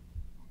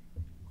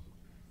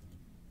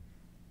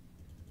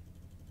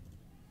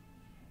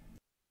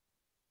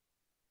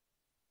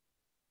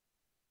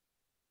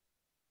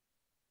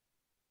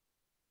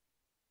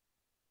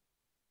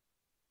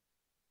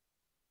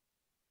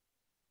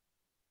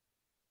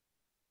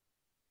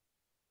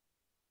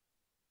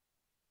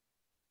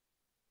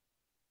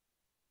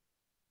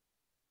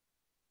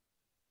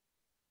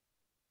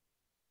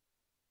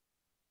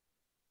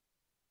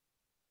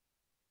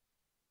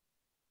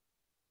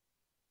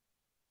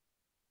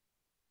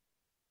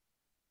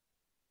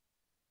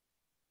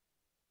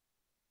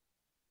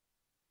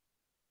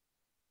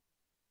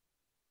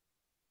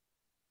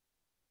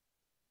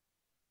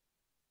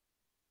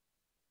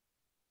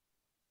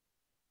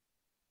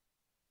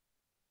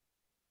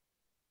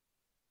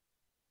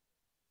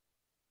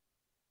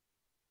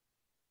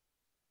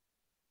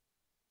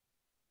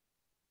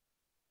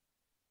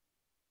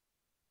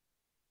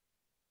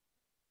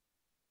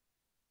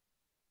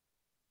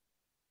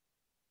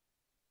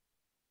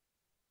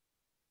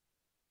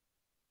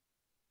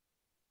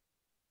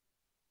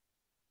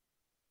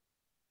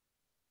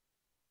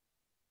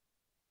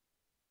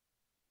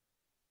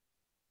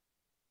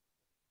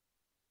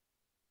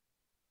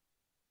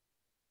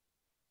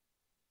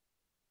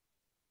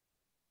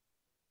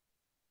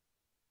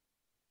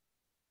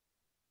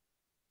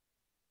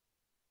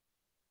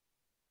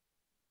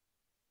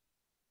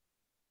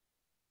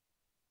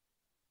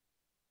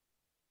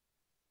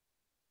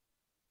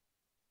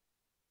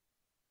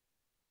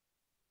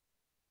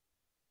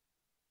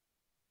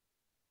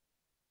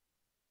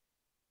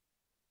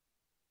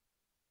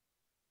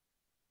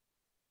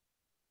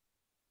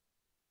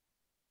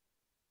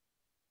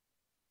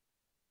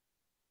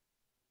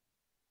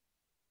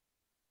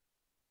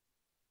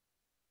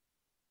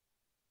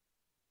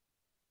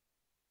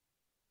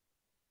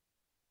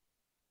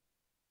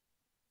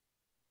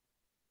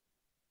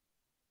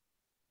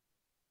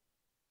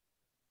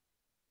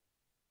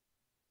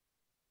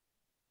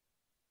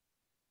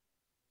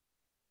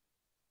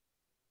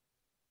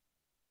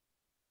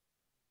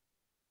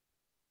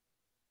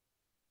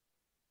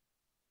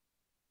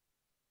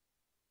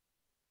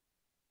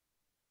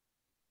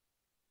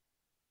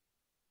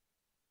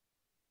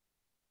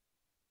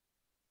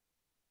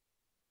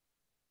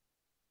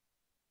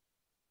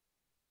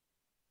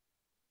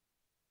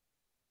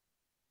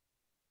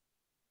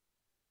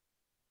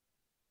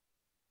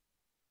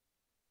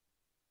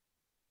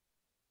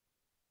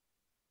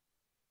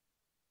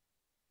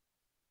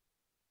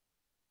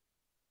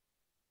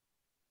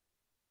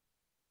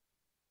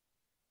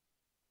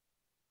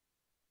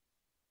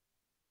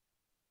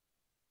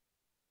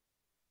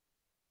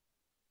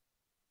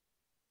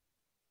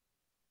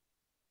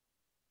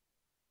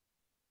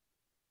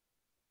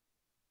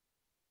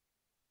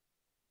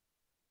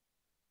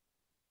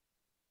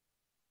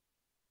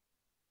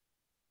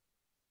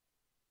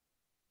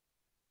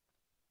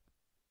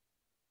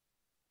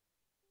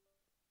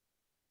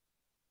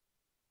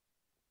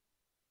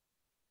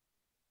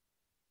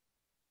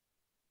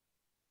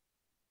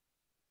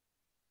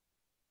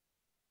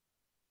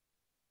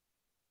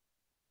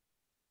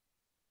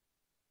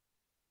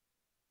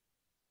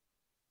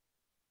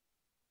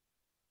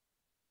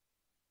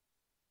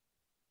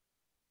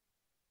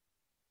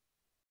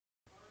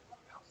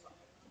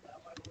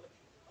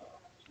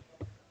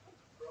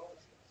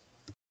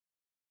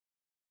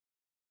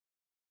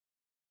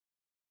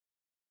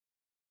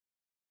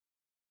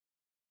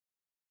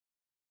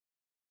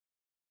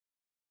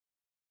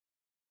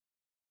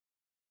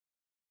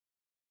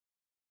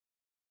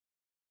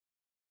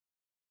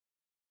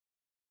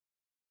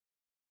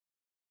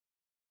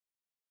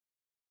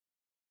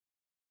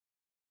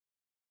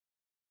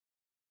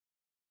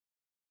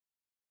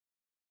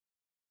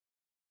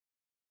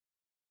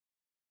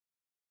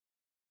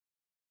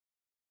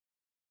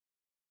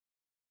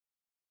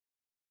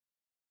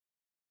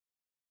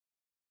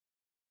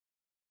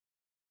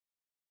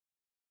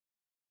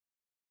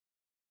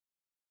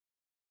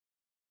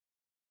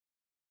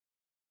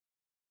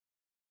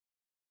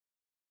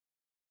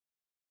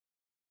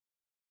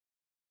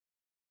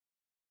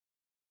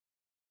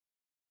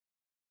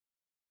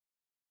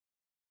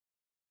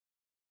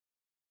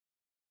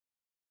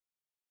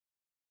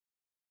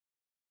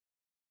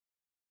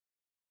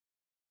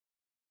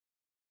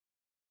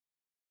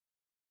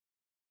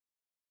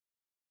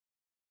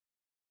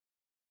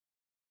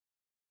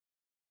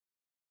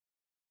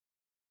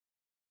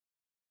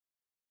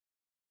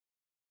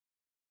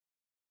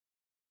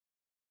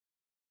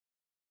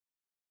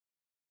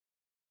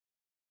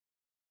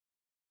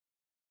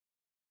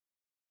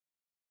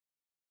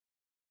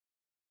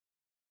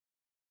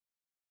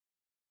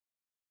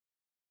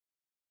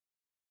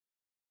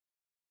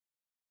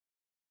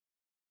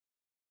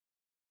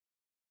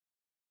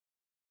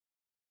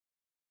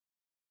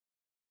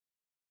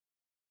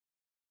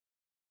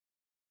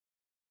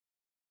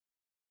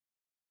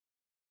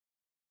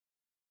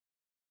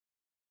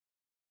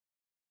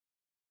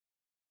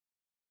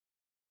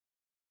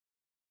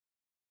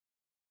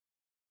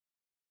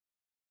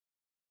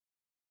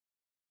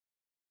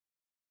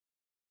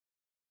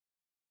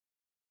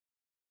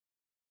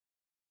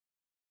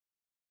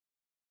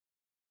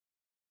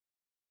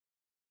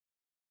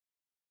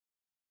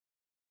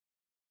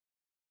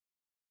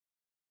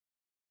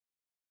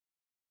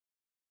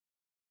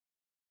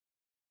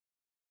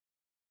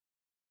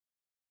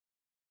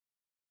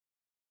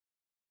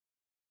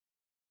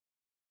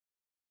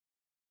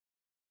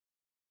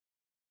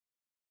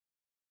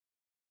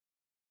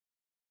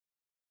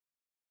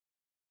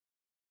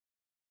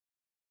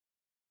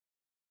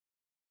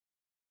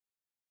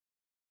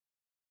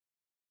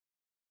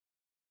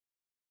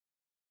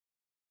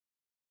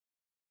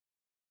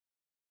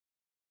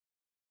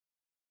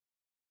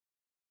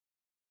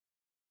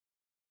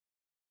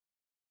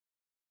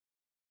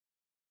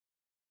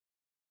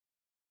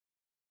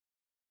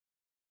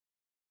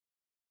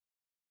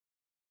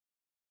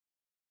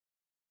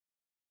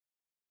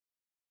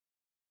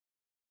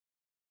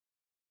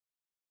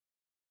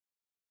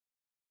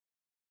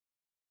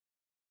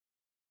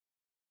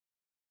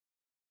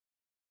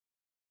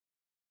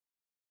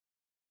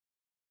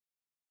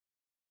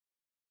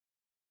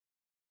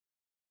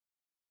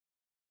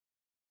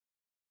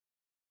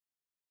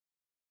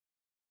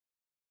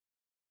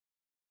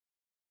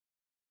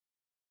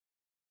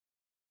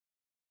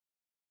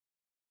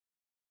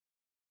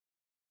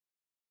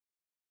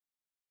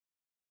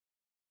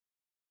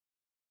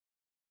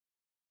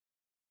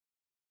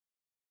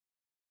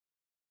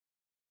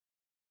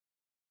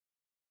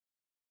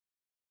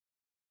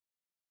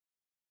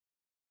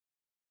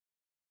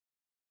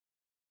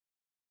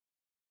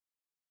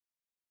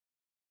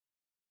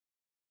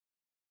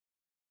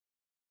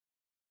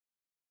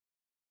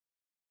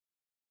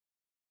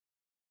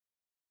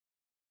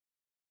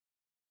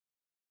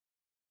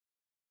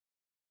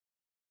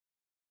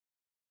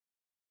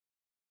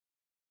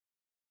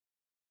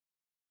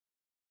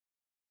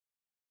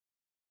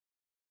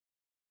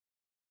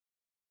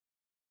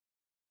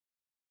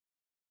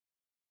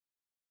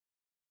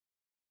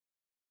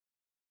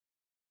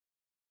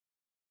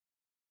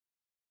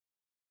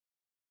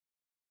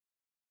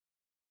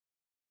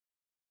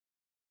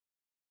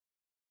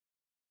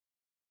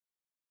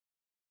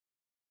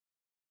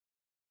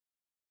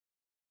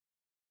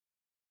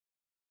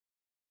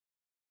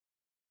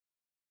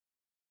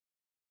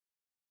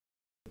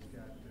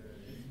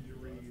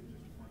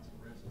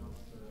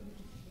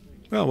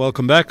 Well,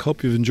 welcome back.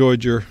 Hope you've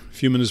enjoyed your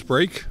few minutes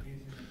break.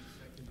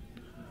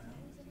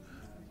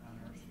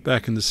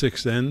 Back in the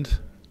sixth end.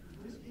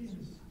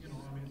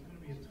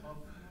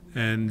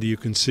 And you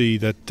can see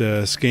that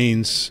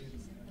Skanes,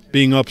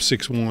 being up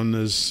 6-1,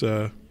 is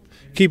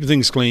keeping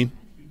things clean.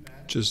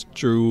 Just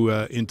drew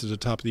into the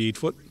top of the 8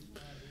 foot.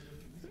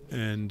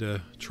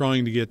 And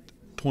trying to get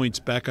points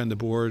back on the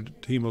board.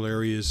 Team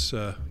O'Leary is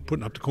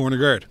putting up the corner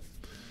guard.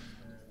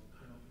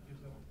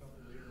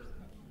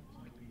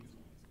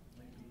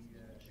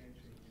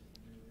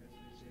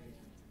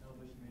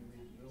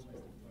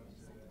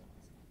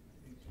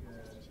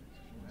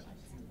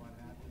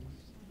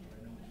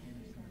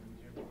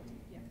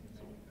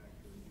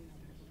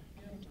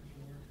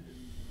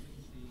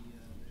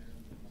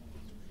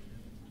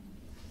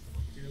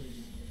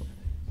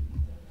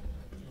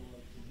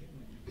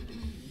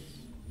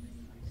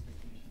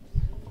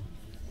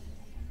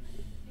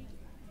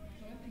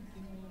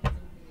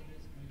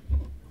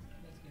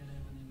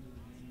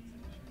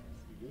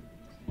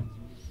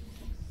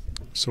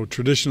 So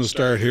traditional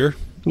start here.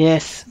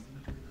 Yes.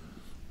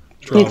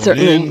 Draw It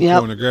certainly, in, yep.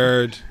 corner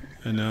guard,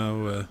 and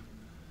now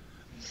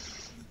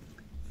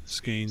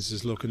Skanes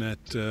is looking at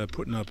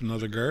putting up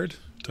another guard,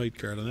 tight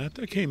guard on that.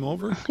 That came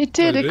over. It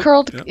did. quite a It bit,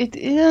 curled.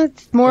 yeah.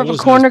 It's more That of a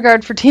wasn't corner as-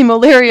 guard for Team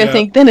O'Leary, I Yeah.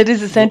 think, than it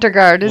is a center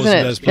guard, isn't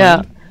Wasn't it? as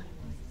planned.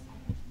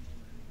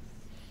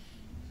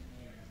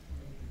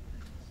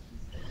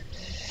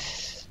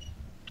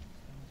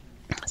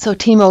 So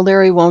Team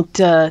O'Leary won't.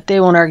 They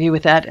won't argue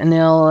with that, and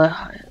they'll,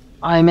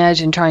 I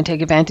imagine, try and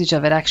take advantage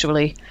of it.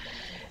 Actually,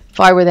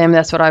 if I were them,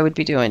 that's what I would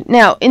be doing.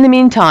 Now, in the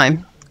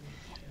meantime,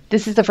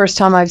 this is the first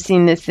time I've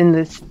seen this in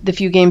the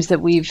few games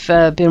that we've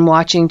been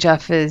watching.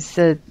 Jeff, is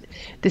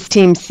this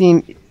team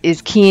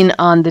is keen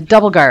on the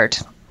double guard.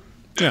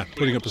 Yeah,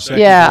 putting up a second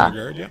Yeah.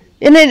 corner guard. Yeah.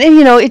 And then, and,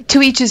 you know,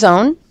 to each his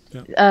own.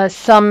 Yeah.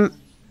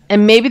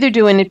 And maybe they're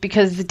doing it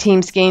because the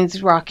team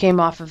Skanes Rock came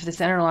off of the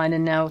center line,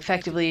 and now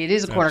effectively it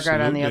is a corner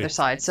guard on the Absolutely. other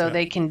side, so Yeah.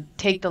 they can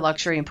take the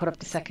luxury and put up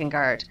the second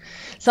guard.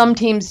 Some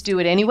teams do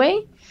it anyway,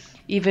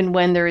 even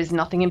when there is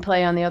nothing in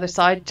play on the other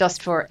side,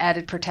 just for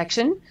added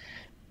protection.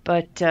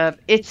 But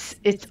it's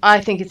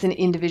I think it's an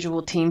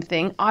individual team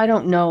thing. I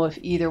don't know if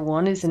either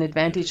one is an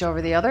advantage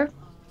over the other.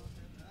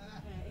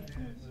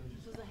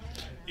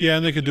 Yeah,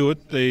 and they could do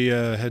it. They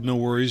had no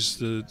worries.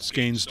 The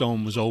Skanes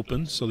dome was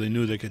open, so they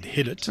knew they could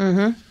hit it.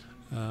 Mm-hmm.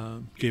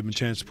 Gave them a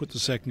chance to put the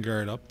second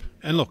guard up.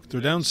 And look, they're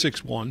down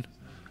 6-1.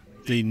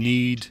 They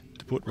need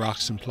to put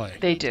rocks in play.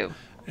 They do.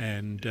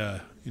 And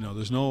you know,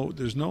 there's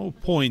no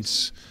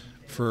points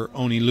for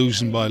only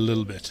losing by a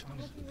little bit.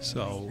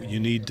 So you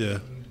need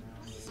to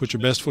put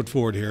your best foot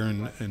forward here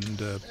and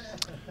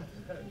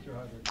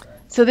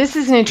So this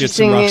is an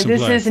interesting. rocks in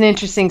This play. is an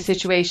interesting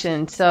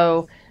situation.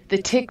 So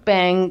the tick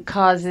bang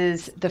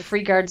causes the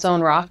free guard zone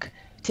rock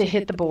to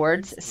hit the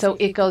boards, so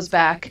it goes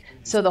back.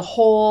 So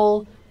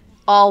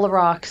all the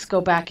rocks go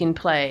back in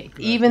play,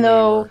 even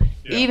though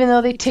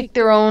they tick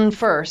their own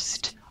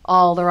first.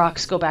 All the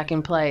rocks go back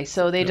in play,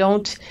 so they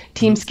don't.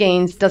 Team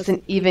Skanes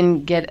doesn't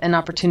even get an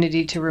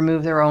opportunity to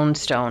remove their own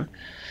stone.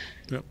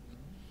 Yep.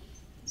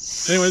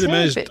 Anyway, they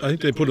managed. I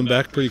think they put them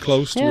back pretty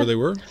close to Yeah. where they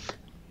were.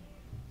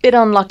 Bit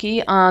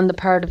unlucky on the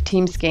part of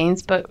Team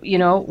Skanes, but you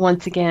know,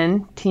 once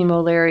again, Team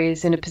O'Leary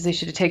is in a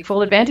position to take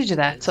full advantage of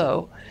that.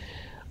 So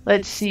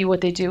let's see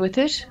what they do with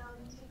it.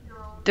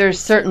 They're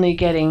certainly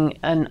getting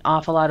an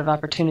awful lot of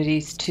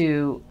opportunities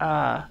to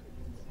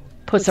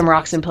put some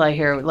rocks in play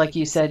here. Like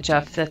you said,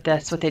 Jeff,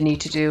 that's what they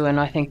need to do, and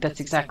I think that's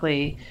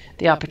exactly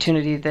the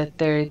opportunity that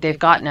they've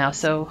got now.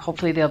 So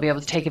hopefully they'll be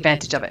able to take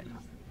advantage of it.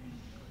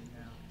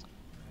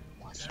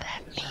 What's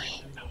that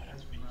mean?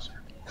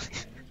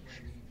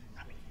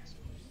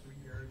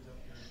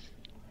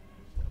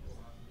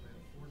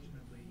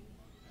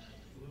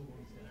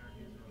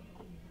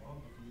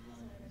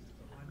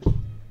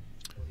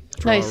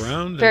 Draw Nice.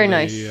 around. Very and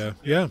nice. they,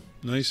 yeah,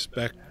 nice.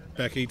 Back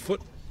 8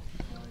 foot.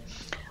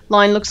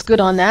 Line looks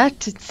good on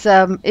that.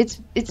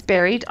 It's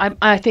buried.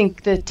 I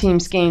think the Team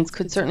Skanes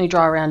could certainly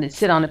draw around and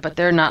sit on it, but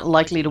they're not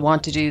likely to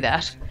want to do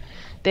that.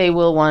 They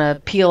will want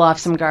to peel off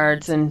some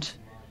guards, and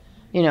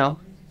you know,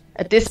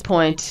 at this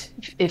point,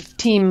 if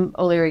Team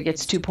O'Leary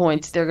gets 2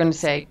 points, they're going to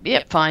say,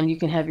 "Yep, fine, you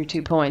can have your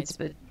 2 points,"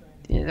 but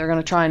you know, they're going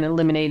to try and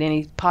eliminate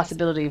any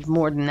possibility of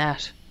more than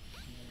that.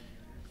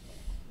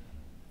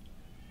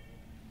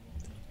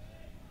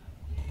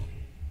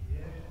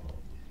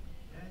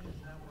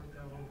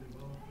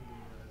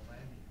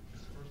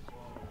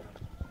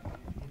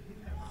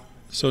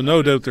 So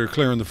no doubt they're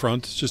clearing the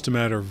front. It's just a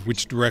matter of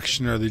which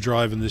direction are they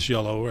driving this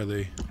yellow. Are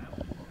they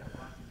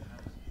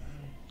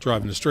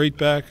driving it straight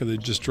back? Are they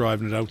just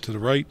driving it out to the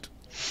right?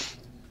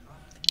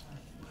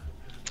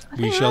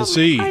 We shall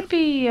see.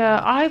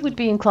 I would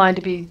be inclined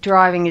to be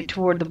driving it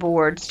toward the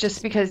boards,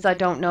 just because I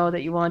don't know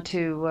that you want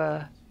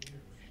to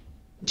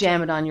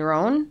jam it on your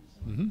own.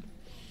 Mm-hmm.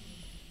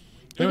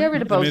 They Yeah, got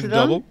rid of they both made of a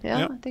them. double, Yeah,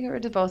 yeah. they got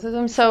rid of both of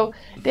them. So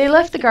they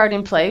left the guard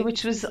in play,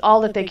 which was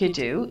all that they could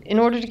do. In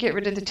order to get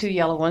rid of the two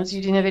yellow ones,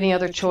 you didn't have any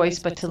other choice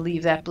but to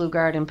leave that blue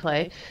guard in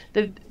play.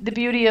 The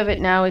beauty of it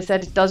now is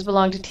that it does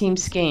belong to Team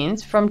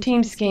Skanes. From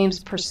Team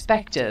Skanes'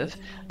 perspective,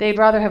 they'd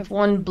rather have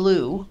one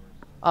blue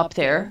up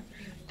there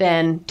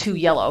than two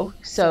yellow.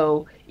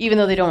 So even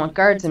though they don't want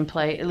guards in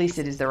play, at least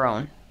it is their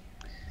own.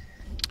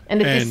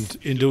 And, And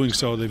in doing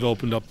so, they've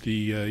opened up the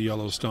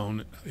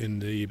Yellowstone in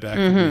the back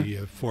of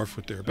the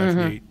forefoot there, back of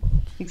the 8.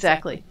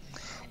 exactly.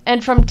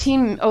 And from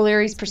Team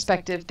O'Leary's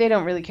perspective, they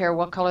don't really care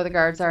what color the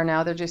guards are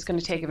now. They're just going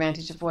to take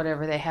advantage of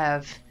whatever they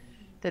have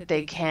that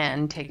they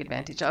can take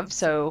advantage of.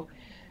 So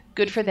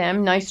good for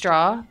them. Nice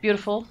draw.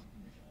 Beautiful.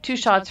 2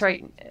 shots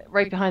right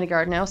behind the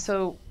guard now.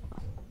 So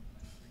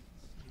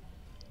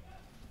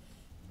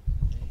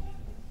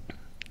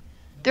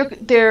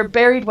they're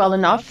buried well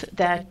enough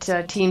that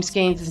Team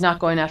Skanes is not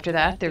going after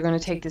that. They're going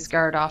to take this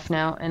guard off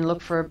now and look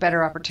for a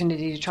better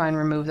opportunity to try and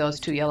remove those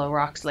 2 yellow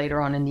rocks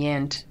later on in the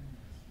end.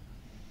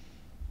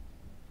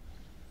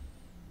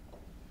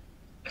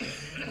 His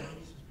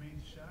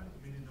main shot,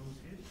 he made a nose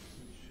hit,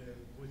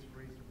 which boys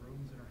raised the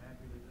rooms and are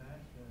happy with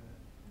that.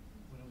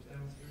 When I was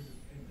downstairs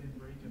at the 5th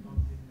break, I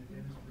bumped into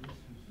Dennis Bruce,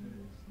 who's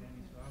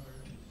Danny's father,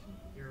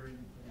 who's here in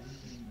the week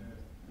and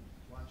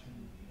watching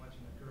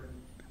the current.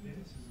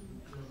 Dennis is a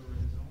good driller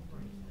in his own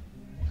right.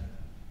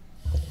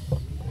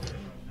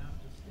 Not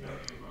to stay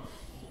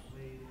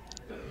played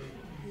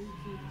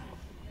 2016.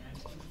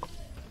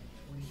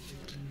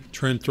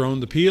 Trent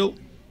throwing the peel,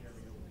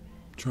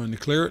 trying to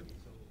clear it.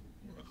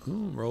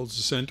 Oh, rolls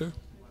to center.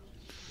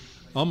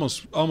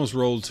 Almost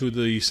rolled to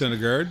the center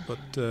guard, but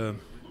does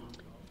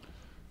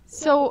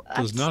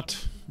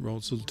not.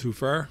 Rolls a little too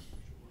far.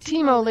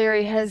 Team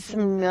O'Leary has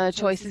some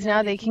choices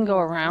now. They can go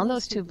around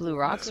those 2 blue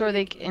rocks, or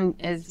they can,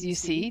 as you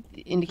see,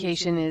 the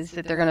indication is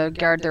that they're going to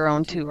guard their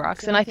own 2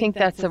 rocks. And I think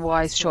that's a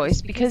wise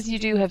choice because you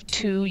do have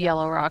 2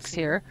 yellow rocks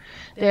here.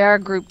 They are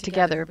grouped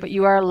together, but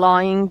you are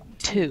lying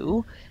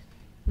 2.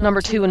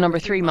 Number 2 and number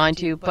 3,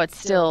 mind you, but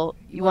still,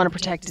 you want to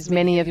protect as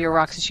many of your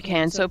rocks as you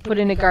can. So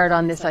putting a guard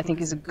on this, I think,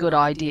 is a good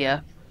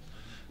idea.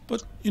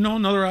 But,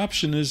 another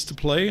option is to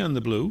play on the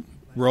blue.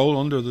 Roll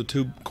under the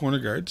 2 corner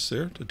guards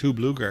there, the 2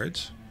 blue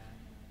guards.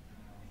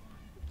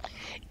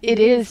 It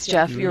is,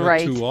 Jeff, You've you're got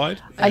right. 2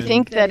 wide. I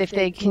think that if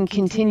they can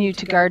continue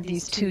to guard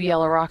these 2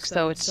 yellow rocks,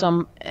 though,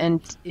 and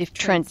if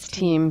Trent's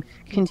team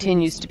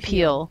continues to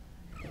peel,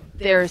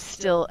 there's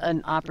still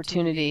an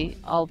opportunity,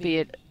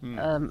 albeit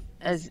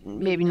as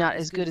maybe not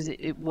as good as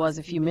it was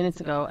a few minutes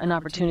ago, an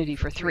opportunity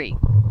for 3.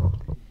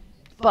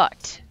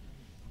 But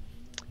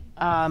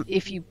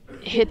if you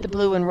hit the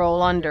blue and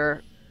roll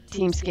under,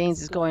 Team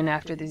Skanes is going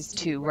after these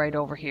 2 right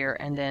over here,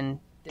 and then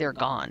they're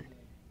gone.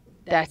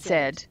 That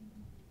said,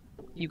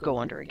 you go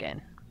under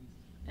again,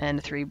 and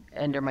the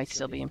 3-ender might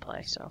still be in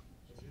play. So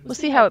we'll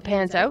see how it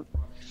pans out.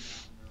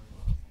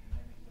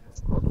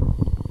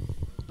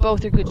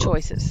 Both are good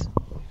choices.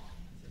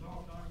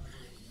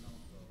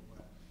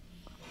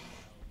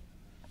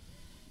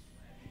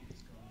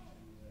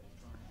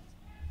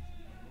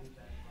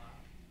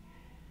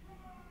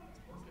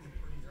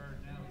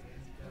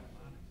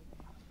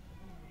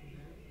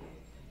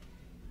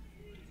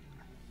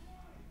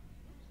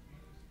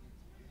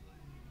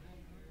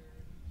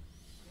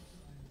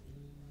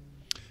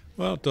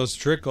 Well, it does the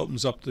trick.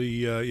 Opens up the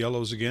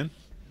yellows again.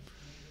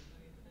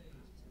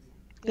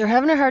 They're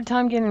having a hard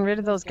time getting rid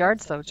of those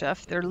guards, though,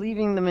 Jeff. They're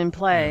leaving them in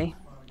play.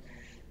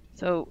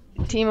 So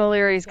Team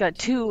O'Leary's got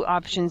 2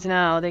 options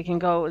now. They can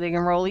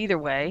roll either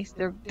way.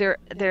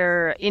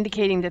 They're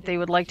indicating that they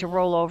would like to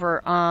roll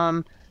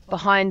over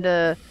behind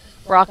the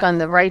rock on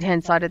the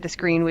right-hand side of the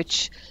screen,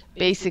 which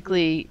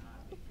basically,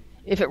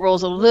 if it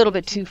rolls a little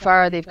bit too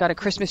far, they've got a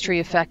Christmas tree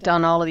effect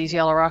on all of these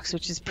yellow rocks,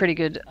 which is pretty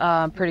good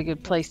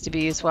place to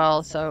be as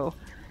well. So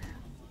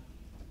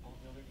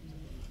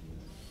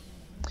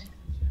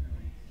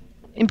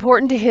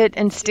important to hit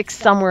and stick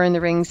somewhere in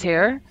the rings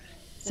here.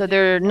 So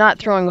they're not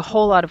throwing a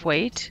whole lot of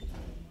weight.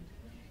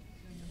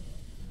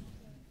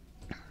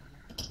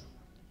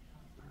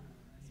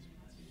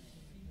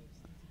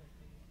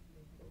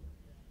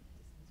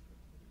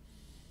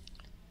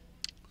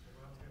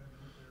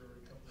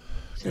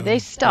 So they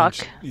stuck.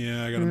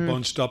 Yeah, I got them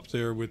bunched up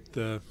there with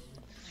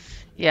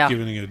Yeah.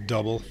 giving it a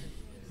double.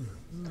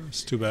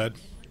 It's too bad.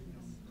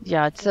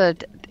 Yeah, it's a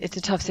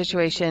tough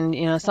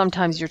situation.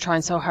 Sometimes you're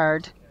trying so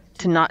hard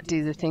to not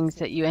do the things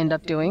that you end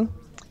up doing.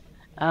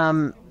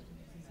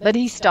 But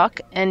he's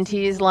stuck, and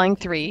he is lying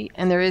 3,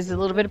 and there is a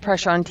little bit of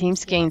pressure on Team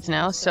Skanes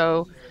now.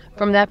 So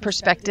from that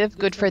perspective,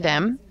 good for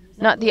them.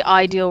 Not the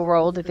ideal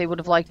role that they would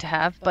have liked to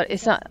have, but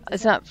it's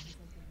not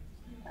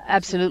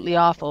absolutely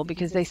awful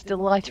because they still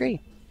lie 3.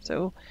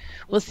 So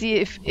we'll see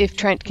if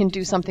Trent can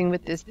do something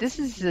with this. This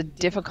is a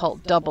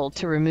difficult double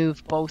to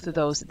remove both of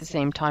those at the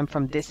same time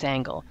from this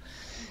angle.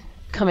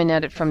 Coming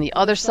at it from the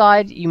other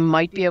side, you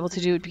might be able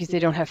to do it because they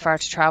don't have far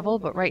to travel,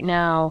 but right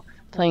now,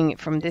 playing it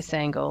from this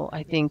angle,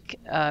 I think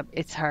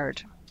it's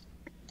hard.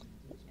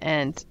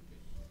 And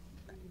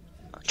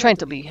Trent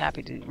will be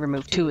happy to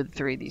remove 2 of the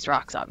 3 of these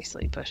rocks,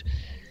 obviously, but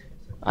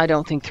I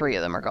don't think 3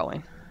 of them are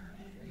going.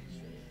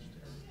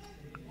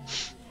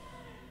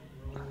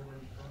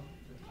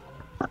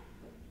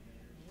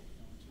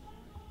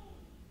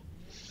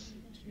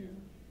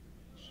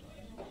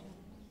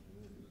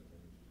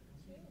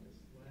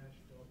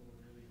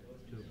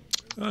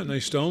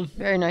 Nice stone.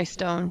 Very nice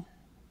stone.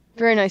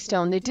 Very nice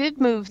stone. They did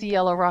move the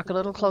yellow rock a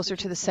little closer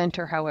to the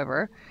center,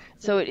 however,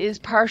 so it is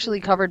partially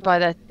covered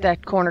by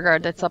that corner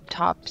guard that's up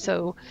top.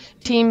 So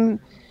Team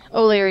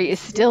O'Leary is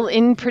still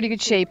in pretty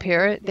good shape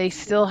here. They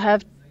still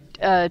have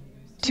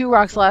 2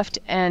 rocks left,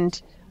 and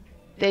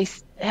they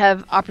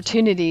have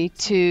opportunity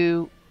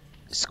to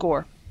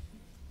score.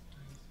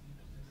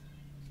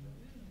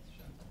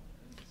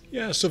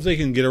 Yeah, so if they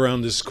can get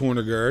around this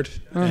corner guard,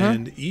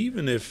 and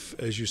even if,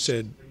 as you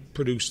said,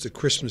 produce the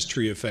Christmas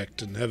tree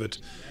effect and have it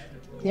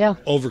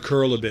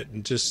overcurl a bit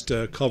and just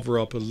cover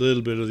up a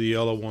little bit of the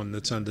yellow one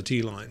that's on the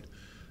tee line,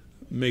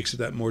 makes it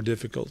that more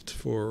difficult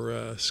for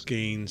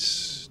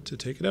Skanes to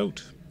take it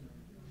out.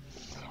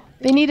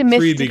 They need a miss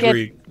Three to big get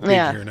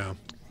here now.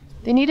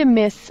 They need a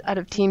miss out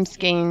of Team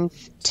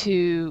Skanes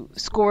to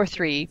score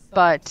 3,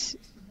 but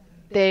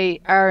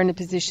they are in a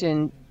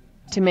position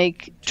to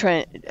make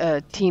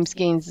Team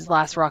Skanes'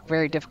 last rock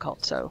very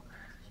difficult. So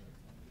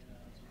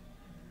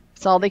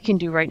that's all they can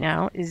do right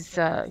now is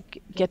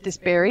get this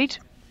buried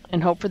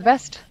and hope for the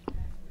best.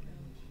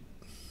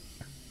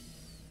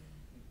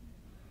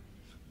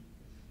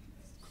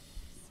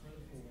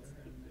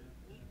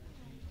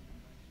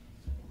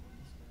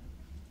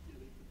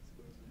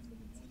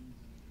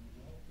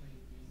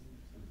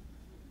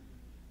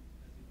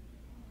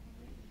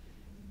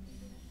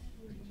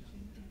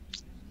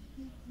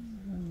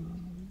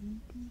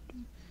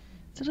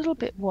 It's a little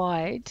bit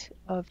wide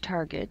of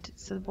target,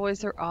 so the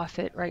boys are off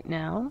it right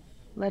now.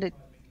 Let it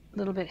a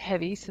little bit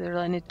heavy, so they're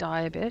letting it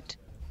die a bit.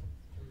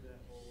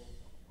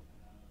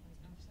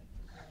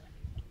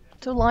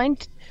 So line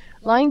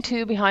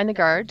 2 behind the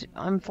guard.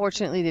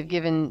 Unfortunately, they've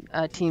given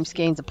Team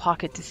Skanes a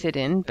pocket to sit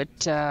in,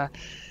 but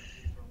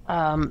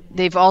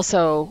they've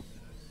also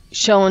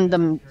shown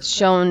them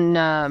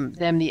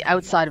the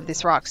outside of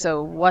this rock.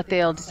 So what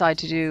they'll decide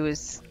to do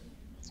is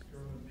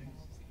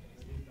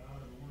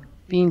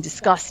being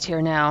discussed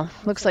here now.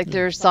 Looks like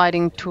they're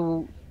deciding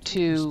to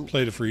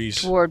play the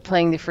freeze. Toward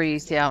playing the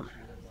freeze, yeah.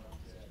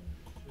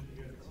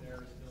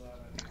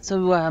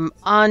 So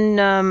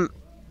on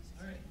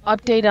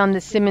update on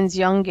the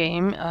Simmons-Young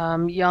game,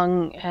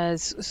 Young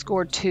has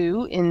scored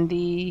 2 in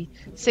the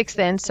 6th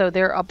end, so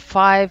they're up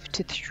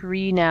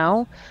 5-3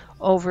 now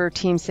over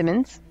Team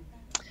Simmons.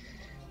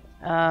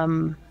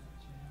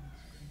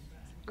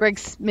 Greg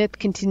Smith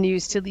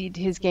continues to lead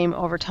his game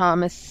over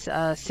Thomas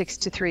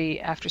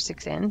 6-3 after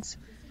 6 ends.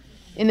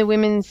 In the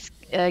women's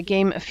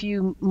game, a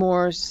few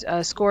more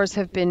scores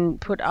have been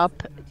put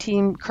up.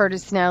 Team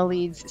Curtis now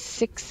leads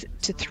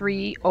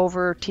 6-3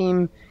 over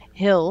Team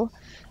Hill.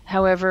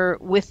 However,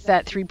 with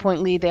that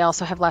 3-point lead, they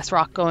also have last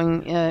rock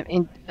going.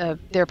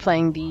 They're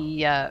playing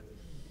the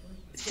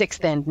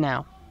 6th end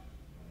now.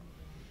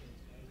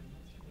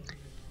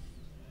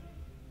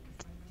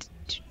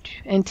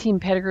 And Team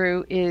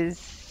Pettigrew is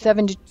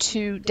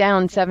 7-2,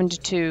 down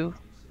 7-2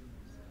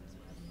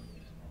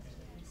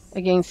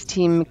 against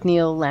Team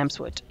McNeil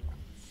Lambswood.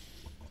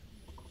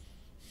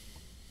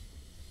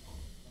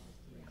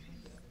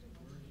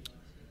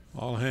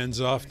 All hands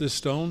off this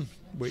stone,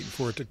 waiting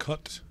for it to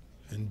cut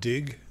and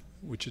dig,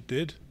 which it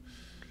did.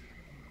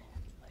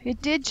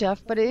 It did,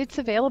 Jeff, but it's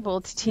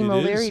available to Team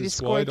O'Leary to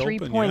score 3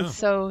 points. Yeah.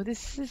 So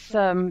this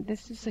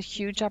is a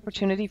huge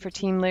opportunity for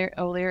Team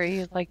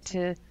O'Leary. I'd like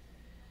to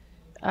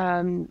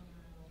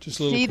just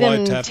a little see quiet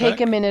them tap take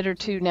back. a minute or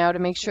two now to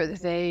make sure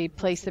that they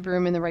place the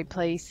broom in the right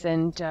place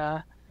and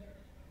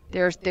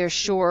they're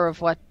sure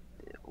of what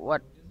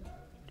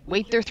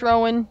weight they're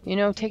throwing. You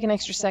know, take an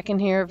extra second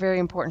here. Very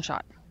important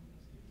shot.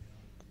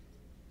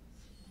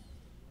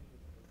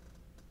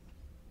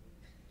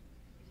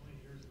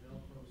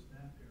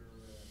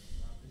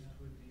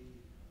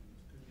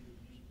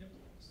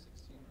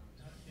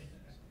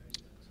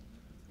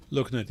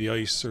 Looking at the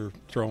ice, they're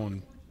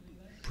throwing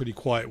pretty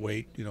quiet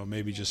weight, you know,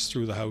 maybe just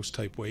through the house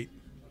type weight.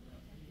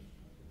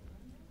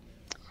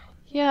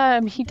 Yeah,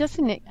 he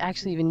doesn't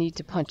actually even need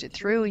to punch it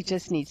through. He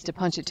just needs to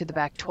punch it to the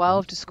back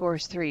 12 to score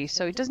his 3.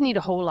 So he doesn't need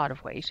a whole lot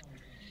of weight.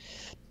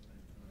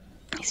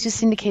 He's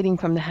just indicating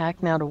from the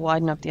hack now to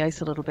widen up the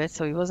ice a little bit,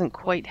 so he wasn't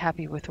quite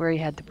happy with where he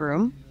had the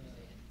broom.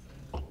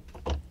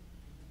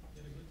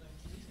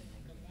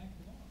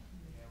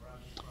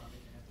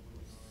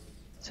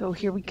 So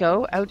here we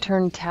go,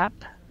 out-turn tap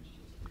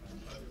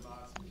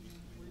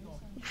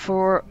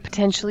for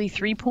potentially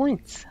 3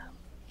 points.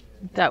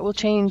 That will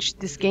change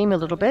this game a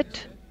little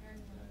bit.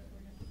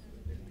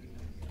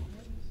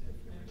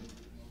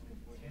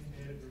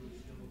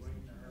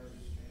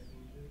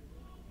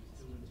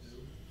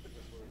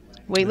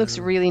 Weight looks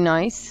really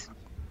nice.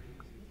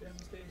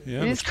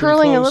 Yeah, It is looks pretty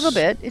curling a close. little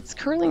bit. It's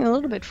curling a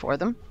little bit for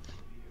them.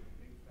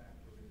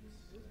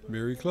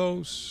 Very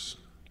close.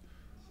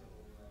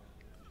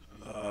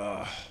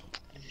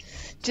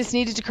 just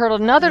needed to curl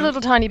another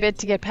little tiny bit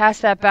to get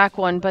past that back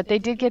one, but they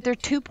did get their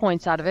 2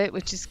 points out of it,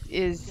 which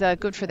is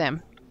good for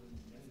them.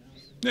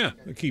 Yeah,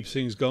 it keeps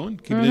things going,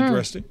 keep it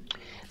interesting.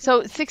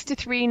 So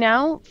 6-3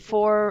 now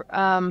for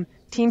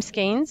Team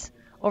Skanes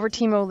over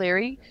Team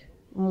O'Leary.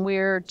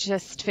 We're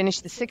just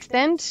finished the 6th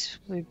end.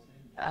 We're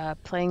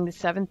playing the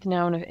 7th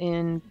now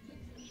in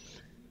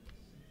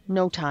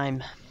no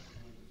time.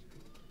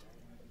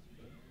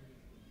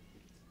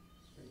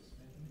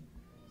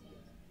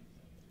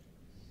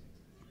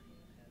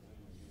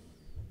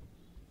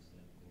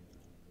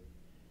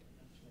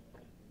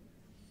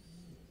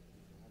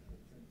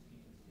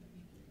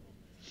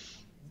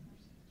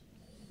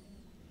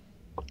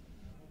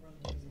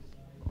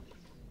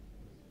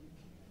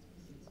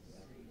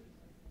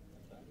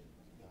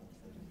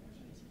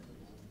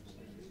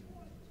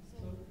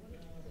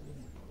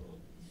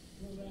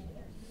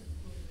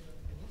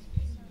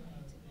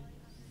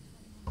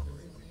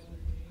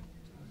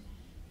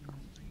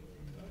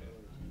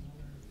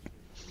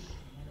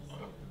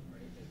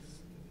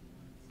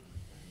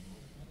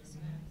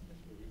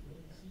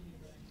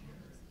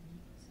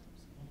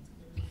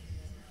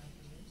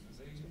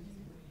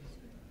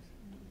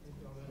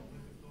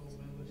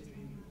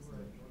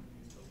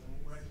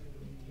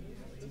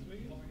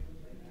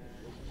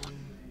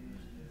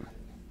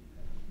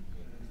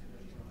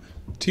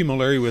 Team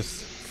O'Leary with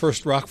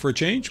first rock for a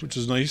change, which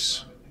is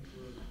nice.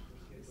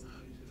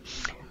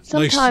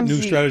 Sometimes nice new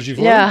strategy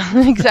for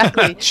them.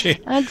 Exactly.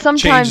 And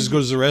sometimes change as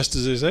good as the rest,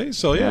 as they say.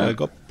 So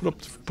go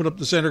put up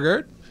the center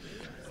guard.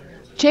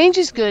 Change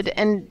is good,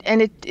 and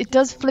it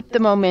does flip the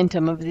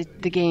momentum of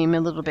the game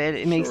a little bit.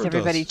 It makes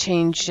everybody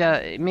change.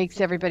 It makes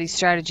everybody's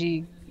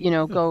strategy,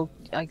 go,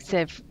 like I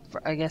said,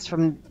 I guess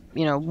from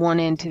one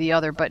end to the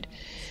other. But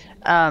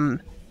I've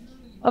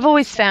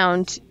always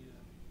found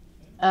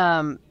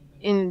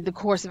in the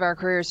course of our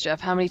careers,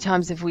 Jeff, how many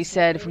times have we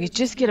said if we could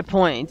just get a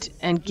point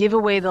and give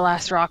away the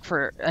last rock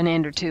for an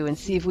end or two and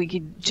see if we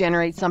could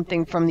generate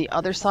something from the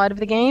other side of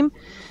the game.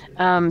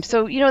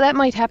 So that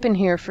might happen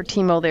here for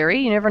Team O'Leary.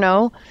 You never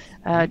know.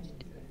 You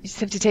just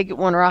have to take it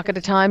one rock at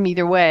a time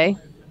either way.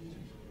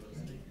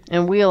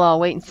 And we'll all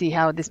wait and see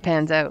how this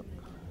pans out.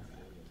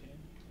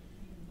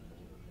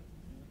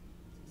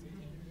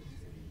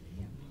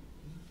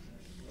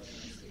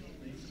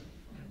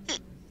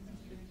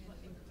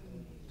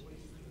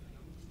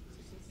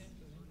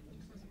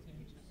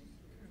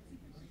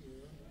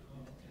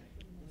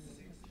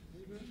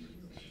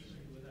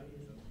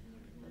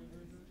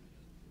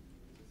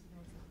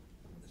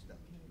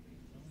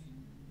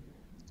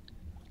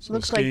 So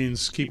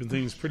Skanes keeping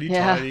things pretty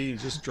tidy and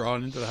just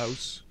drawing into the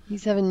house.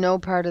 He's having no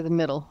part of the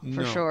middle,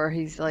 for sure.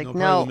 He's like, no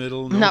part of the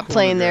middle, I'm not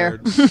playing there.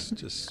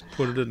 Just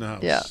put it in the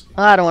house. Yeah,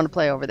 I don't want to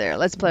play over there.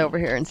 Let's play over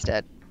here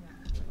instead.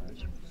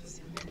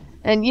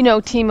 And,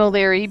 Team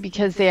O'Leary,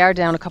 because they are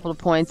down a couple of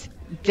points,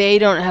 they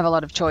don't have a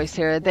lot of choice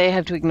here. They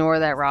have to ignore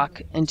that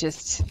rock and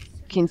just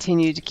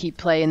continue to keep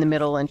play in the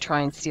middle and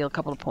try and steal a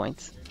couple of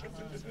points.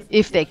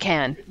 If they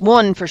can.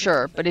 One for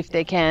sure, but if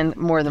they can,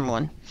 more than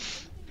one.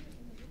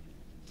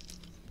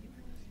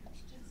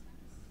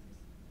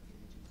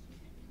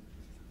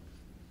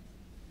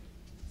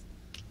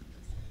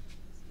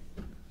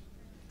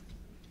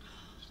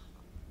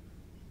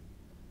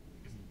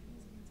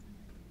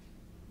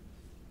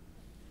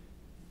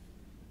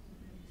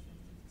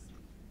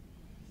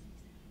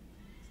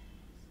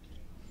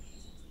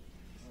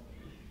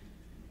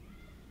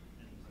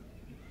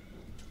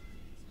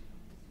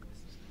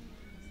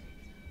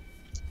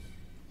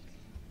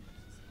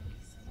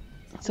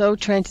 So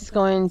Trent is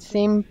going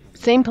same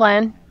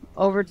plan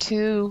over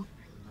to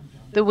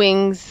the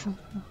wings.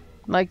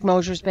 Mike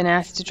Mosier's been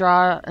asked to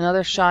draw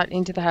another shot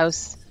into the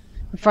house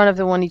in front of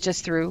the one he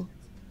just threw.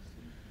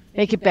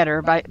 Make it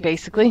better,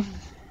 basically.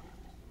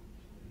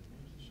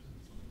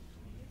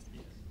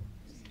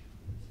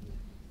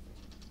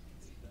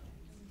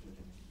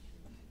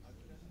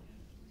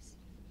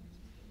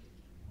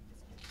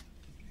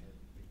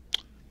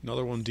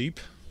 Another one deep.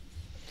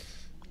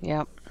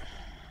 Yep.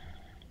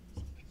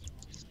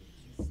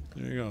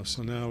 There you go.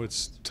 So now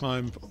it's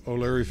time.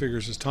 O'Leary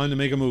figures it's time to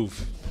make a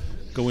move.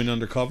 Go in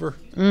undercover.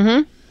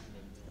 Mm-hmm.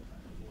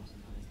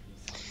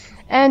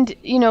 And,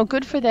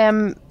 good for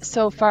them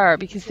so far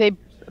because they,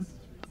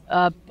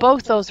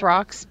 both those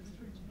rocks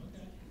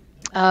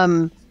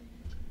are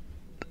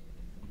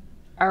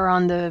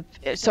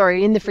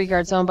in the free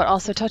guard zone, but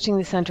also touching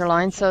the center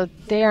line. So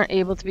they aren't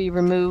able to be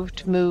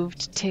removed,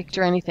 moved, ticked,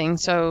 or anything.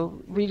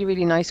 So really,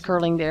 really nice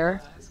curling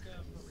there.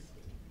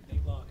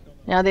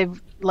 Now they'd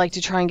like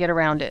to try and get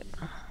around it.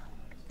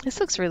 This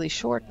looks really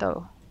short,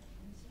 though.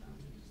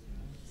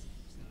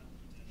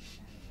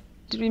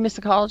 Did we miss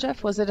a call,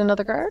 Jeff? Was it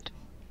another guard?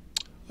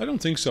 I don't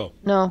think so.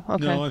 No?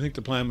 Okay. No, I think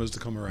the plan was to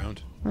come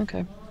around.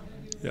 Okay.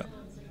 Yeah.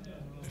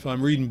 If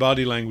I'm reading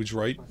body language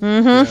right,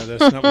 yeah,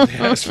 that's not what they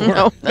asked for.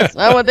 No, that's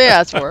not what they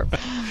asked for.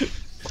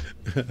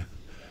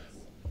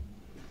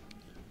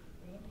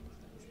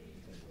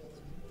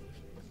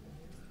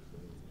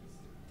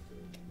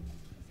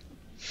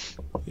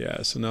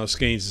 Yeah, so now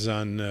Skanes is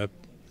on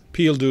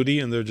peel duty,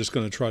 and they're just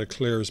going to try to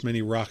clear as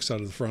many rocks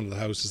out of the front of the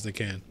house as they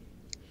can.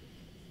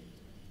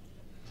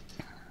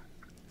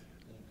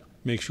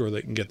 Make sure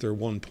they can get their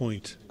 1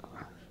 point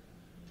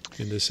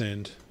in this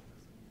end.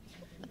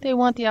 They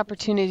want the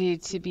opportunity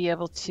to be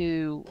able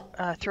to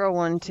throw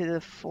one to the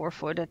 4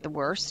 foot at the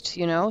worst,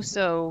 you know.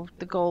 So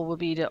the goal will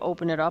be to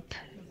open it up,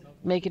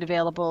 make it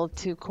available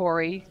to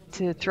Corey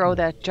to throw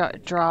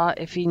that draw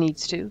if he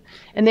needs to,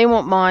 and they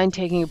won't mind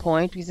taking a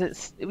point because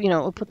it's, you know,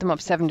 it'll put them up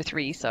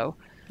 7-3. So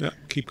yeah,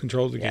 keep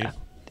control of the game.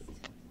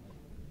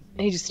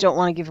 They just don't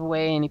want to give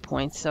away any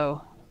points.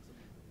 So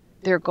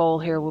their goal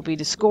here will be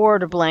to score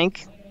or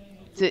blank.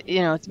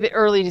 You know, it's a bit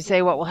early to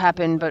say what will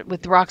happen, but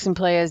with the rocks in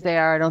play as they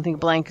are, I don't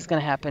think blank is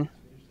going to happen.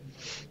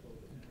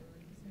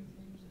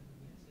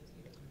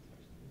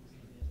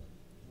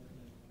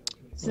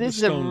 So this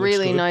is a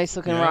really nice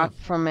looking rock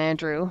from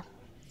Andrew.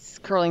 It's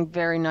curling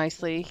very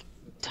nicely.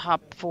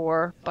 Top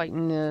 4,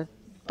 biting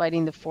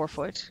the 4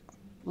 foot.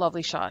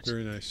 Lovely shot.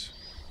 Very nice.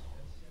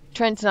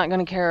 Trent's not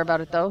going to care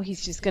about it, though.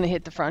 He's just going to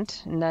hit the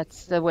front, and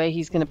that's the way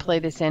he's going to play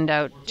this end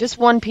out. Just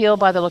one peel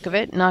by the look of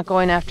it, not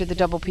going after the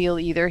double peel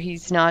either.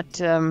 He's not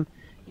in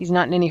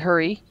any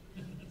hurry.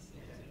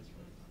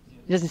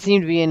 He doesn't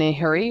seem to be in any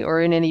hurry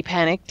or in any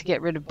panic to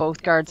get rid of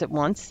both guards at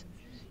once.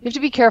 You have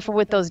to be careful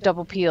with those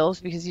double peels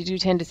because you do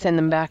tend to send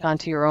them back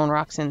onto your own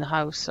rocks in the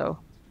house. So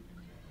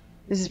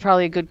this is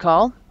probably a good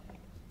call.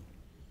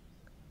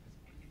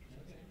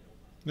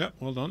 Yeah,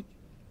 well done.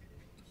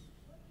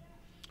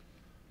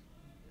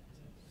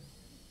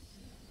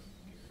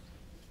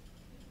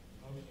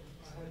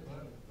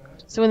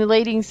 So in the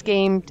ladies'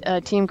 game,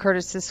 Team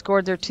Curtis has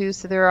scored their 2,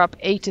 so they're up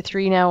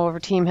 8-3 now over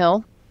Team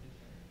Hill.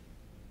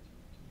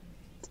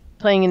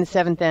 Playing in the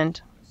 7th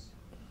end.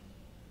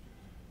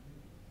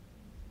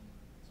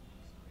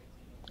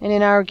 And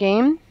in our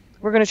game,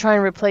 we're going to try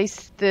and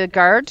replace the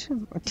guard.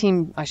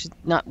 Team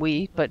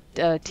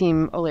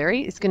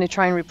O'Leary is going to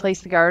try and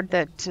replace the guard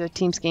that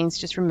Team Skanes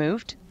just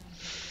removed.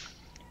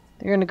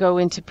 They're going to go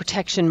into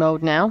protection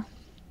mode now.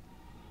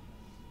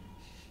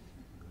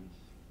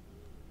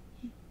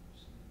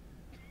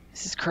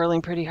 This is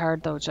curling pretty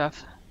hard though,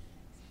 Jeff.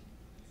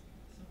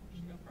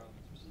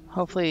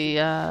 Hopefully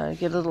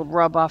get a little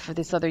rub off of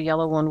this other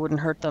yellow one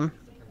wouldn't hurt them.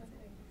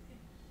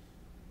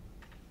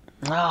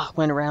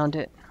 Went around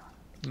it.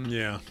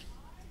 Yeah.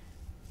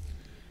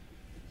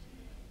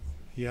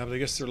 Yeah, but I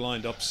guess they're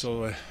lined up,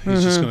 so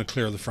he's just going to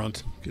clear the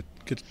front.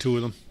 Get 2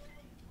 of them.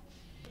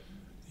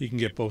 He can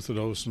get both of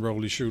those and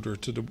roll his shooter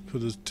to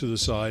the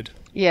side.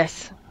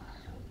 Yes.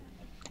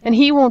 And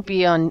he won't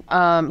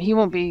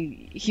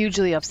be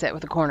hugely upset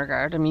with the corner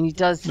guard. I mean, he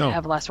does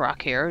have less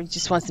rock here. He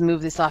just wants to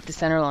move this off the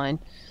center line.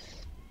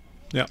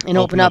 Yeah, and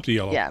open up the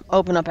yellow. Yeah,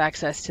 open up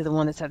access to the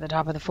one that's at the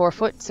top of the 4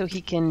 foot so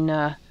he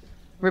can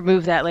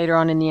remove that later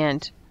on in the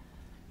end.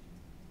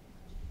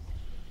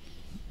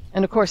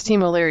 And of course,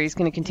 Team O'Leary is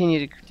going to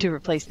continue to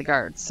replace the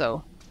guards.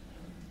 So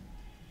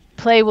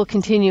play will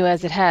continue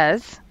as it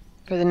has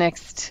for the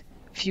next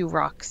few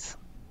rocks.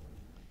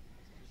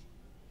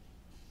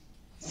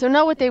 So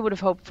not what they would have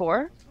hoped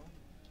for.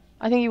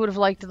 I think he would have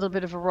liked a little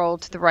bit of a roll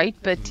to the right,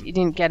 but he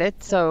didn't get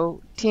it.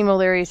 So Team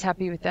O'Leary is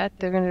happy with that.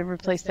 They're going to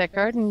replace that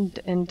guard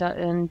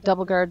and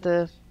double guard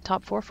the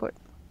top 4 foot.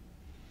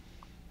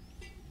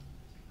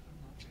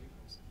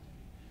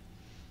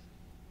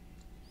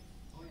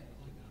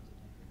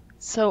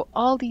 So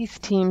all these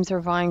teams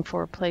are vying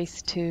for a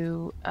place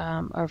to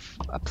a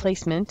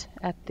placement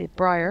at the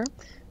Briar,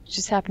 which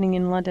is happening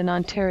in London,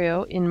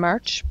 Ontario in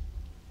March.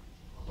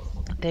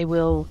 They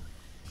will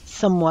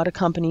somewhat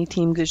accompany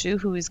Team Guju,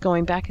 who is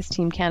going back as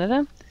Team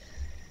Canada.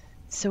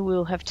 So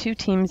we'll have 2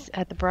 teams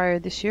at the Briar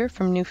this year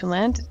from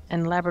Newfoundland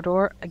and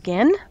Labrador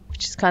again,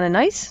 which is kind of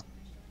nice.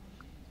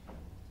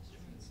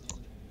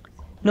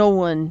 No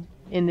one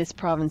in this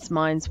province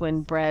minds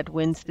when Brad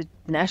wins the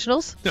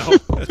Nationals. No,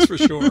 that's for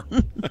sure.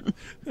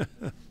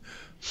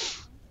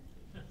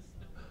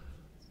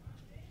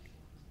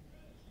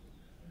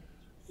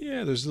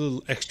 Yeah, there's a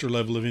little extra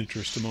level of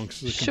interest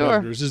amongst the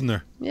competitors, isn't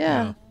there?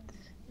 Yeah.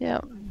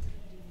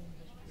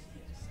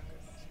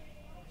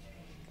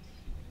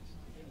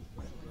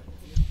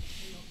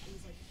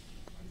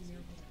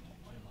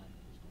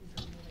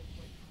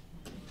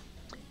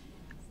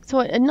 So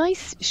a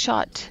nice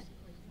shot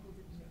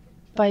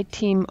by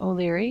Team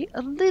O'Leary,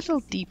 a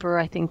little deeper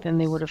I think than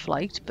they would have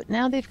liked, but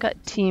now they've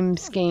got Team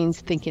Skanes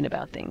thinking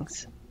about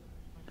things.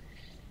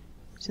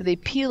 So they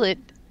peel it,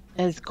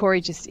 as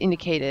Corey just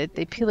indicated,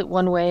 they peel it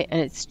one way and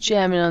it's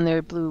jamming on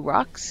their blue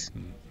rocks.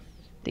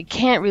 They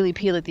can't really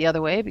peel it the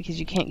other way because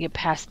you can't get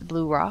past the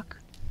blue rock.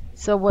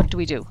 So what do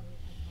we do?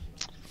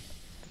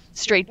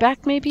 Straight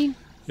back maybe?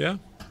 Yeah.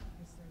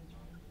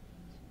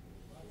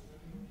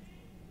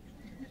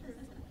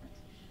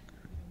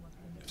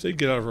 If they'd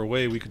get out of our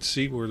way, we could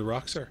see where the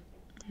rocks are.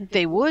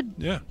 They would.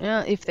 Yeah.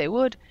 Yeah, if they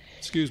would.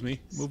 Excuse me.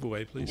 Move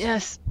away, please.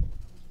 Yes.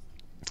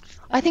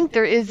 I think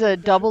there is a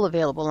double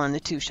available on the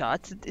 2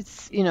 shots.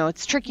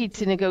 It's tricky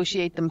to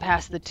negotiate them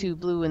past the 2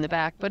 blue in the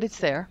back, but it's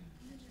there.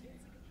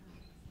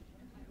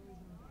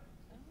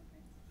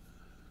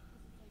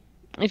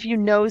 If you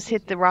nose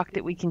hit the rock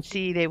that we can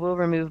see, they will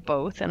remove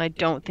both, and I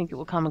don't think it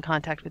will come in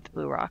contact with the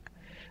blue rock.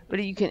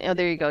 But you can, oh,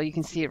 there you go. You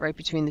can see it right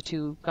between the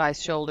two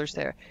guys' shoulders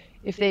there.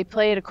 If they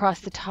play it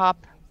across the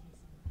top,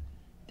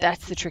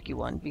 that's the tricky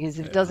one, because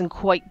if it doesn't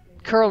quite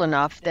curl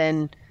enough,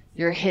 then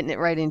you're hitting it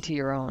right into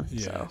your own. So.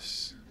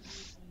 Yes.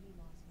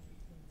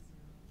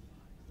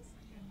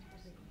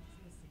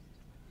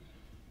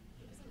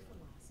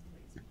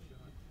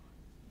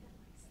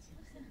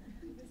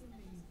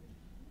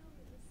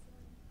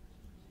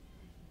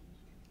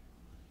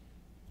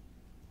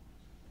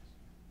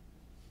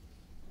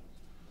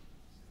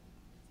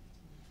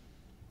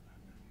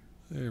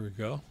 There we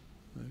go.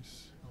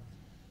 Nice.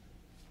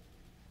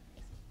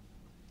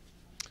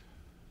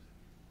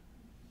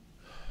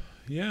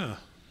 Yeah,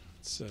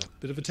 it's a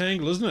bit of a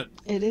tangle, isn't it?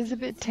 It is a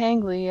bit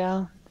tangly,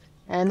 yeah.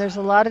 And there's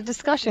a lot of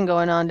discussion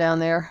going on down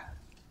there.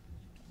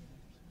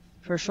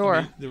 For sure.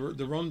 I mean,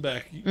 the run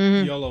back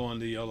yellow on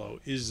the yellow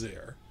is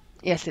there.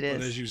 Yes, it is.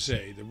 But as you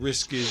say, the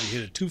risk is you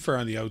hit it too far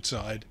on the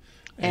outside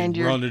And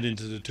and run it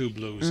into the two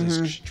blues,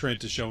 as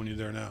Trent is showing you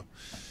there now.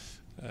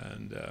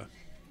 And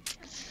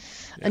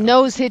a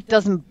nose hit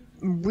doesn't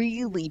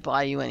really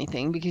buy you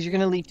anything because you're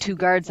going to leave two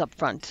guards up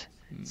front.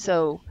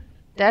 So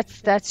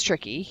that's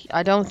tricky.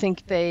 I don't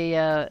think they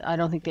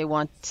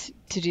want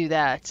to do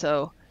that.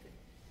 So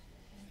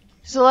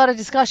there's a lot of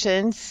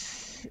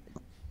discussions.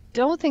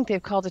 Don't think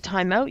they've called a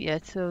timeout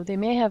yet, so they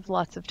may have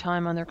lots of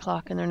time on their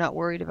clock and they're not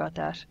worried about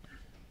that.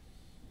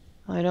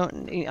 I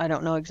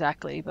don't know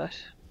exactly, but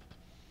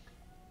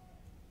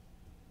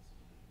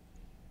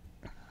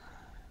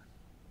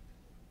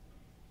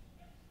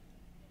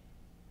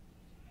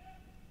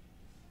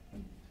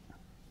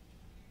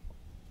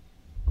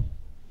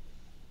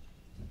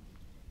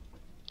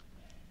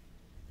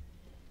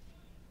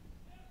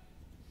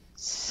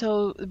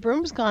so the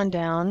broom's gone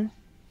down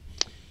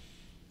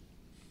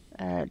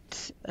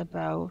at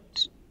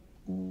about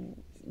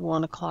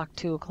 1 o'clock,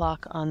 2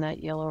 o'clock on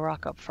that yellow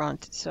rock up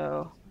front.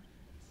 So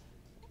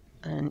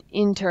an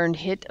interned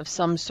hit of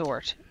some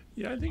sort.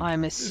 yeah, I think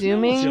I'm there's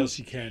assuming. not much else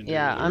he can do.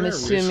 Yeah, There I'm are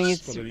assuming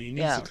risks, it's but I mean, he needs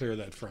yeah. to clear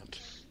that front.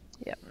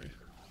 Yep. Right.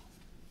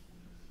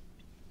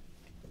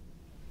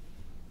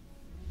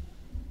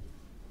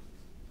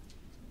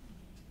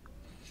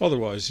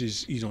 Otherwise,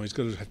 he's going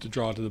to have to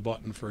draw to the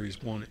button for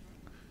his one.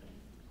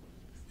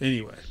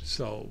 Anyway,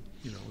 so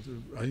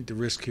I think the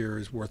risk here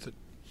is worth it.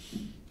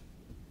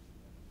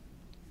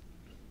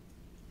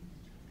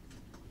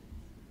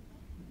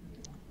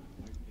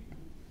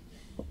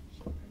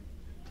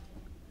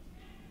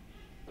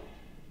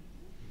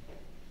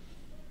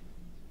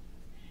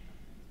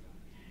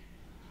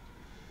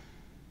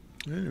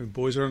 Anyway,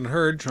 boys are on the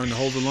herd, trying to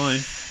hold the line.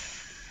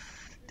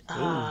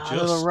 A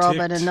just little rub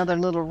and ticked. another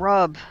little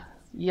rub.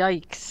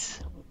 Yikes.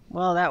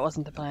 Well, that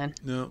wasn't the plan.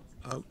 No,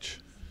 ouch.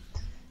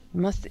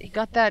 He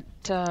got that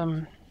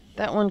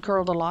that one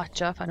curled a lot,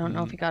 Jeff. I don't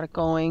know if he got it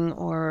going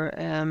or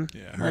might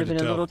hard have been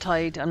to a little tell.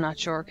 tight. I'm not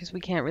sure because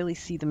we can't really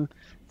see them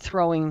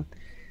throwing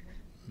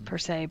per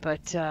se.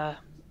 But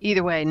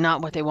either way,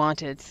 not what they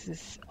wanted.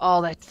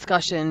 All that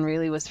discussion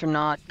really was for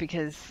naught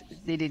because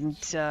they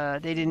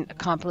didn't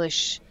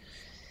accomplish,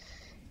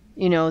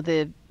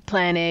 the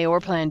plan A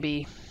or plan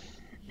B.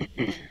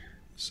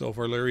 So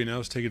far, Larry now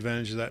has take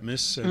advantage of that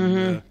miss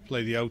and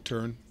play the out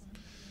turn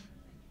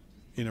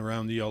in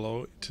around the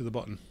yellow to the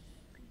button.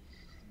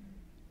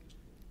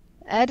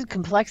 Added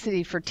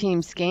complexity for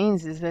Team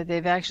Skanes is that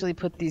they've actually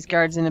put these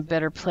guards in a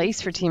better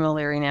place for Team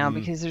O'Leary now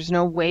because there's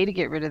no way to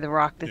get rid of the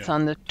rock that's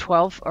on the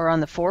 12 or on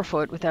the 4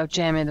 foot without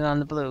jamming it on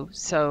the blue.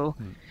 So,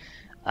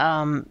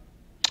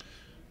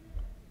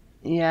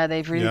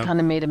 they've really kind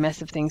of made a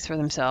mess of things for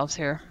themselves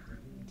here.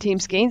 Team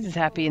Skanes is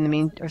happy in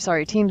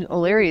the Team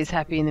O'Leary is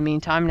happy in the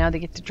meantime. Now they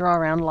get to draw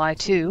around lie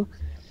 2.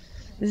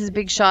 This is a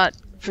big shot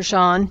for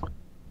Sean.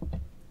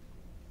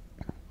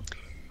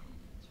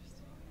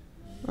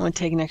 I want to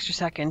take an extra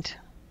second.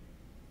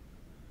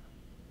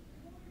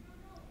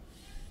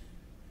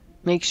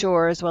 Make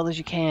sure, as well as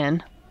you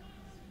can,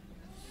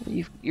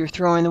 you're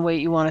throwing the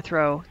weight you want to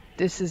throw.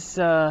 This is,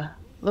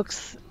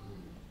 looks,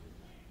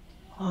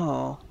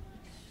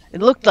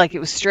 it looked like it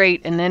was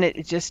straight and then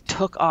it just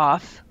took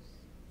off.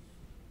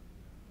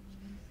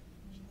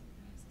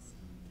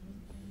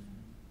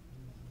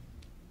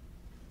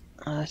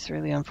 That's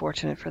really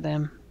unfortunate for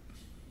them.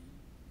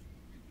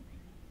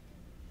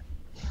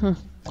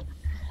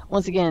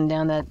 Once again,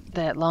 down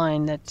that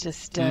line that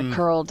just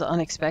curled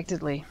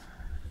unexpectedly.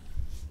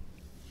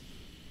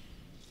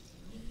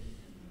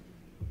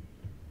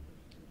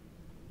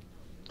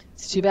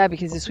 It's too bad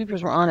because the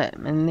sweepers were on it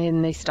and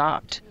then they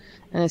stopped.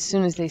 And as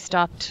soon as they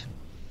stopped,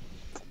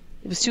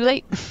 it was too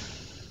late.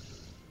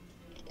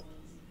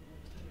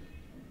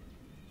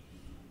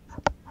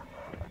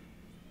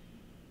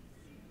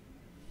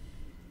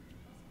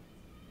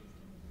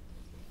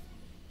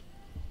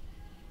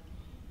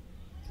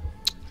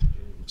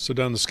 So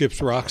down the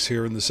skips rocks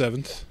here in the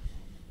 7th.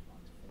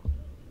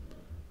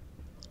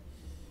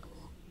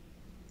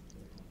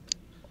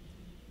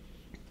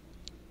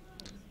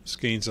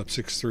 Skanes up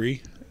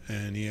 6-3,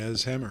 and he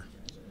has hammer.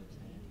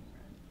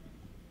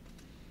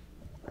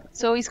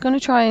 So he's going to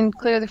try and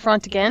clear the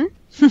front again,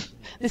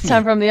 this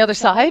time from the other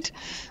side.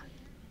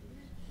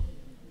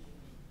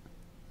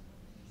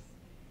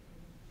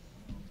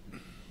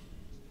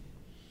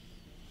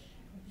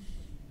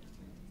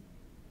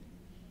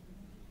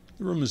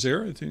 The room is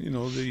there. I think,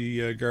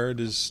 the guard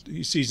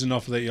he sees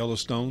enough of that yellow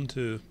stone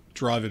to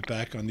drive it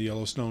back on the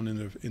yellow stone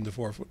in the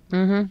 4 foot.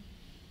 Mm-hmm.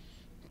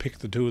 Pick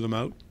the two of them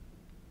out.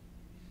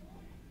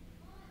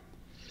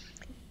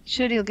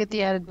 He'll get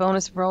the added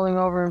bonus of rolling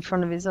over in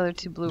front of his other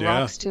 2 blue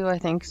rocks too, I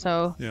think,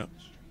 so. Yeah.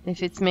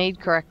 If it's made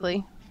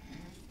correctly.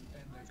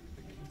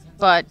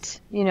 But,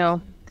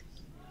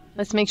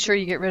 let's make sure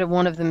you get rid of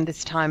one of them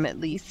this time at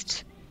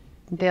least.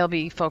 They'll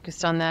be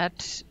focused on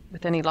that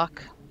with any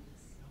luck.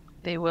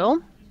 They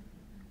will.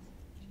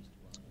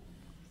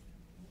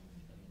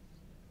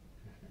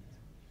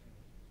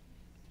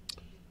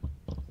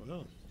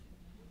 Well.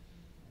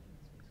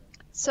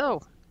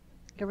 So,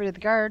 get rid of the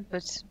guard,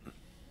 but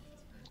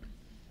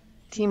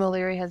Team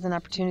O'Leary has an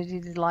opportunity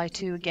to lie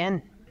to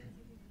again.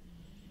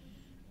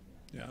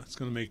 Yeah, it's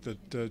going to make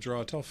that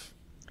draw tough.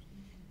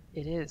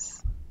 It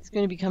is. It's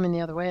going to be coming the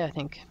other way, I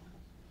think.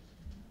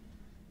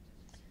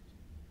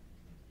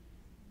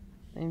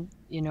 And,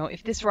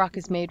 if this rock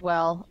is made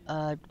well,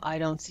 I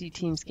don't see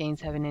Team Skanes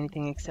having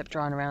anything except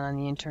drawing around on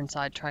the intern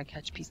side, try and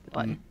catch a piece of the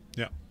button.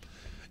 Yeah.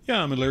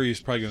 Yeah, I mean, Larry is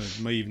probably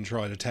may even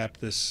try to tap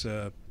this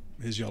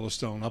his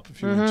Yellowstone up a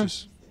few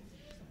inches.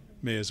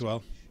 May as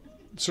well.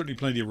 Certainly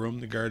plenty of room.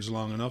 The guard's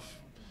long enough.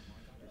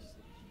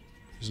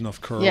 There's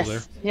enough curl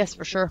there. Yes,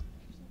 for sure.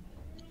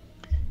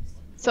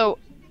 So,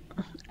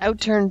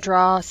 outturn,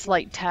 draw,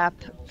 slight tap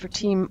for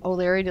Team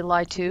O'Leary to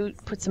lie to.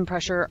 Put some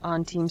pressure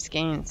on Team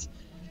Skanes.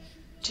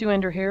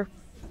 2-ender here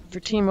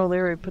for Team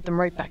O'Leary. Put them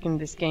right back into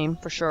this game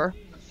for sure.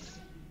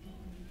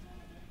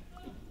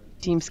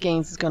 Team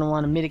Skanes is going to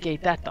want to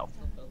mitigate that though.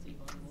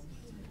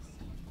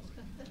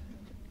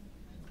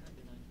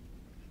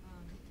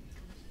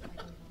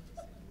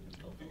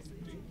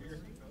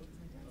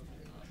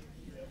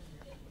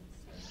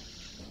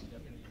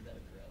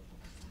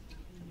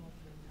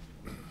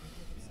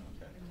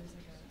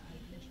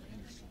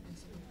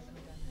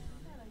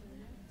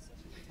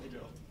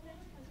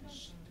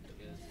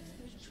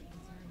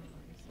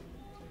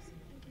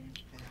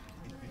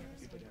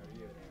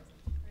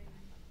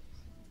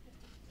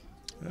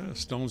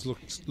 Stones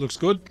looks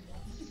good.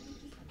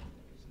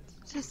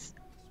 Just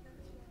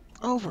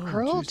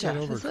overcurled, Jeff.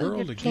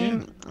 Overcurled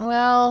again.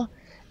 Well,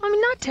 I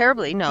mean, not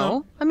terribly,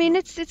 no. I mean,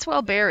 it's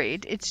well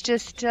buried. It's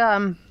just,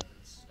 I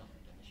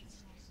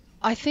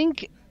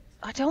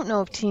don't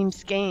know if Team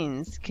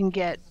Skanes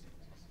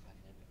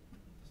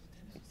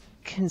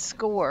can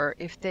score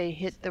if they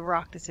hit the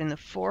rock that's in the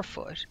 4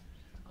 foot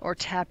or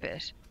tap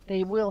it.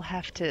 They will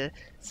have to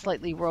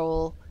slightly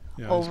roll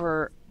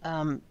over,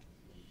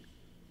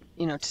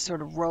 to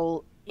sort of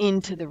roll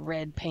into the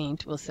red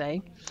paint, we'll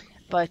say.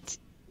 But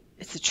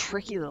it's a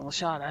tricky little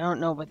shot. I don't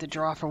know, but the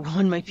draw for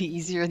one might be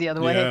easier the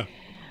other way.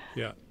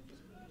 Yeah.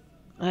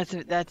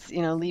 That's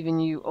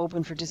leaving you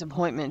open for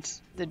disappointment.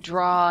 The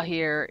draw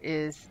here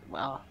is,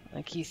 well,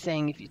 like he's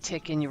saying, if you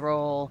tick and you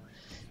roll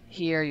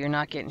here, you're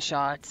not getting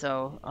shot.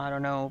 So I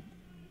don't know.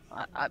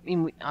 I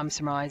mean, I'm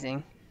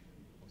surmising.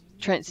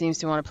 Trent seems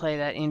to want to play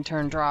that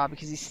in-turn draw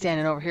because he's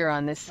standing over here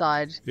on this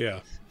side,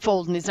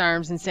 folding his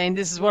arms and saying,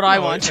 "This is what I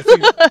want."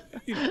 I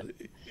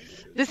think,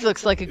 this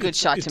looks like a good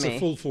shot to me. It's a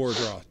full 4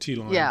 draw,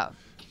 T-line. Yeah.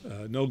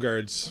 No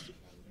guards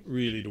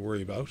really to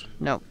worry about.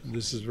 No.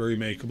 This is very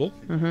makeable.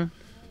 Mm-hmm.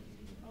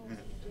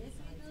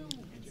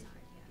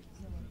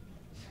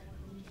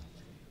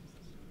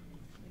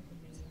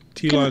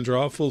 T-line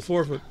draw, full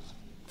 4 foot.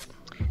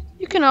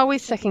 You can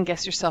always second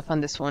guess yourself on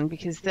this one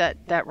because that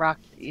rock,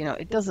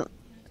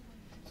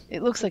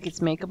 it looks like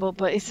it's makeable,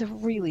 but it's a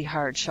really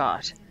hard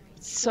shot.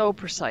 It's so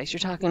precise. You're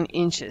talking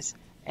inches.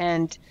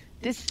 And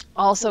this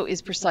also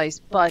is precise,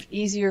 but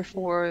easier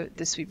for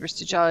the sweepers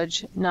to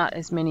judge. Not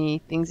as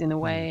many things in the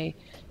way.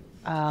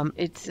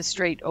 It's a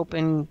straight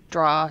open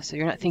draw, so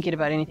you're not thinking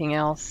about anything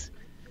else.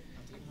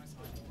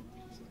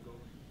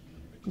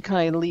 You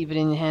kind of leave it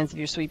in the hands of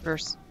your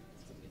sweepers.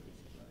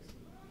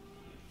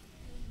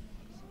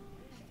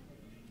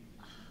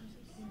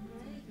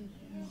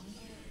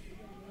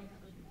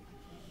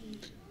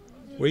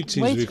 Weight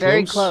seems to be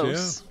very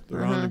close. close. Yeah,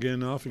 they're on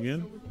again, off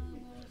again.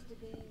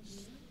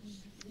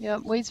 Yeah,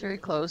 weight's very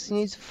close. He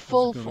needs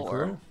full 4.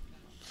 Curl.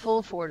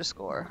 Full 4 to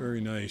score. Very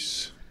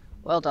nice.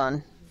 Well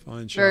done.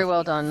 Fine shot. Very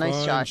well done.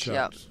 Nice shot.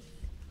 Yep.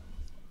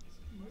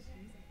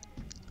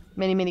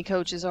 Many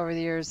coaches over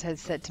the years have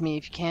said to me,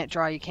 if you can't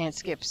draw, you can't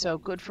skip. So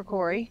good for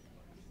Corey.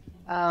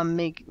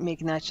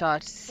 Making that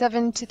shot.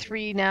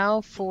 7-3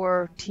 now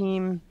for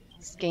Team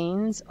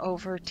Skanes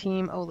over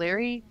Team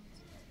O'Leary.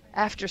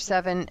 After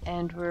 7,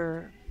 and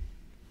we're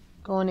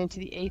going into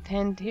the 8th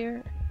hand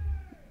here.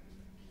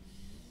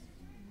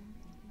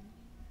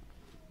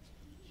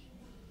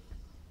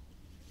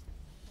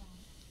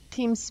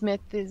 Team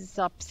Smith is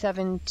up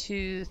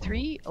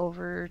 7-3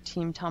 over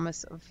Team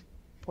Thomas of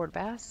Port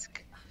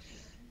Basque.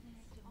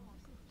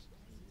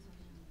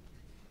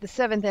 the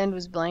 7th end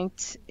was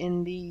blanked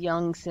in the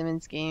Young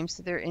Simmons game,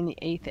 so they're in the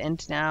 8th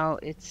end now.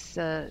 It's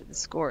the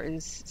score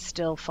is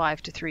still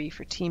 5-3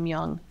 for Team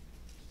Young.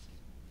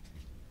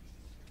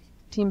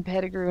 Team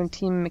Pettigrew and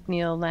Team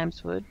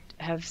McNeil-Lambswood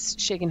have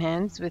shaken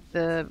hands with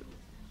the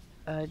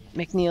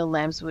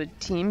McNeil-Lambswood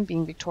team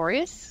being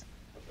victorious.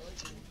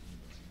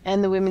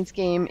 And the women's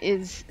game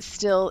is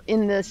still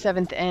in the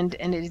 7th end,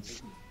 and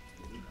it's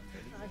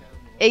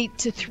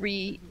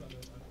 8-3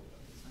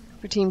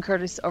 for Team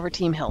Curtis over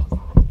Team Hill.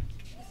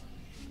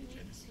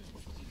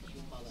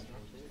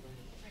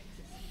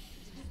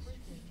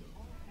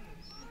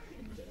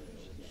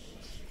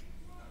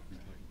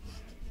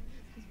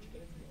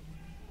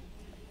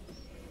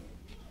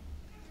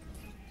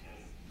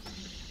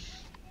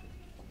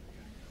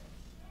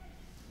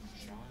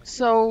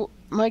 So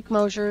Mike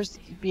Mosier's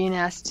being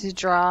asked to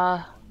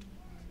draw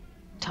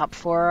top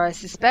 4, I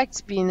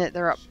suspect, being that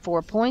they're up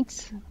 4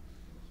 points.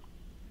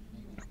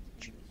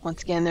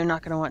 Once again, they're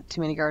not going to want too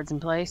many guards in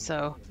play,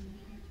 so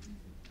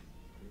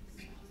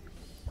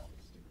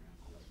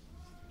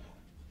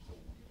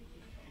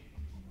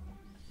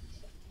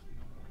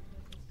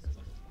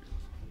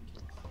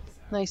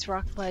nice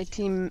rock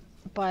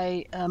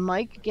by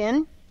Mike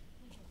again.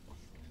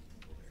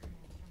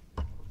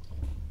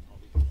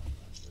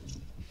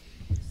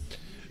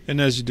 And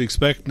as you'd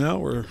expect now,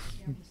 we're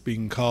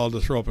being called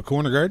to throw up a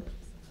corner guard.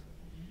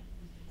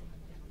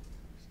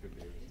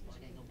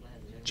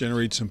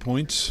 Generate some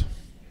points.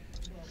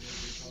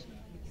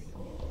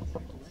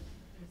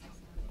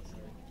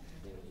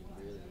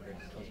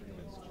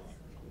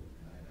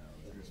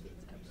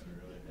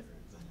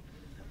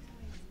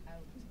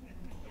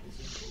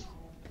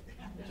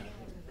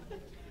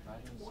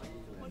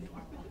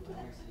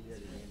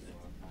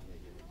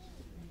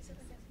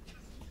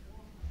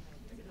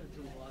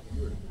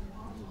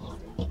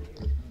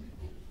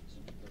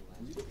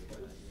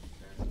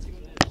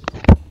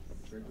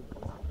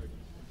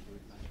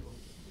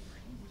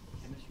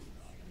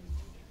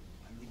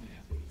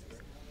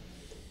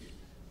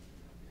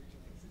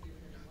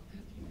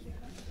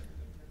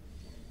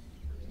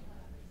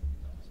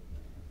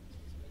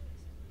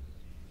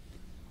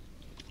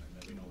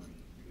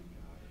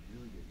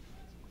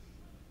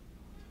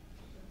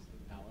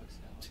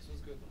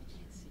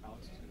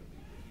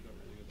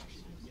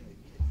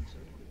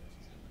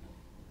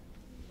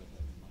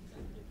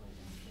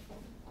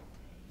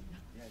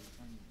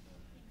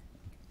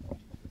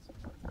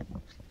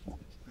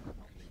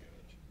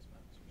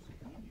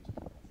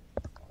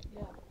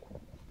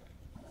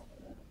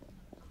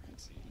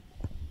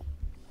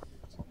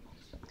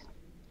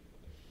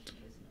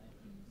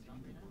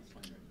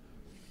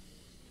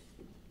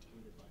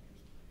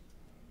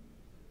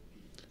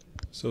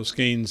 So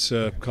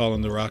Skanes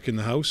calling the rock in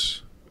the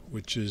house,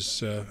 which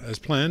is as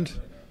planned.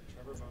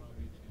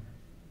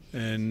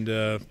 And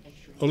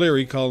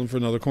O'Leary calling for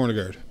another corner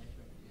guard.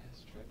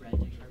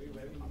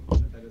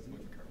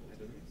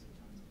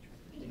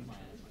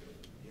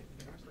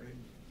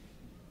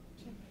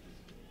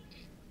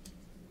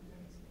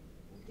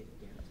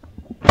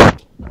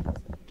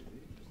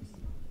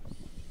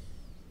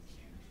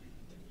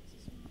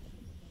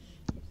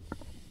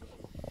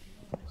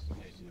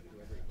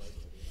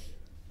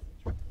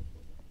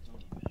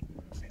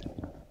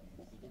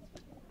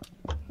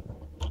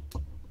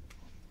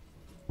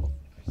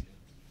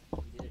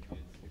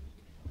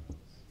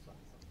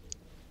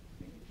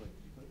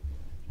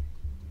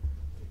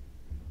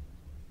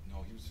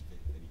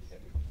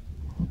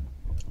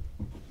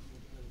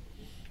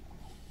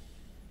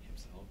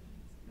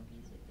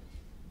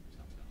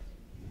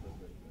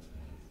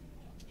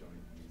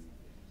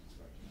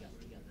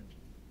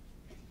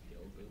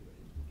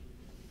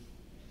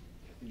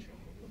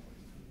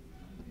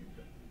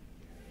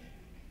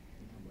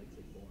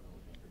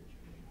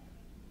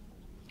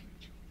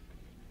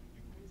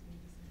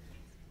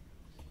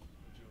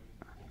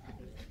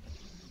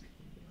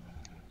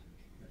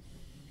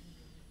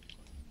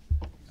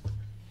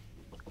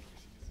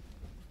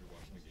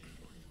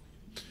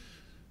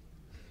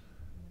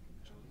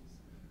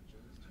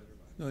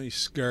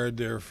 Nice guard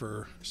there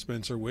for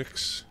Spencer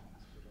Wicks.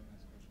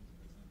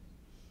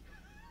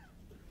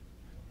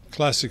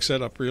 Classic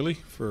setup, really,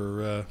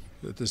 for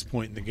at this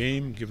point in the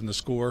game, given the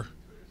score.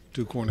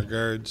 2 corner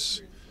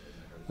guards,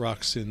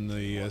 rocks in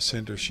the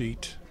center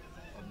sheet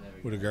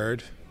with a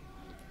guard.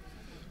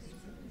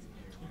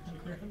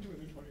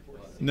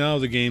 Now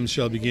the game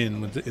shall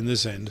begin in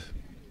this end.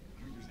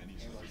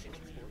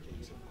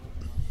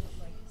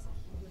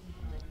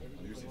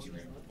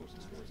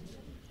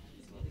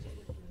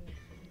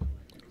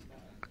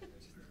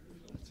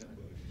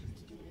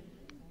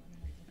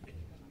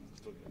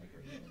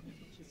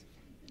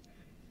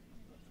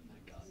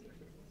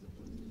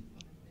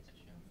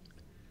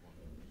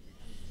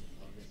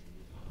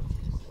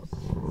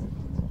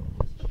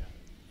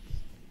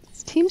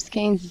 Team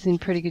Skanes is in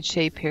pretty good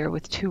shape here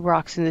with 2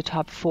 rocks in the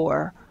top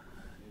 4.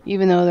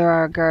 Even though there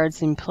are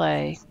guards in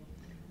play,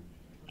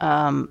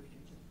 they're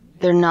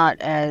not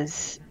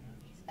as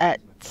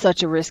at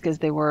such a risk as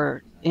they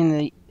were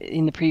in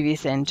the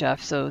previous end,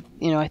 Jeff. So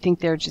I think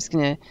they're just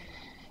gonna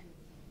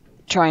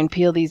try and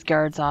peel these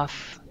guards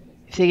off.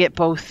 If they get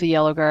both the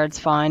yellow guards,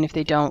 fine. If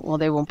they don't, well,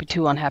 they won't be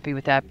too unhappy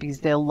with that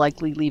because they'll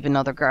likely leave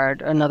another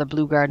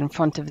blue guard in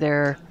front of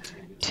their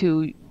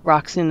 2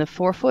 rocks in the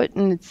 4-foot,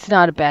 and it's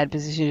not a bad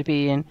position to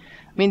be in.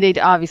 I mean, they'd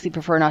obviously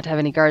prefer not to have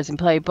any guards in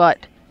play,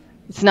 but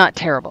it's not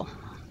terrible.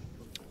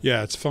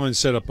 Yeah, it's fine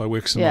set up by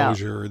Wicks and Yeah.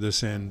 Mosier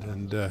this end,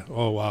 and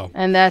oh wow,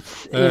 And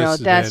that's That's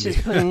that's dandy.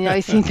 just putting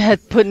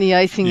the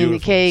icing in the Beautiful.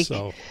 cake,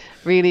 So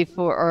really,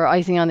 or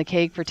icing on the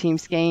cake for Team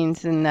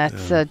Skanes, and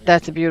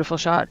that's a beautiful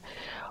shot.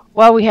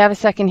 While we have a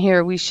second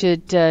here, we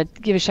should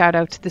give a shout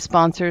out to the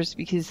sponsors,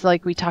 because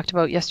like we talked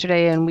about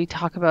yesterday and we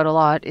talk about a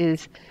lot,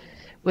 is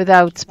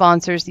without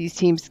sponsors these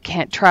teams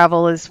can't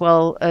travel as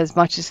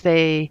much as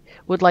they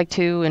would like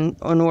to, in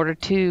order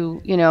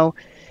to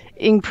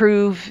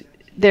improve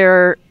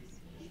their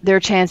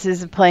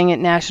chances of playing at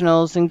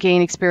nationals and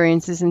gain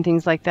experiences and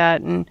things like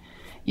that. And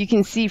you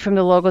can see from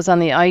the logos on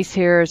the ice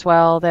here as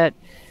well that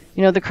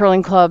the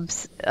curling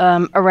clubs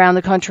around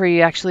the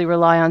country actually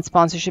rely on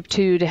sponsorship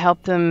too to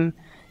help them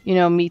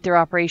meet their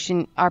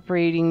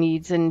operating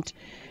needs. And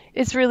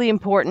it's really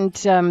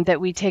important that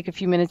we take a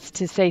few minutes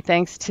to say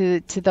thanks to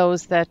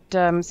those that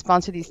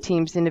sponsor these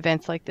teams in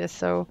events like this.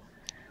 So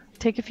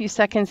take a few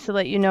seconds to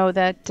let you know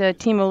that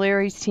Team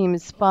O'Leary's team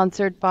is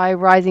sponsored by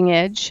Rising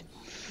Edge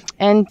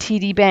and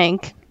TD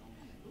Bank,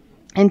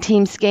 and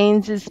Team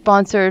Skanes is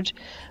sponsored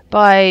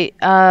by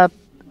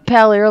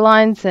PAL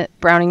Airlines,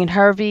 Browning and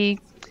Harvey,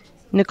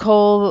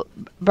 Nicole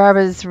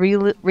Barba's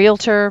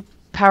Realtor,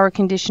 Power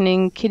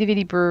Conditioning, Kitty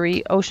Vitty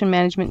Brewery, Ocean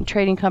Management and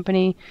Trading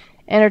Company,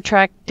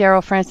 Enertrack,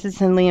 Daryl Francis,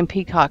 and Liam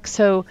Peacock.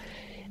 So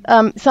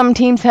some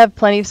teams have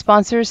plenty of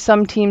sponsors,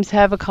 some teams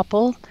have a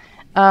couple.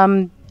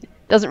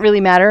 Doesn't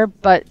really matter,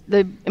 but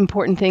the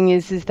important thing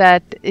is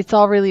that it's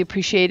all really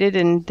appreciated,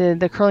 and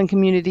the curling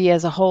community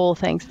as a whole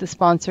thanks the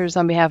sponsors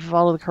on behalf of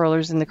all of the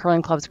curlers and the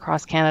curling clubs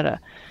across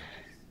Canada.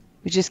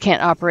 We just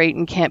can't operate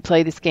and can't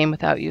play this game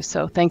without you,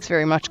 so thanks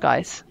very much,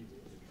 guys.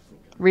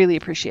 Really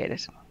appreciate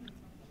it.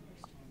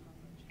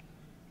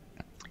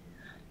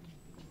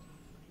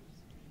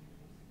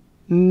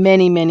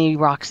 Many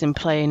rocks in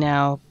play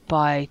now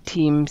by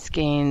Team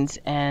Skanes,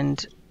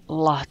 and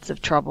lots of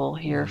trouble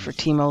here for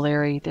Team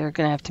O'Leary. They're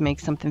going to have to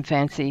make something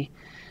fancy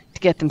to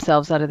get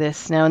themselves out of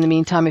this. Now, in the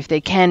meantime, if they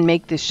can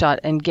make this shot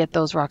and get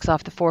those rocks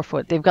off the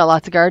 4-foot, they've got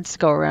lots of guards to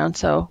go around.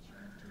 So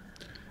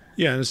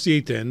yeah, and it's the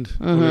 8th end.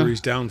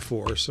 O'Leary's down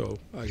 4, so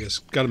I guess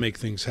got to make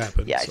things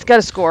happen. yeah, so. he's got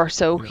to score.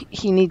 So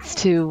he needs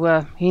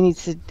to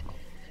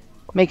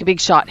make a big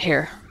shot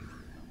here.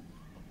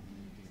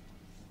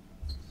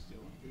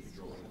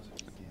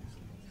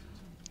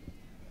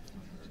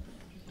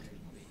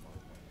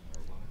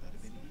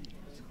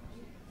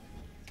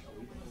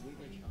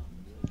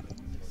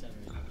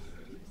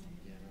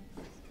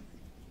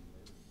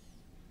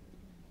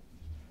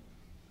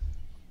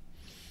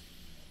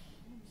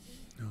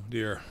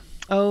 Dear.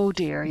 Oh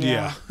dear,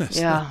 yeah. Yeah.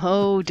 Yeah,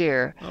 oh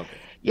dear. Okay.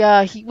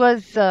 Yeah, he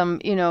was,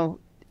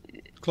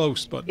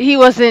 Close, but he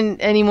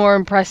wasn't any more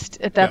impressed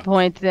at that Yeah.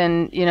 point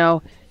than,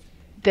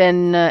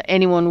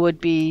 anyone would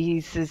be.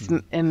 He's,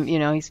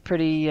 he's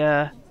pretty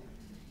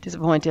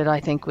disappointed, I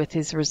think, with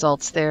his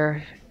results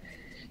there.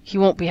 He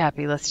won't be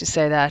happy, let's just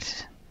say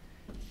that.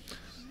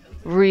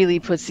 Really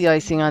puts the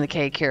icing on the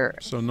cake here.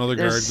 so another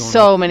guard There's going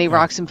so up. many Yeah.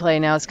 rocks in play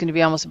now. It's going to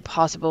be almost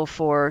impossible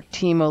for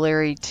Team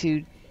O'Leary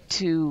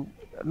to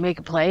make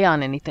a play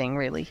on anything,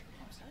 really.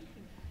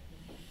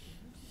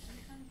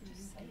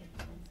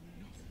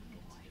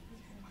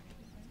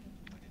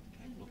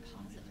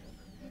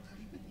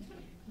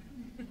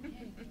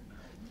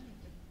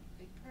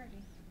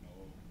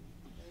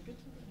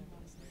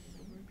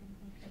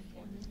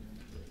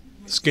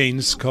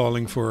 Skanes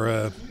calling for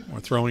or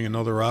throwing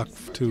another rock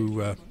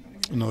to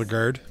another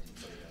guard.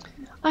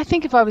 I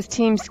think if I was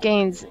Team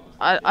Skanes,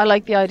 I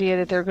like the idea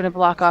that they're going to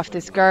block off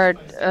this guard,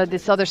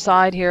 this other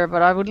side here,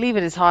 but I would leave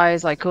it as high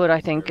as I could,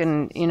 I think.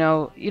 And, you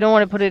don't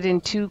want to put it in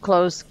too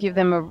close. Give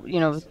them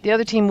the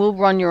other team will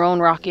run your own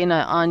rock in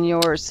on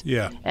yours.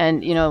 Yeah.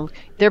 And,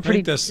 they're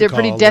pretty that's the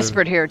pretty call.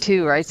 desperate here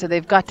too, right? So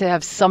they've got to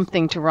have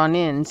something to run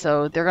in.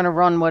 So they're going to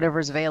run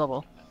whatever's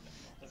available.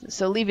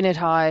 So leaving it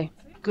high,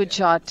 good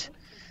shot.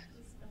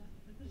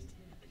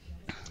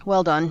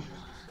 Well done.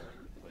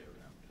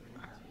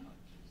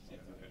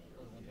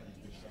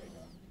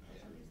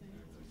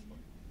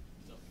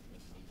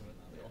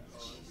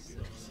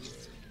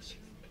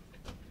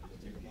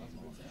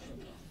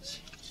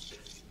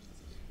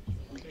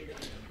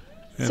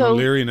 And So-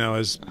 O'Leary now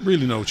has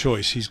really no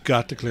choice. He's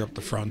got to clear up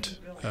the front.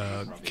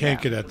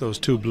 Can't get at those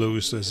 2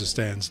 blues as it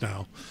stands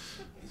now.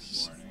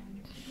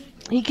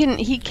 He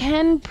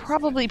can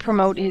probably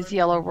promote his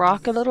yellow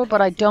rock a little,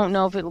 but I don't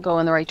know if it'll go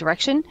in the right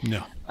direction.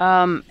 No.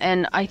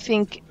 And I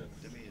think,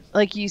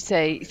 like you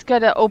say, he's got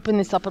to open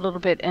this up a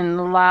little bit and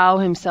allow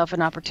himself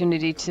an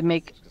opportunity to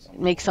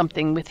make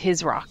something with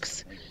his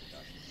rocks.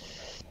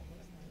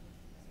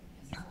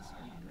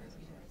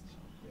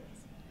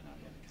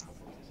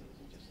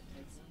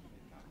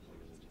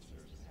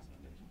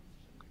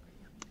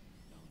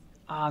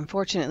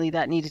 Unfortunately,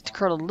 that needed to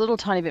curl a little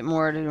tiny bit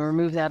more to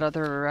remove that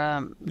other,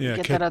 Yeah,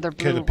 get cut- that other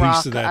cut blue a piece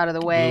rock of that out of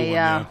the blue way. one,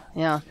 Yeah,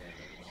 yeah.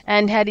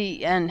 And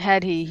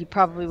he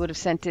probably would have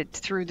sent it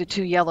through the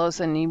two yellows,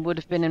 and he would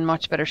have been in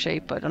much better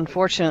shape. But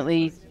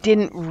unfortunately,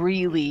 didn't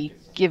really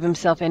give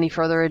himself any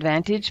further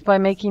advantage by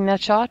making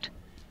that shot.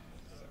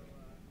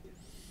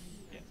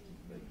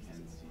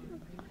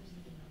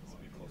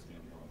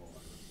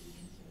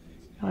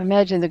 I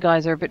imagine the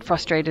guys are a bit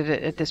frustrated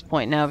at this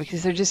point now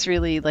because they're just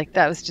really like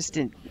that was just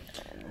a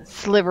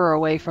sliver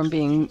away from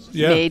being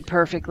made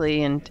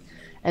perfectly, and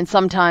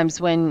sometimes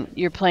when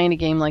you're playing a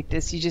game like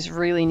this, you just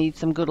really need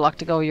some good luck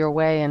to go your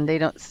way, and they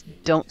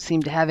don't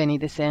seem to have any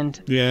this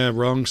end. Yeah,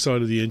 wrong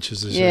side of the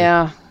inches.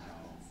 Yeah.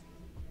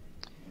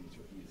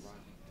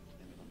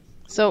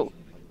 So,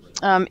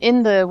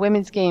 in the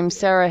women's game,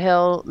 Sarah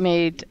Hill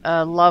made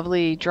a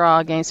lovely draw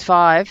against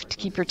 5 to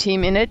keep her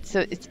team in it. So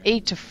it's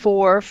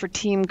 8-4 for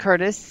Team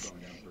Curtis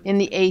in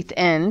the 8th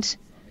end.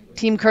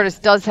 Team Curtis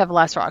does have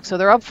last rock, so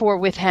they're up 4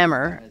 with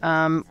hammer,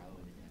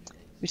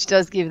 which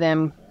does give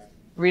them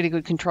really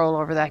good control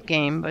over that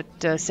game.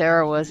 But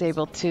Sarah was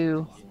able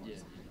to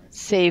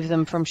save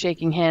them from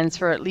shaking hands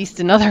for at least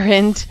another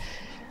end.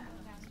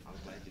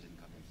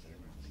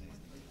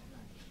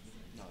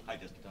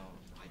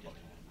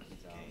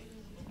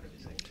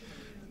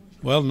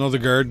 Well, another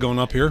guard going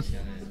up here.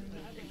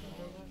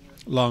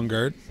 Long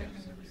guard.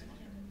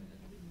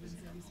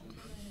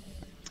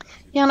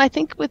 Yeah, and I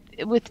think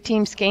with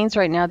Team Skanes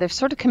right now, they've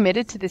sort of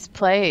committed to this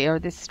play or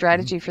this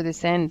strategy for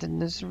this end, and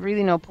there's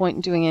really no point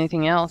in doing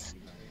anything else.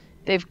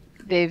 They've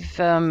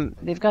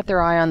got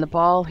their eye on the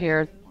ball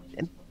here.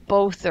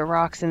 Both the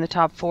rocks in the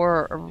top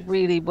 4 are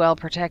really well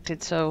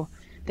protected, so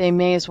they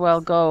may as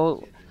well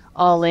go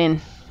all in.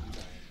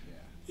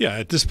 Yeah,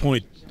 at this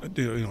point,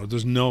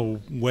 there's no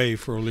way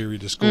for O'Leary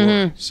to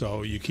score,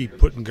 so you keep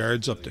putting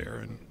guards up there,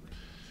 and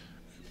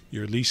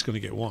you're at least going to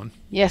get one.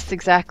 Yes,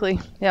 exactly.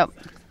 Yep.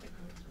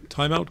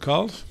 Timeout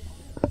called.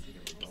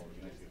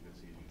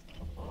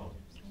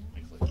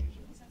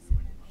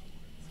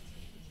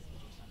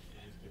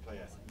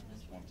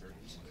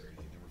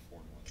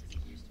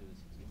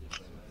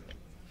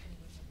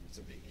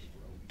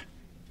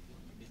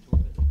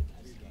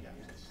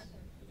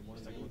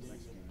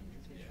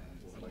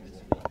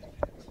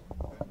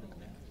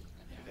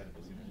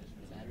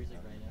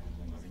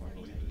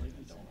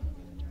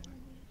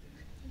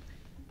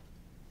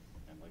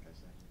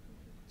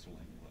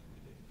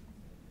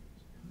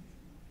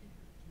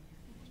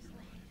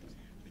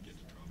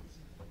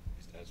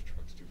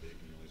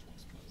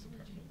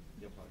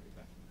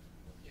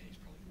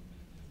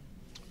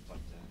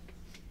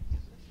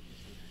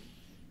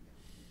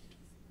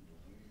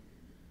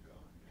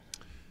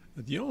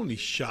 The only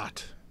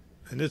shot,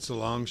 and it's a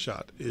long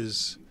shot,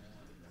 is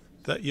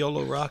that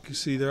yellow rock you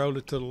see there out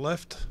to the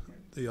left,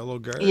 the yellow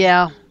guard.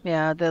 Yeah,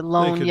 the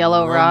lone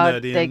yellow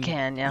rod. They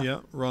can, yeah. Yeah,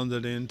 run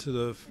that into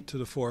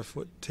the 4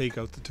 foot, take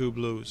out the 2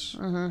 blues.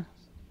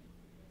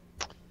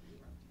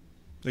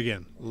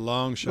 Again,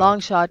 long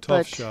shot,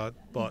 tough shot,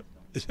 but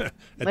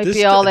at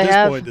this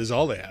point is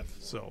all they have.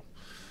 So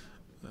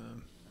they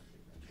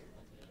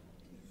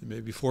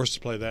may be forced to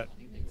play that.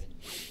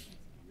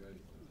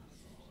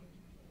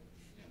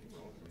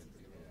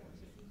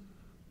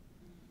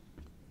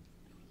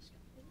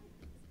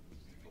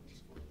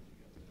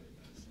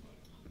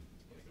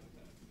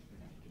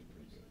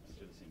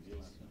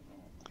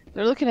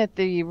 They're looking at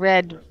the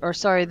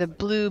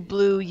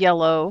blue,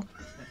 yellow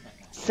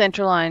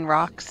centerline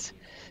rocks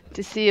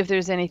to see if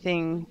there's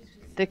anything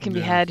that can be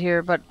had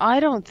here, but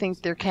I don't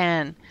think there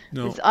can.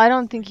 No. I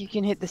don't think you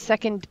can hit the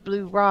second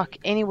blue rock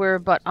anywhere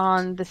but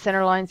on the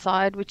centerline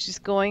side, which is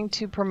going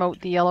to promote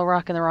the yellow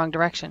rock in the wrong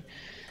direction.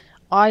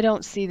 I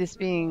don't see this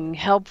being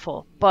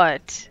helpful,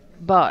 but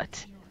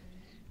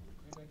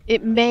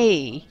it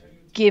may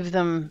give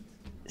them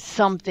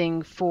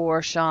something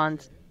for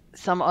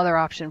some other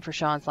option for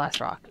Sean's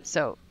last rock.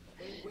 So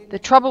the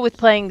trouble with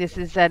playing this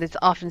is that it's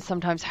often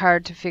sometimes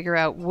hard to figure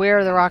out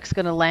where the rock's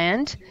going to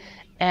land,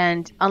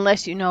 and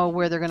unless you know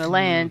where they're going to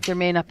land, there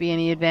may not be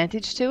any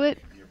advantage to it.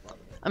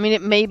 I mean,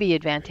 it may be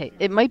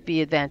it might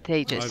be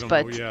advantageous,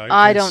 but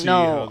I don't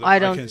know. I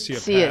don't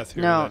see it.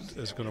 No,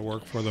 it's going to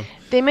work for them.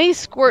 They may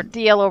squirt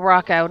the yellow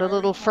rock out a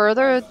little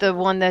further. The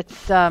one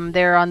that's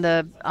there on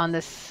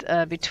this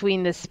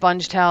between the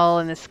sponge towel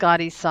and the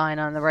Scotty's sign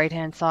on the right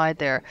hand side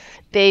there.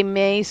 They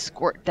may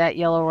squirt that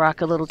yellow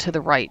rock a little to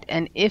the right,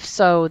 and if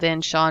so,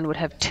 then Sean would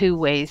have 2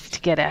 ways to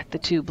get at the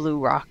 2 blue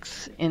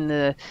rocks in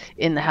the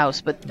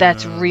house. But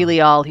that's really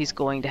all he's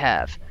going to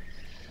have.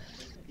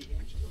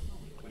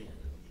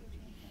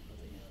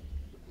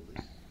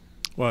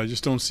 Well, I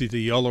just don't see the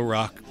yellow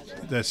rock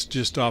that's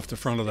just off the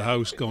front of the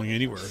house going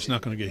anywhere. It's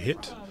not going to get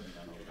hit.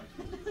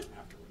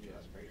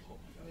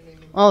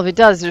 Well, if it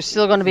does, there's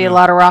still going to be a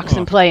lot of rocks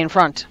in play in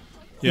front.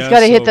 He's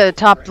got to hit the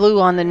top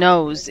blue on the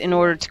nose in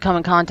order to come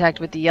in contact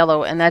with the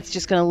yellow, and that's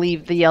just going to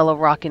leave the yellow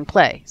rock in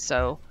play.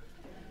 So,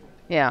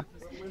 yeah.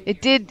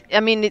 It did,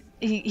 I mean,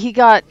 he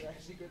got...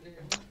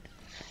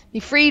 He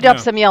freed up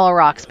Yeah. some yellow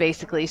rocks,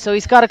 basically. So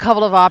he's got a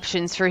couple of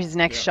options for his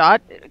next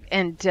shot,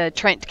 and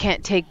Trent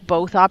can't take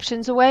both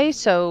options away.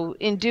 So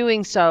in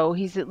doing so,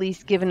 he's at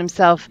least given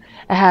himself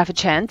a half a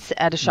chance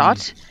at a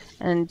shot.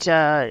 And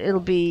it'll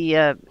be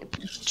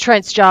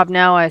Trent's job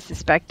now, I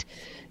suspect,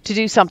 to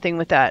do something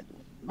with that.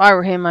 If I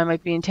were him, I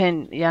might be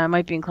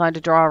inclined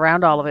to draw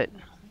around all of it.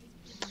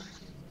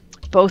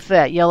 Both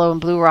that yellow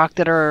and blue rock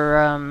that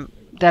are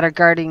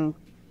guarding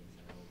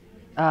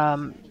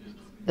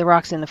the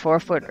rocks in the 4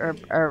 foot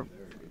are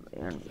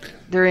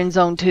they're in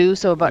zone 2,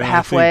 so about Yeah, I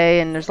halfway,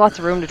 and there's lots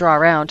of room to draw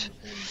around.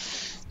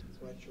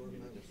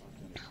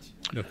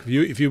 Look,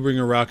 if you bring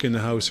a rock in the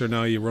house, or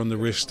now you run the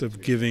risk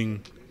of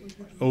giving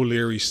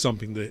O'Leary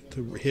something to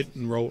hit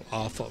and roll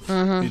off of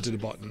into the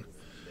button.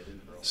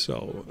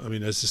 So, I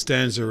mean, as it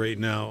stands there right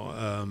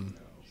now,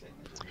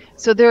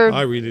 So they're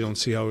I really don't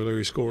see how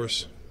O'Leary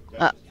scores.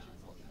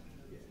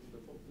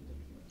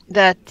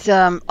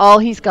 all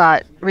he's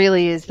got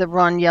really is the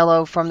run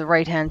yellow from the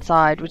right hand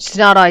side, which is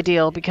not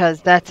ideal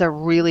because that's a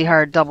really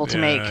hard double to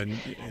make. And,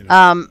 you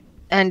know,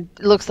 And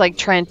it looks like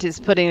Trent is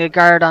putting a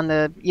guard on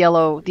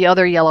the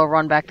other yellow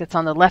run back that's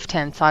on the left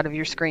hand side of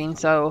your screen.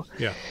 So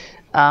yeah,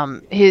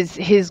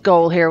 his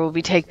goal here will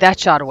be take that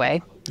shot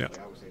away. yeah.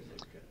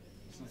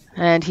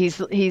 And he's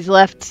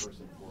left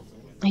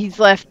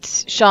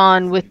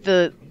Sean with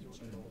the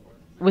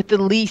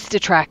least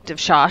attractive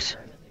shot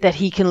that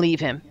he can leave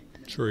him,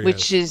 Sure he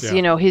which has. is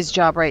Yeah. his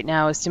job right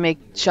now is to make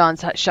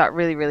Sean's shot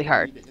really, really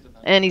hard,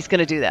 and he's going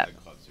to do that.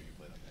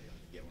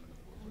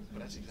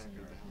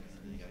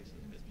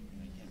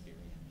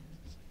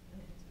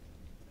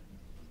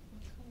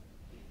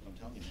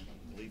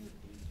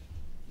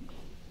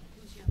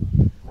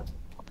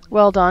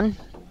 Well done.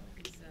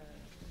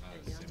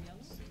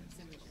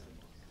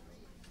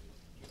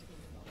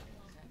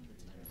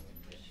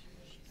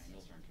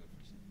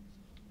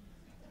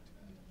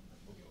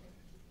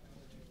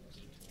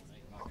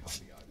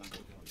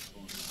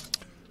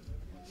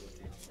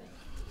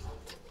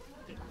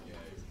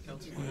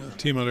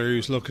 Team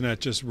O'Leary's looking at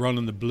just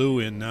running the blue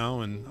in now,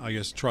 and I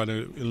guess try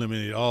to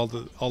eliminate all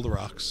the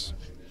rocks.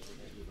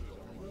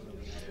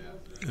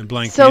 And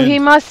blank. So the he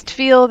end. must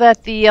feel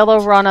that the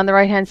yellow run on the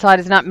right-hand side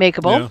is not Yeah.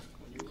 makeable,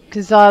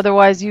 because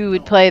otherwise you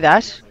would play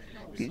that,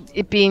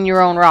 it being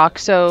your own rock.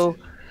 So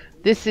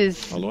this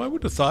is... Although I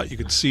would have thought you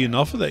could see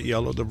enough of that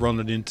yellow to run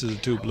it into the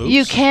 2 blues.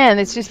 You can.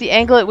 It's just the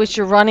angle at which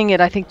you're running it,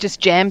 I think,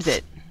 just jams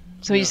it.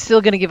 So you're still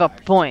going to give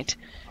up a point.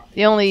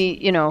 The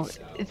only,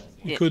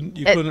 You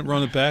couldn't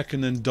run it back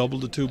and then double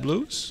the 2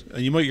 blues,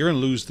 and you're going to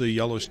lose the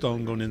yellow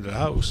stone going into the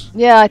house.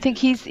 Yeah, I think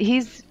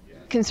he's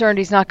concerned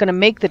he's not going to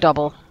make the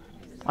double,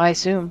 I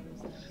assume.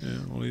 Yeah,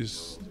 well,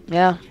 he's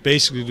Yeah.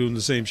 basically doing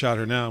the same shot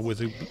here now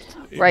with a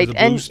Right, with a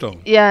blue and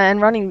stone. yeah,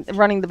 and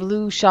running the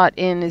blue shot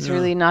in is Yeah.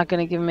 really not going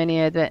to give him any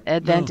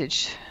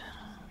advantage.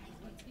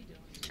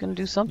 Going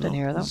to do something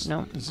here, though.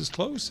 No. This is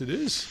close. It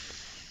is.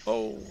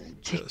 Oh,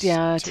 Ticked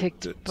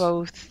it.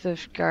 both the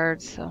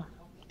guards, so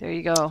there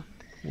you go.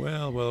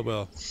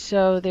 Well.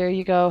 So there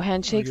you go.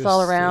 Handshakes I all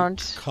guess they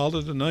around. Called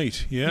it a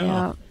night.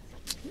 Yeah.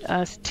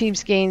 Team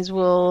Skanes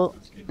will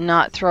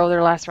not throw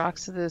their last rock,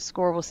 so the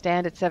score will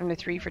stand at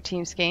 7-3 for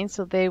Team Skanes.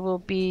 So they will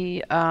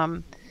be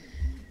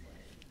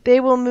they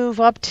will move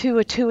up to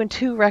a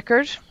 2-2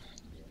 record,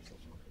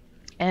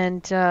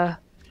 and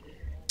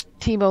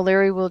Team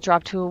O'Leary will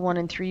drop to a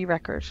 1-3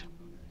 record.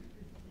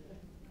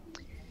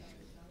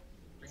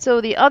 So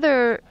the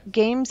other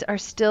games are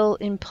still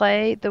in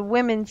play. The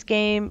women's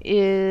game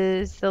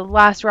is the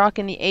last rock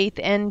in the 8th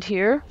end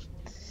here.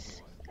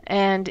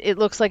 And it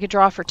looks like a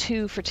draw for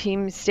 2 for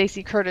Team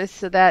Stacey Curtis,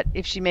 so that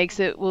if she makes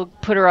it, will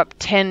put her up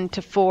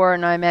 10-4,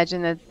 and I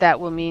imagine that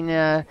will mean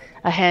a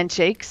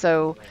handshake.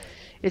 So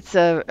it's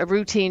a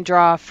routine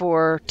draw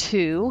for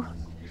 2.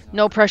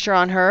 No pressure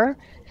on her.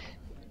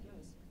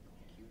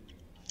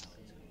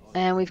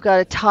 And we've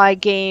got a tie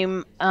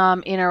game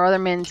in our other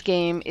men's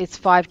game. It's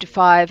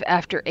 5-5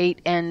 after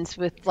 8 ends,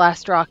 with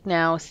last rock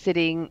now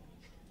sitting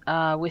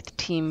with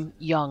Team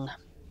Young.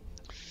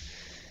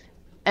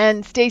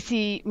 And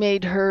Stacy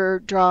made her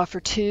draw for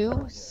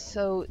 2,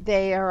 so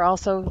they are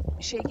also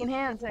shaking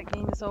hands. That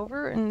game is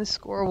over, and the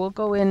score will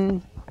go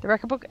in the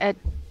record book at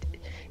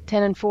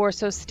 10-4.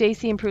 So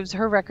Stacy improves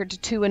her record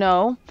to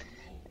 2-0,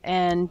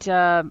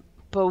 and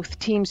both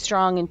Team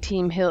Strong and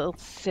Team Hill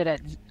sit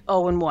at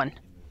 0-1.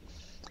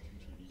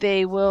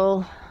 They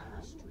will,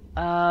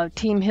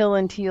 Team Hill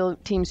and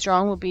Team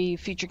Strong will be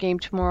feature game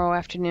tomorrow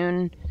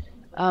afternoon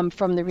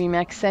from the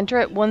Remax Center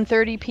at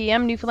 1:30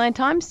 p.m. Newfoundland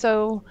time.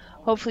 So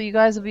hopefully you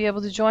guys will be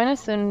able to join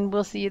us, and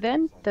we'll see you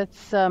then.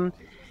 That's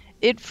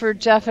it for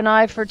Jeff and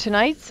I for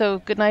tonight. So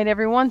good night,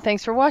 everyone.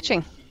 Thanks for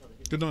watching.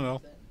 Good night,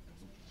 all.